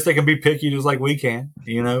 I guess they can be picky just like we can.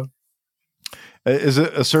 Is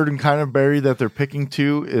it a certain kind of berry that they're picking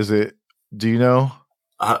to? Do you know?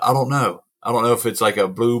 I don't know. I don't know if it's like a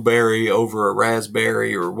blueberry over a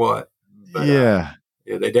raspberry or what. But,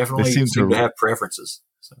 they definitely seem to have preferences.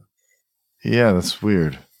 So. Yeah, that's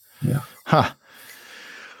weird. Yeah. Huh.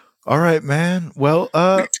 All right, man. Well,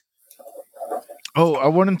 I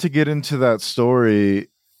wanted to get into that story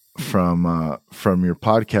from your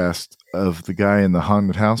podcast of the guy in the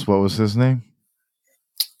haunted house. What was his name?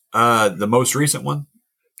 The most recent one.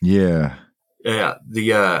 Yeah.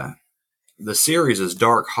 Yeah. The series is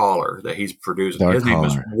Dark Holler that he's producing. His name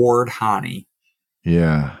is Ward Honey.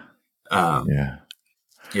 Yeah. Yeah.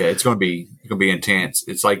 It's going to be intense.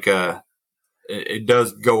 It's like it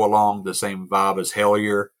does go along the same vibe as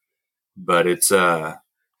Hellier, but it's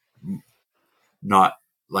not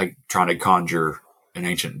like trying to conjure an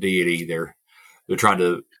ancient deity. They're trying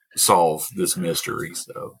to solve this mystery.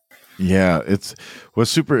 So yeah, what's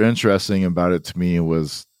super interesting about it to me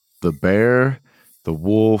was the bear, the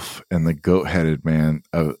wolf, and the goat-headed man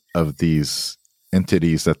of these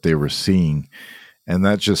entities that they were seeing, and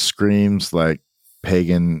that just screams like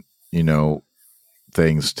pagan,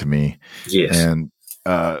 things to me. Yes, and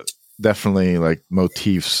definitely like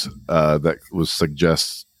motifs that would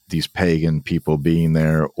suggest these pagan people being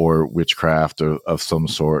there or witchcraft of some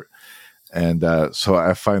sort. And so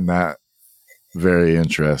I find that very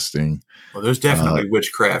interesting. Well, there's definitely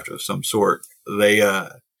witchcraft of some sort. They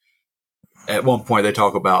at one point they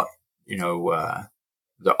talk about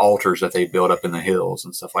the altars that they built up in the hills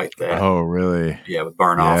and stuff like that. Oh, really? Yeah, with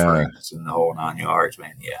burnt offerings and the whole 9 yards,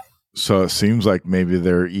 man. Yeah. So it seems like maybe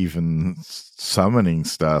they're even summoning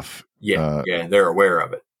stuff. Yeah, they're aware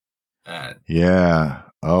of it. Yeah.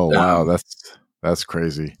 Oh, wow. That's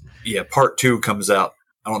crazy. Yeah, part 2 comes out.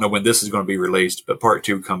 I don't know when this is going to be released, but part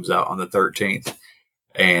 2 comes out on the 13th.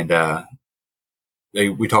 And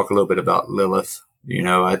we talk a little bit about Lilith.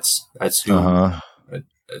 That's who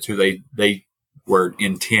that's who they were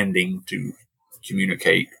intending to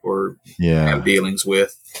communicate or have dealings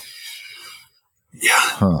with. Yeah.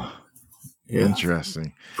 Huh. Yeah.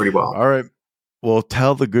 Interesting. Pretty wild. All right. Well,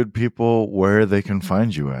 tell the good people where they can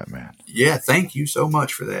find you at, man. Yeah, thank you so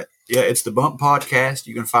much for that. Yeah, it's the Bump Podcast.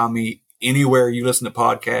 You can find me anywhere you listen to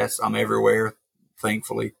podcasts. I'm everywhere,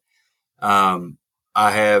 thankfully.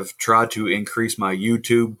 I have tried to increase my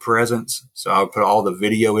YouTube presence. So I'll put all the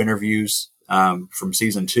video interviews from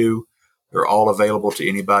season 2. They're all available to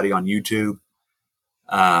anybody on YouTube.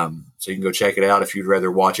 So you can go check it out if you'd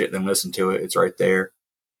rather watch it than listen to it. It's right there.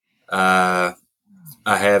 I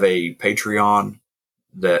have a Patreon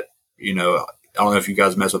that, I don't know if you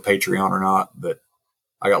guys mess with Patreon or not, but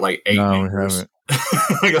I got like 8 members.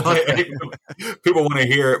 I got like 8. People want to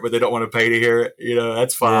hear it, but they don't want to pay to hear it.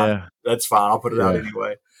 That's fine. Yeah. That's fine. I'll put it out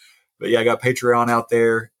anyway. But yeah, I got Patreon out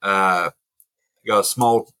there. Got a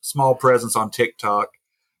small presence on TikTok.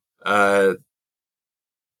 What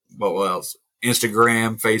else?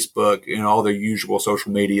 Instagram, Facebook, all their usual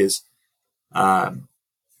social medias.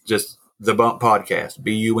 Just The Bump Podcast,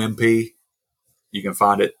 BUMP. You can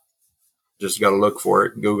find it. Just got to look for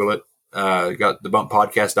it. Google it. Got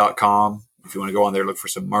thebumppodcast.com. If you want to go on there, look for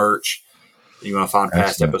some merch. You want to find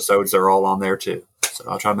past episodes, they're all on there too. So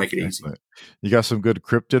I'll try to make it easy. You got some good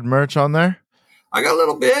cryptid merch on there? I got a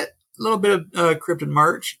little bit of cryptid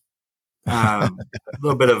merch. A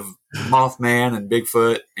little bit of Mothman and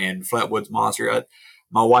Bigfoot and Flatwoods Monster.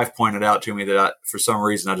 My wife pointed out to me that for some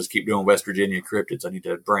reason I just keep doing West Virginia cryptids. I need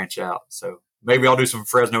to branch out. So maybe I'll do some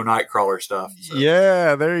Fresno Nightcrawler stuff. So.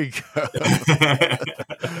 Yeah, there you go.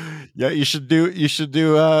 Yeah, you should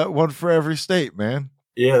do one for every state, man.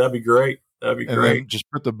 Yeah, that'd be great. Great. Just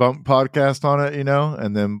put the Bump Podcast on it,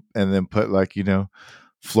 and then put like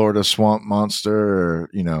Florida Swamp Monster or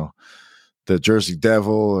the Jersey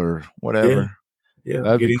Devil or whatever. Yeah,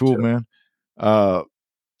 that'd be cool, man. I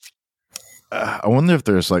wonder if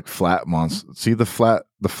there's like flat monster. See the flat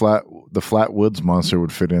woods monster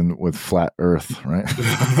would fit in with flat Earth, right?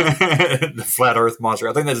 The flat Earth monster.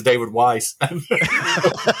 I think that's David Weiss.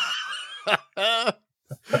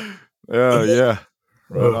 Yeah.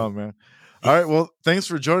 Right on, man. All right. Well, thanks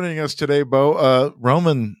for joining us today, Bo.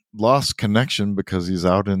 Roman lost connection because he's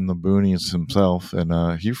out in the boonies himself,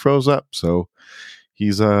 and he froze up. So he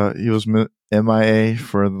was MIA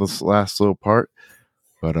for this last little part,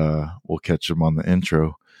 but we'll catch him on the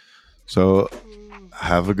intro. So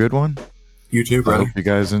have a good one. You too, brother. I hope you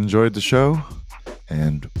guys enjoyed the show,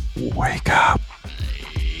 and wake up.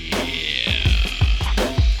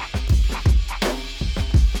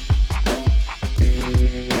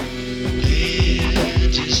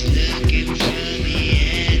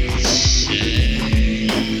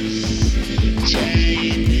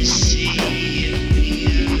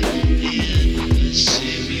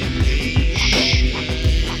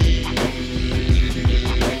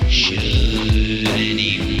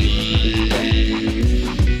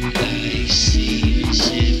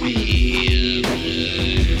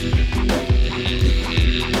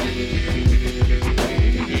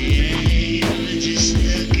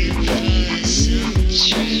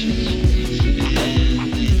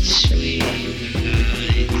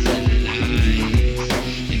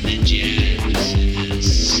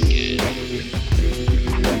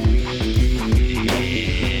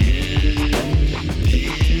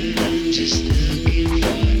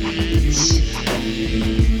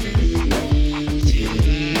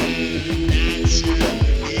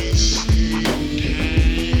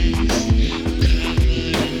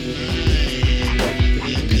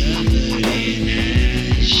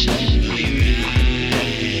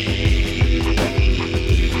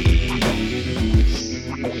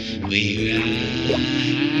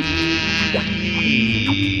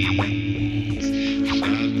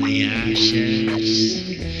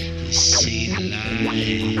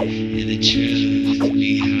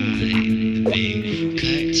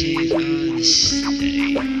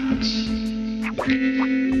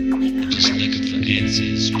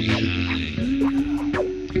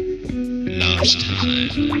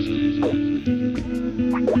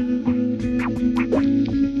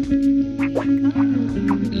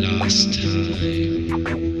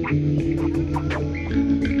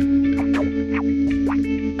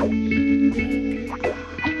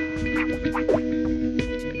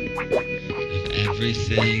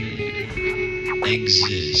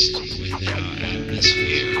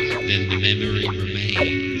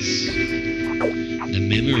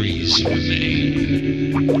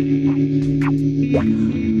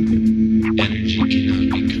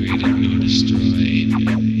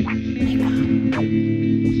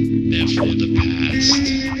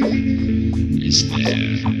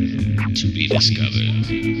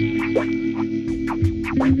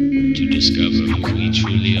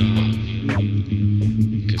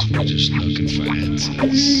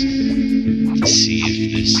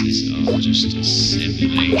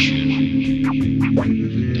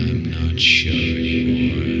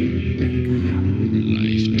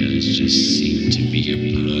 Life does just seem to be a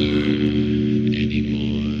blur anymore.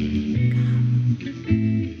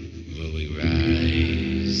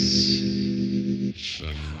 rise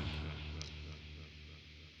from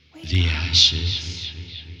the ashes.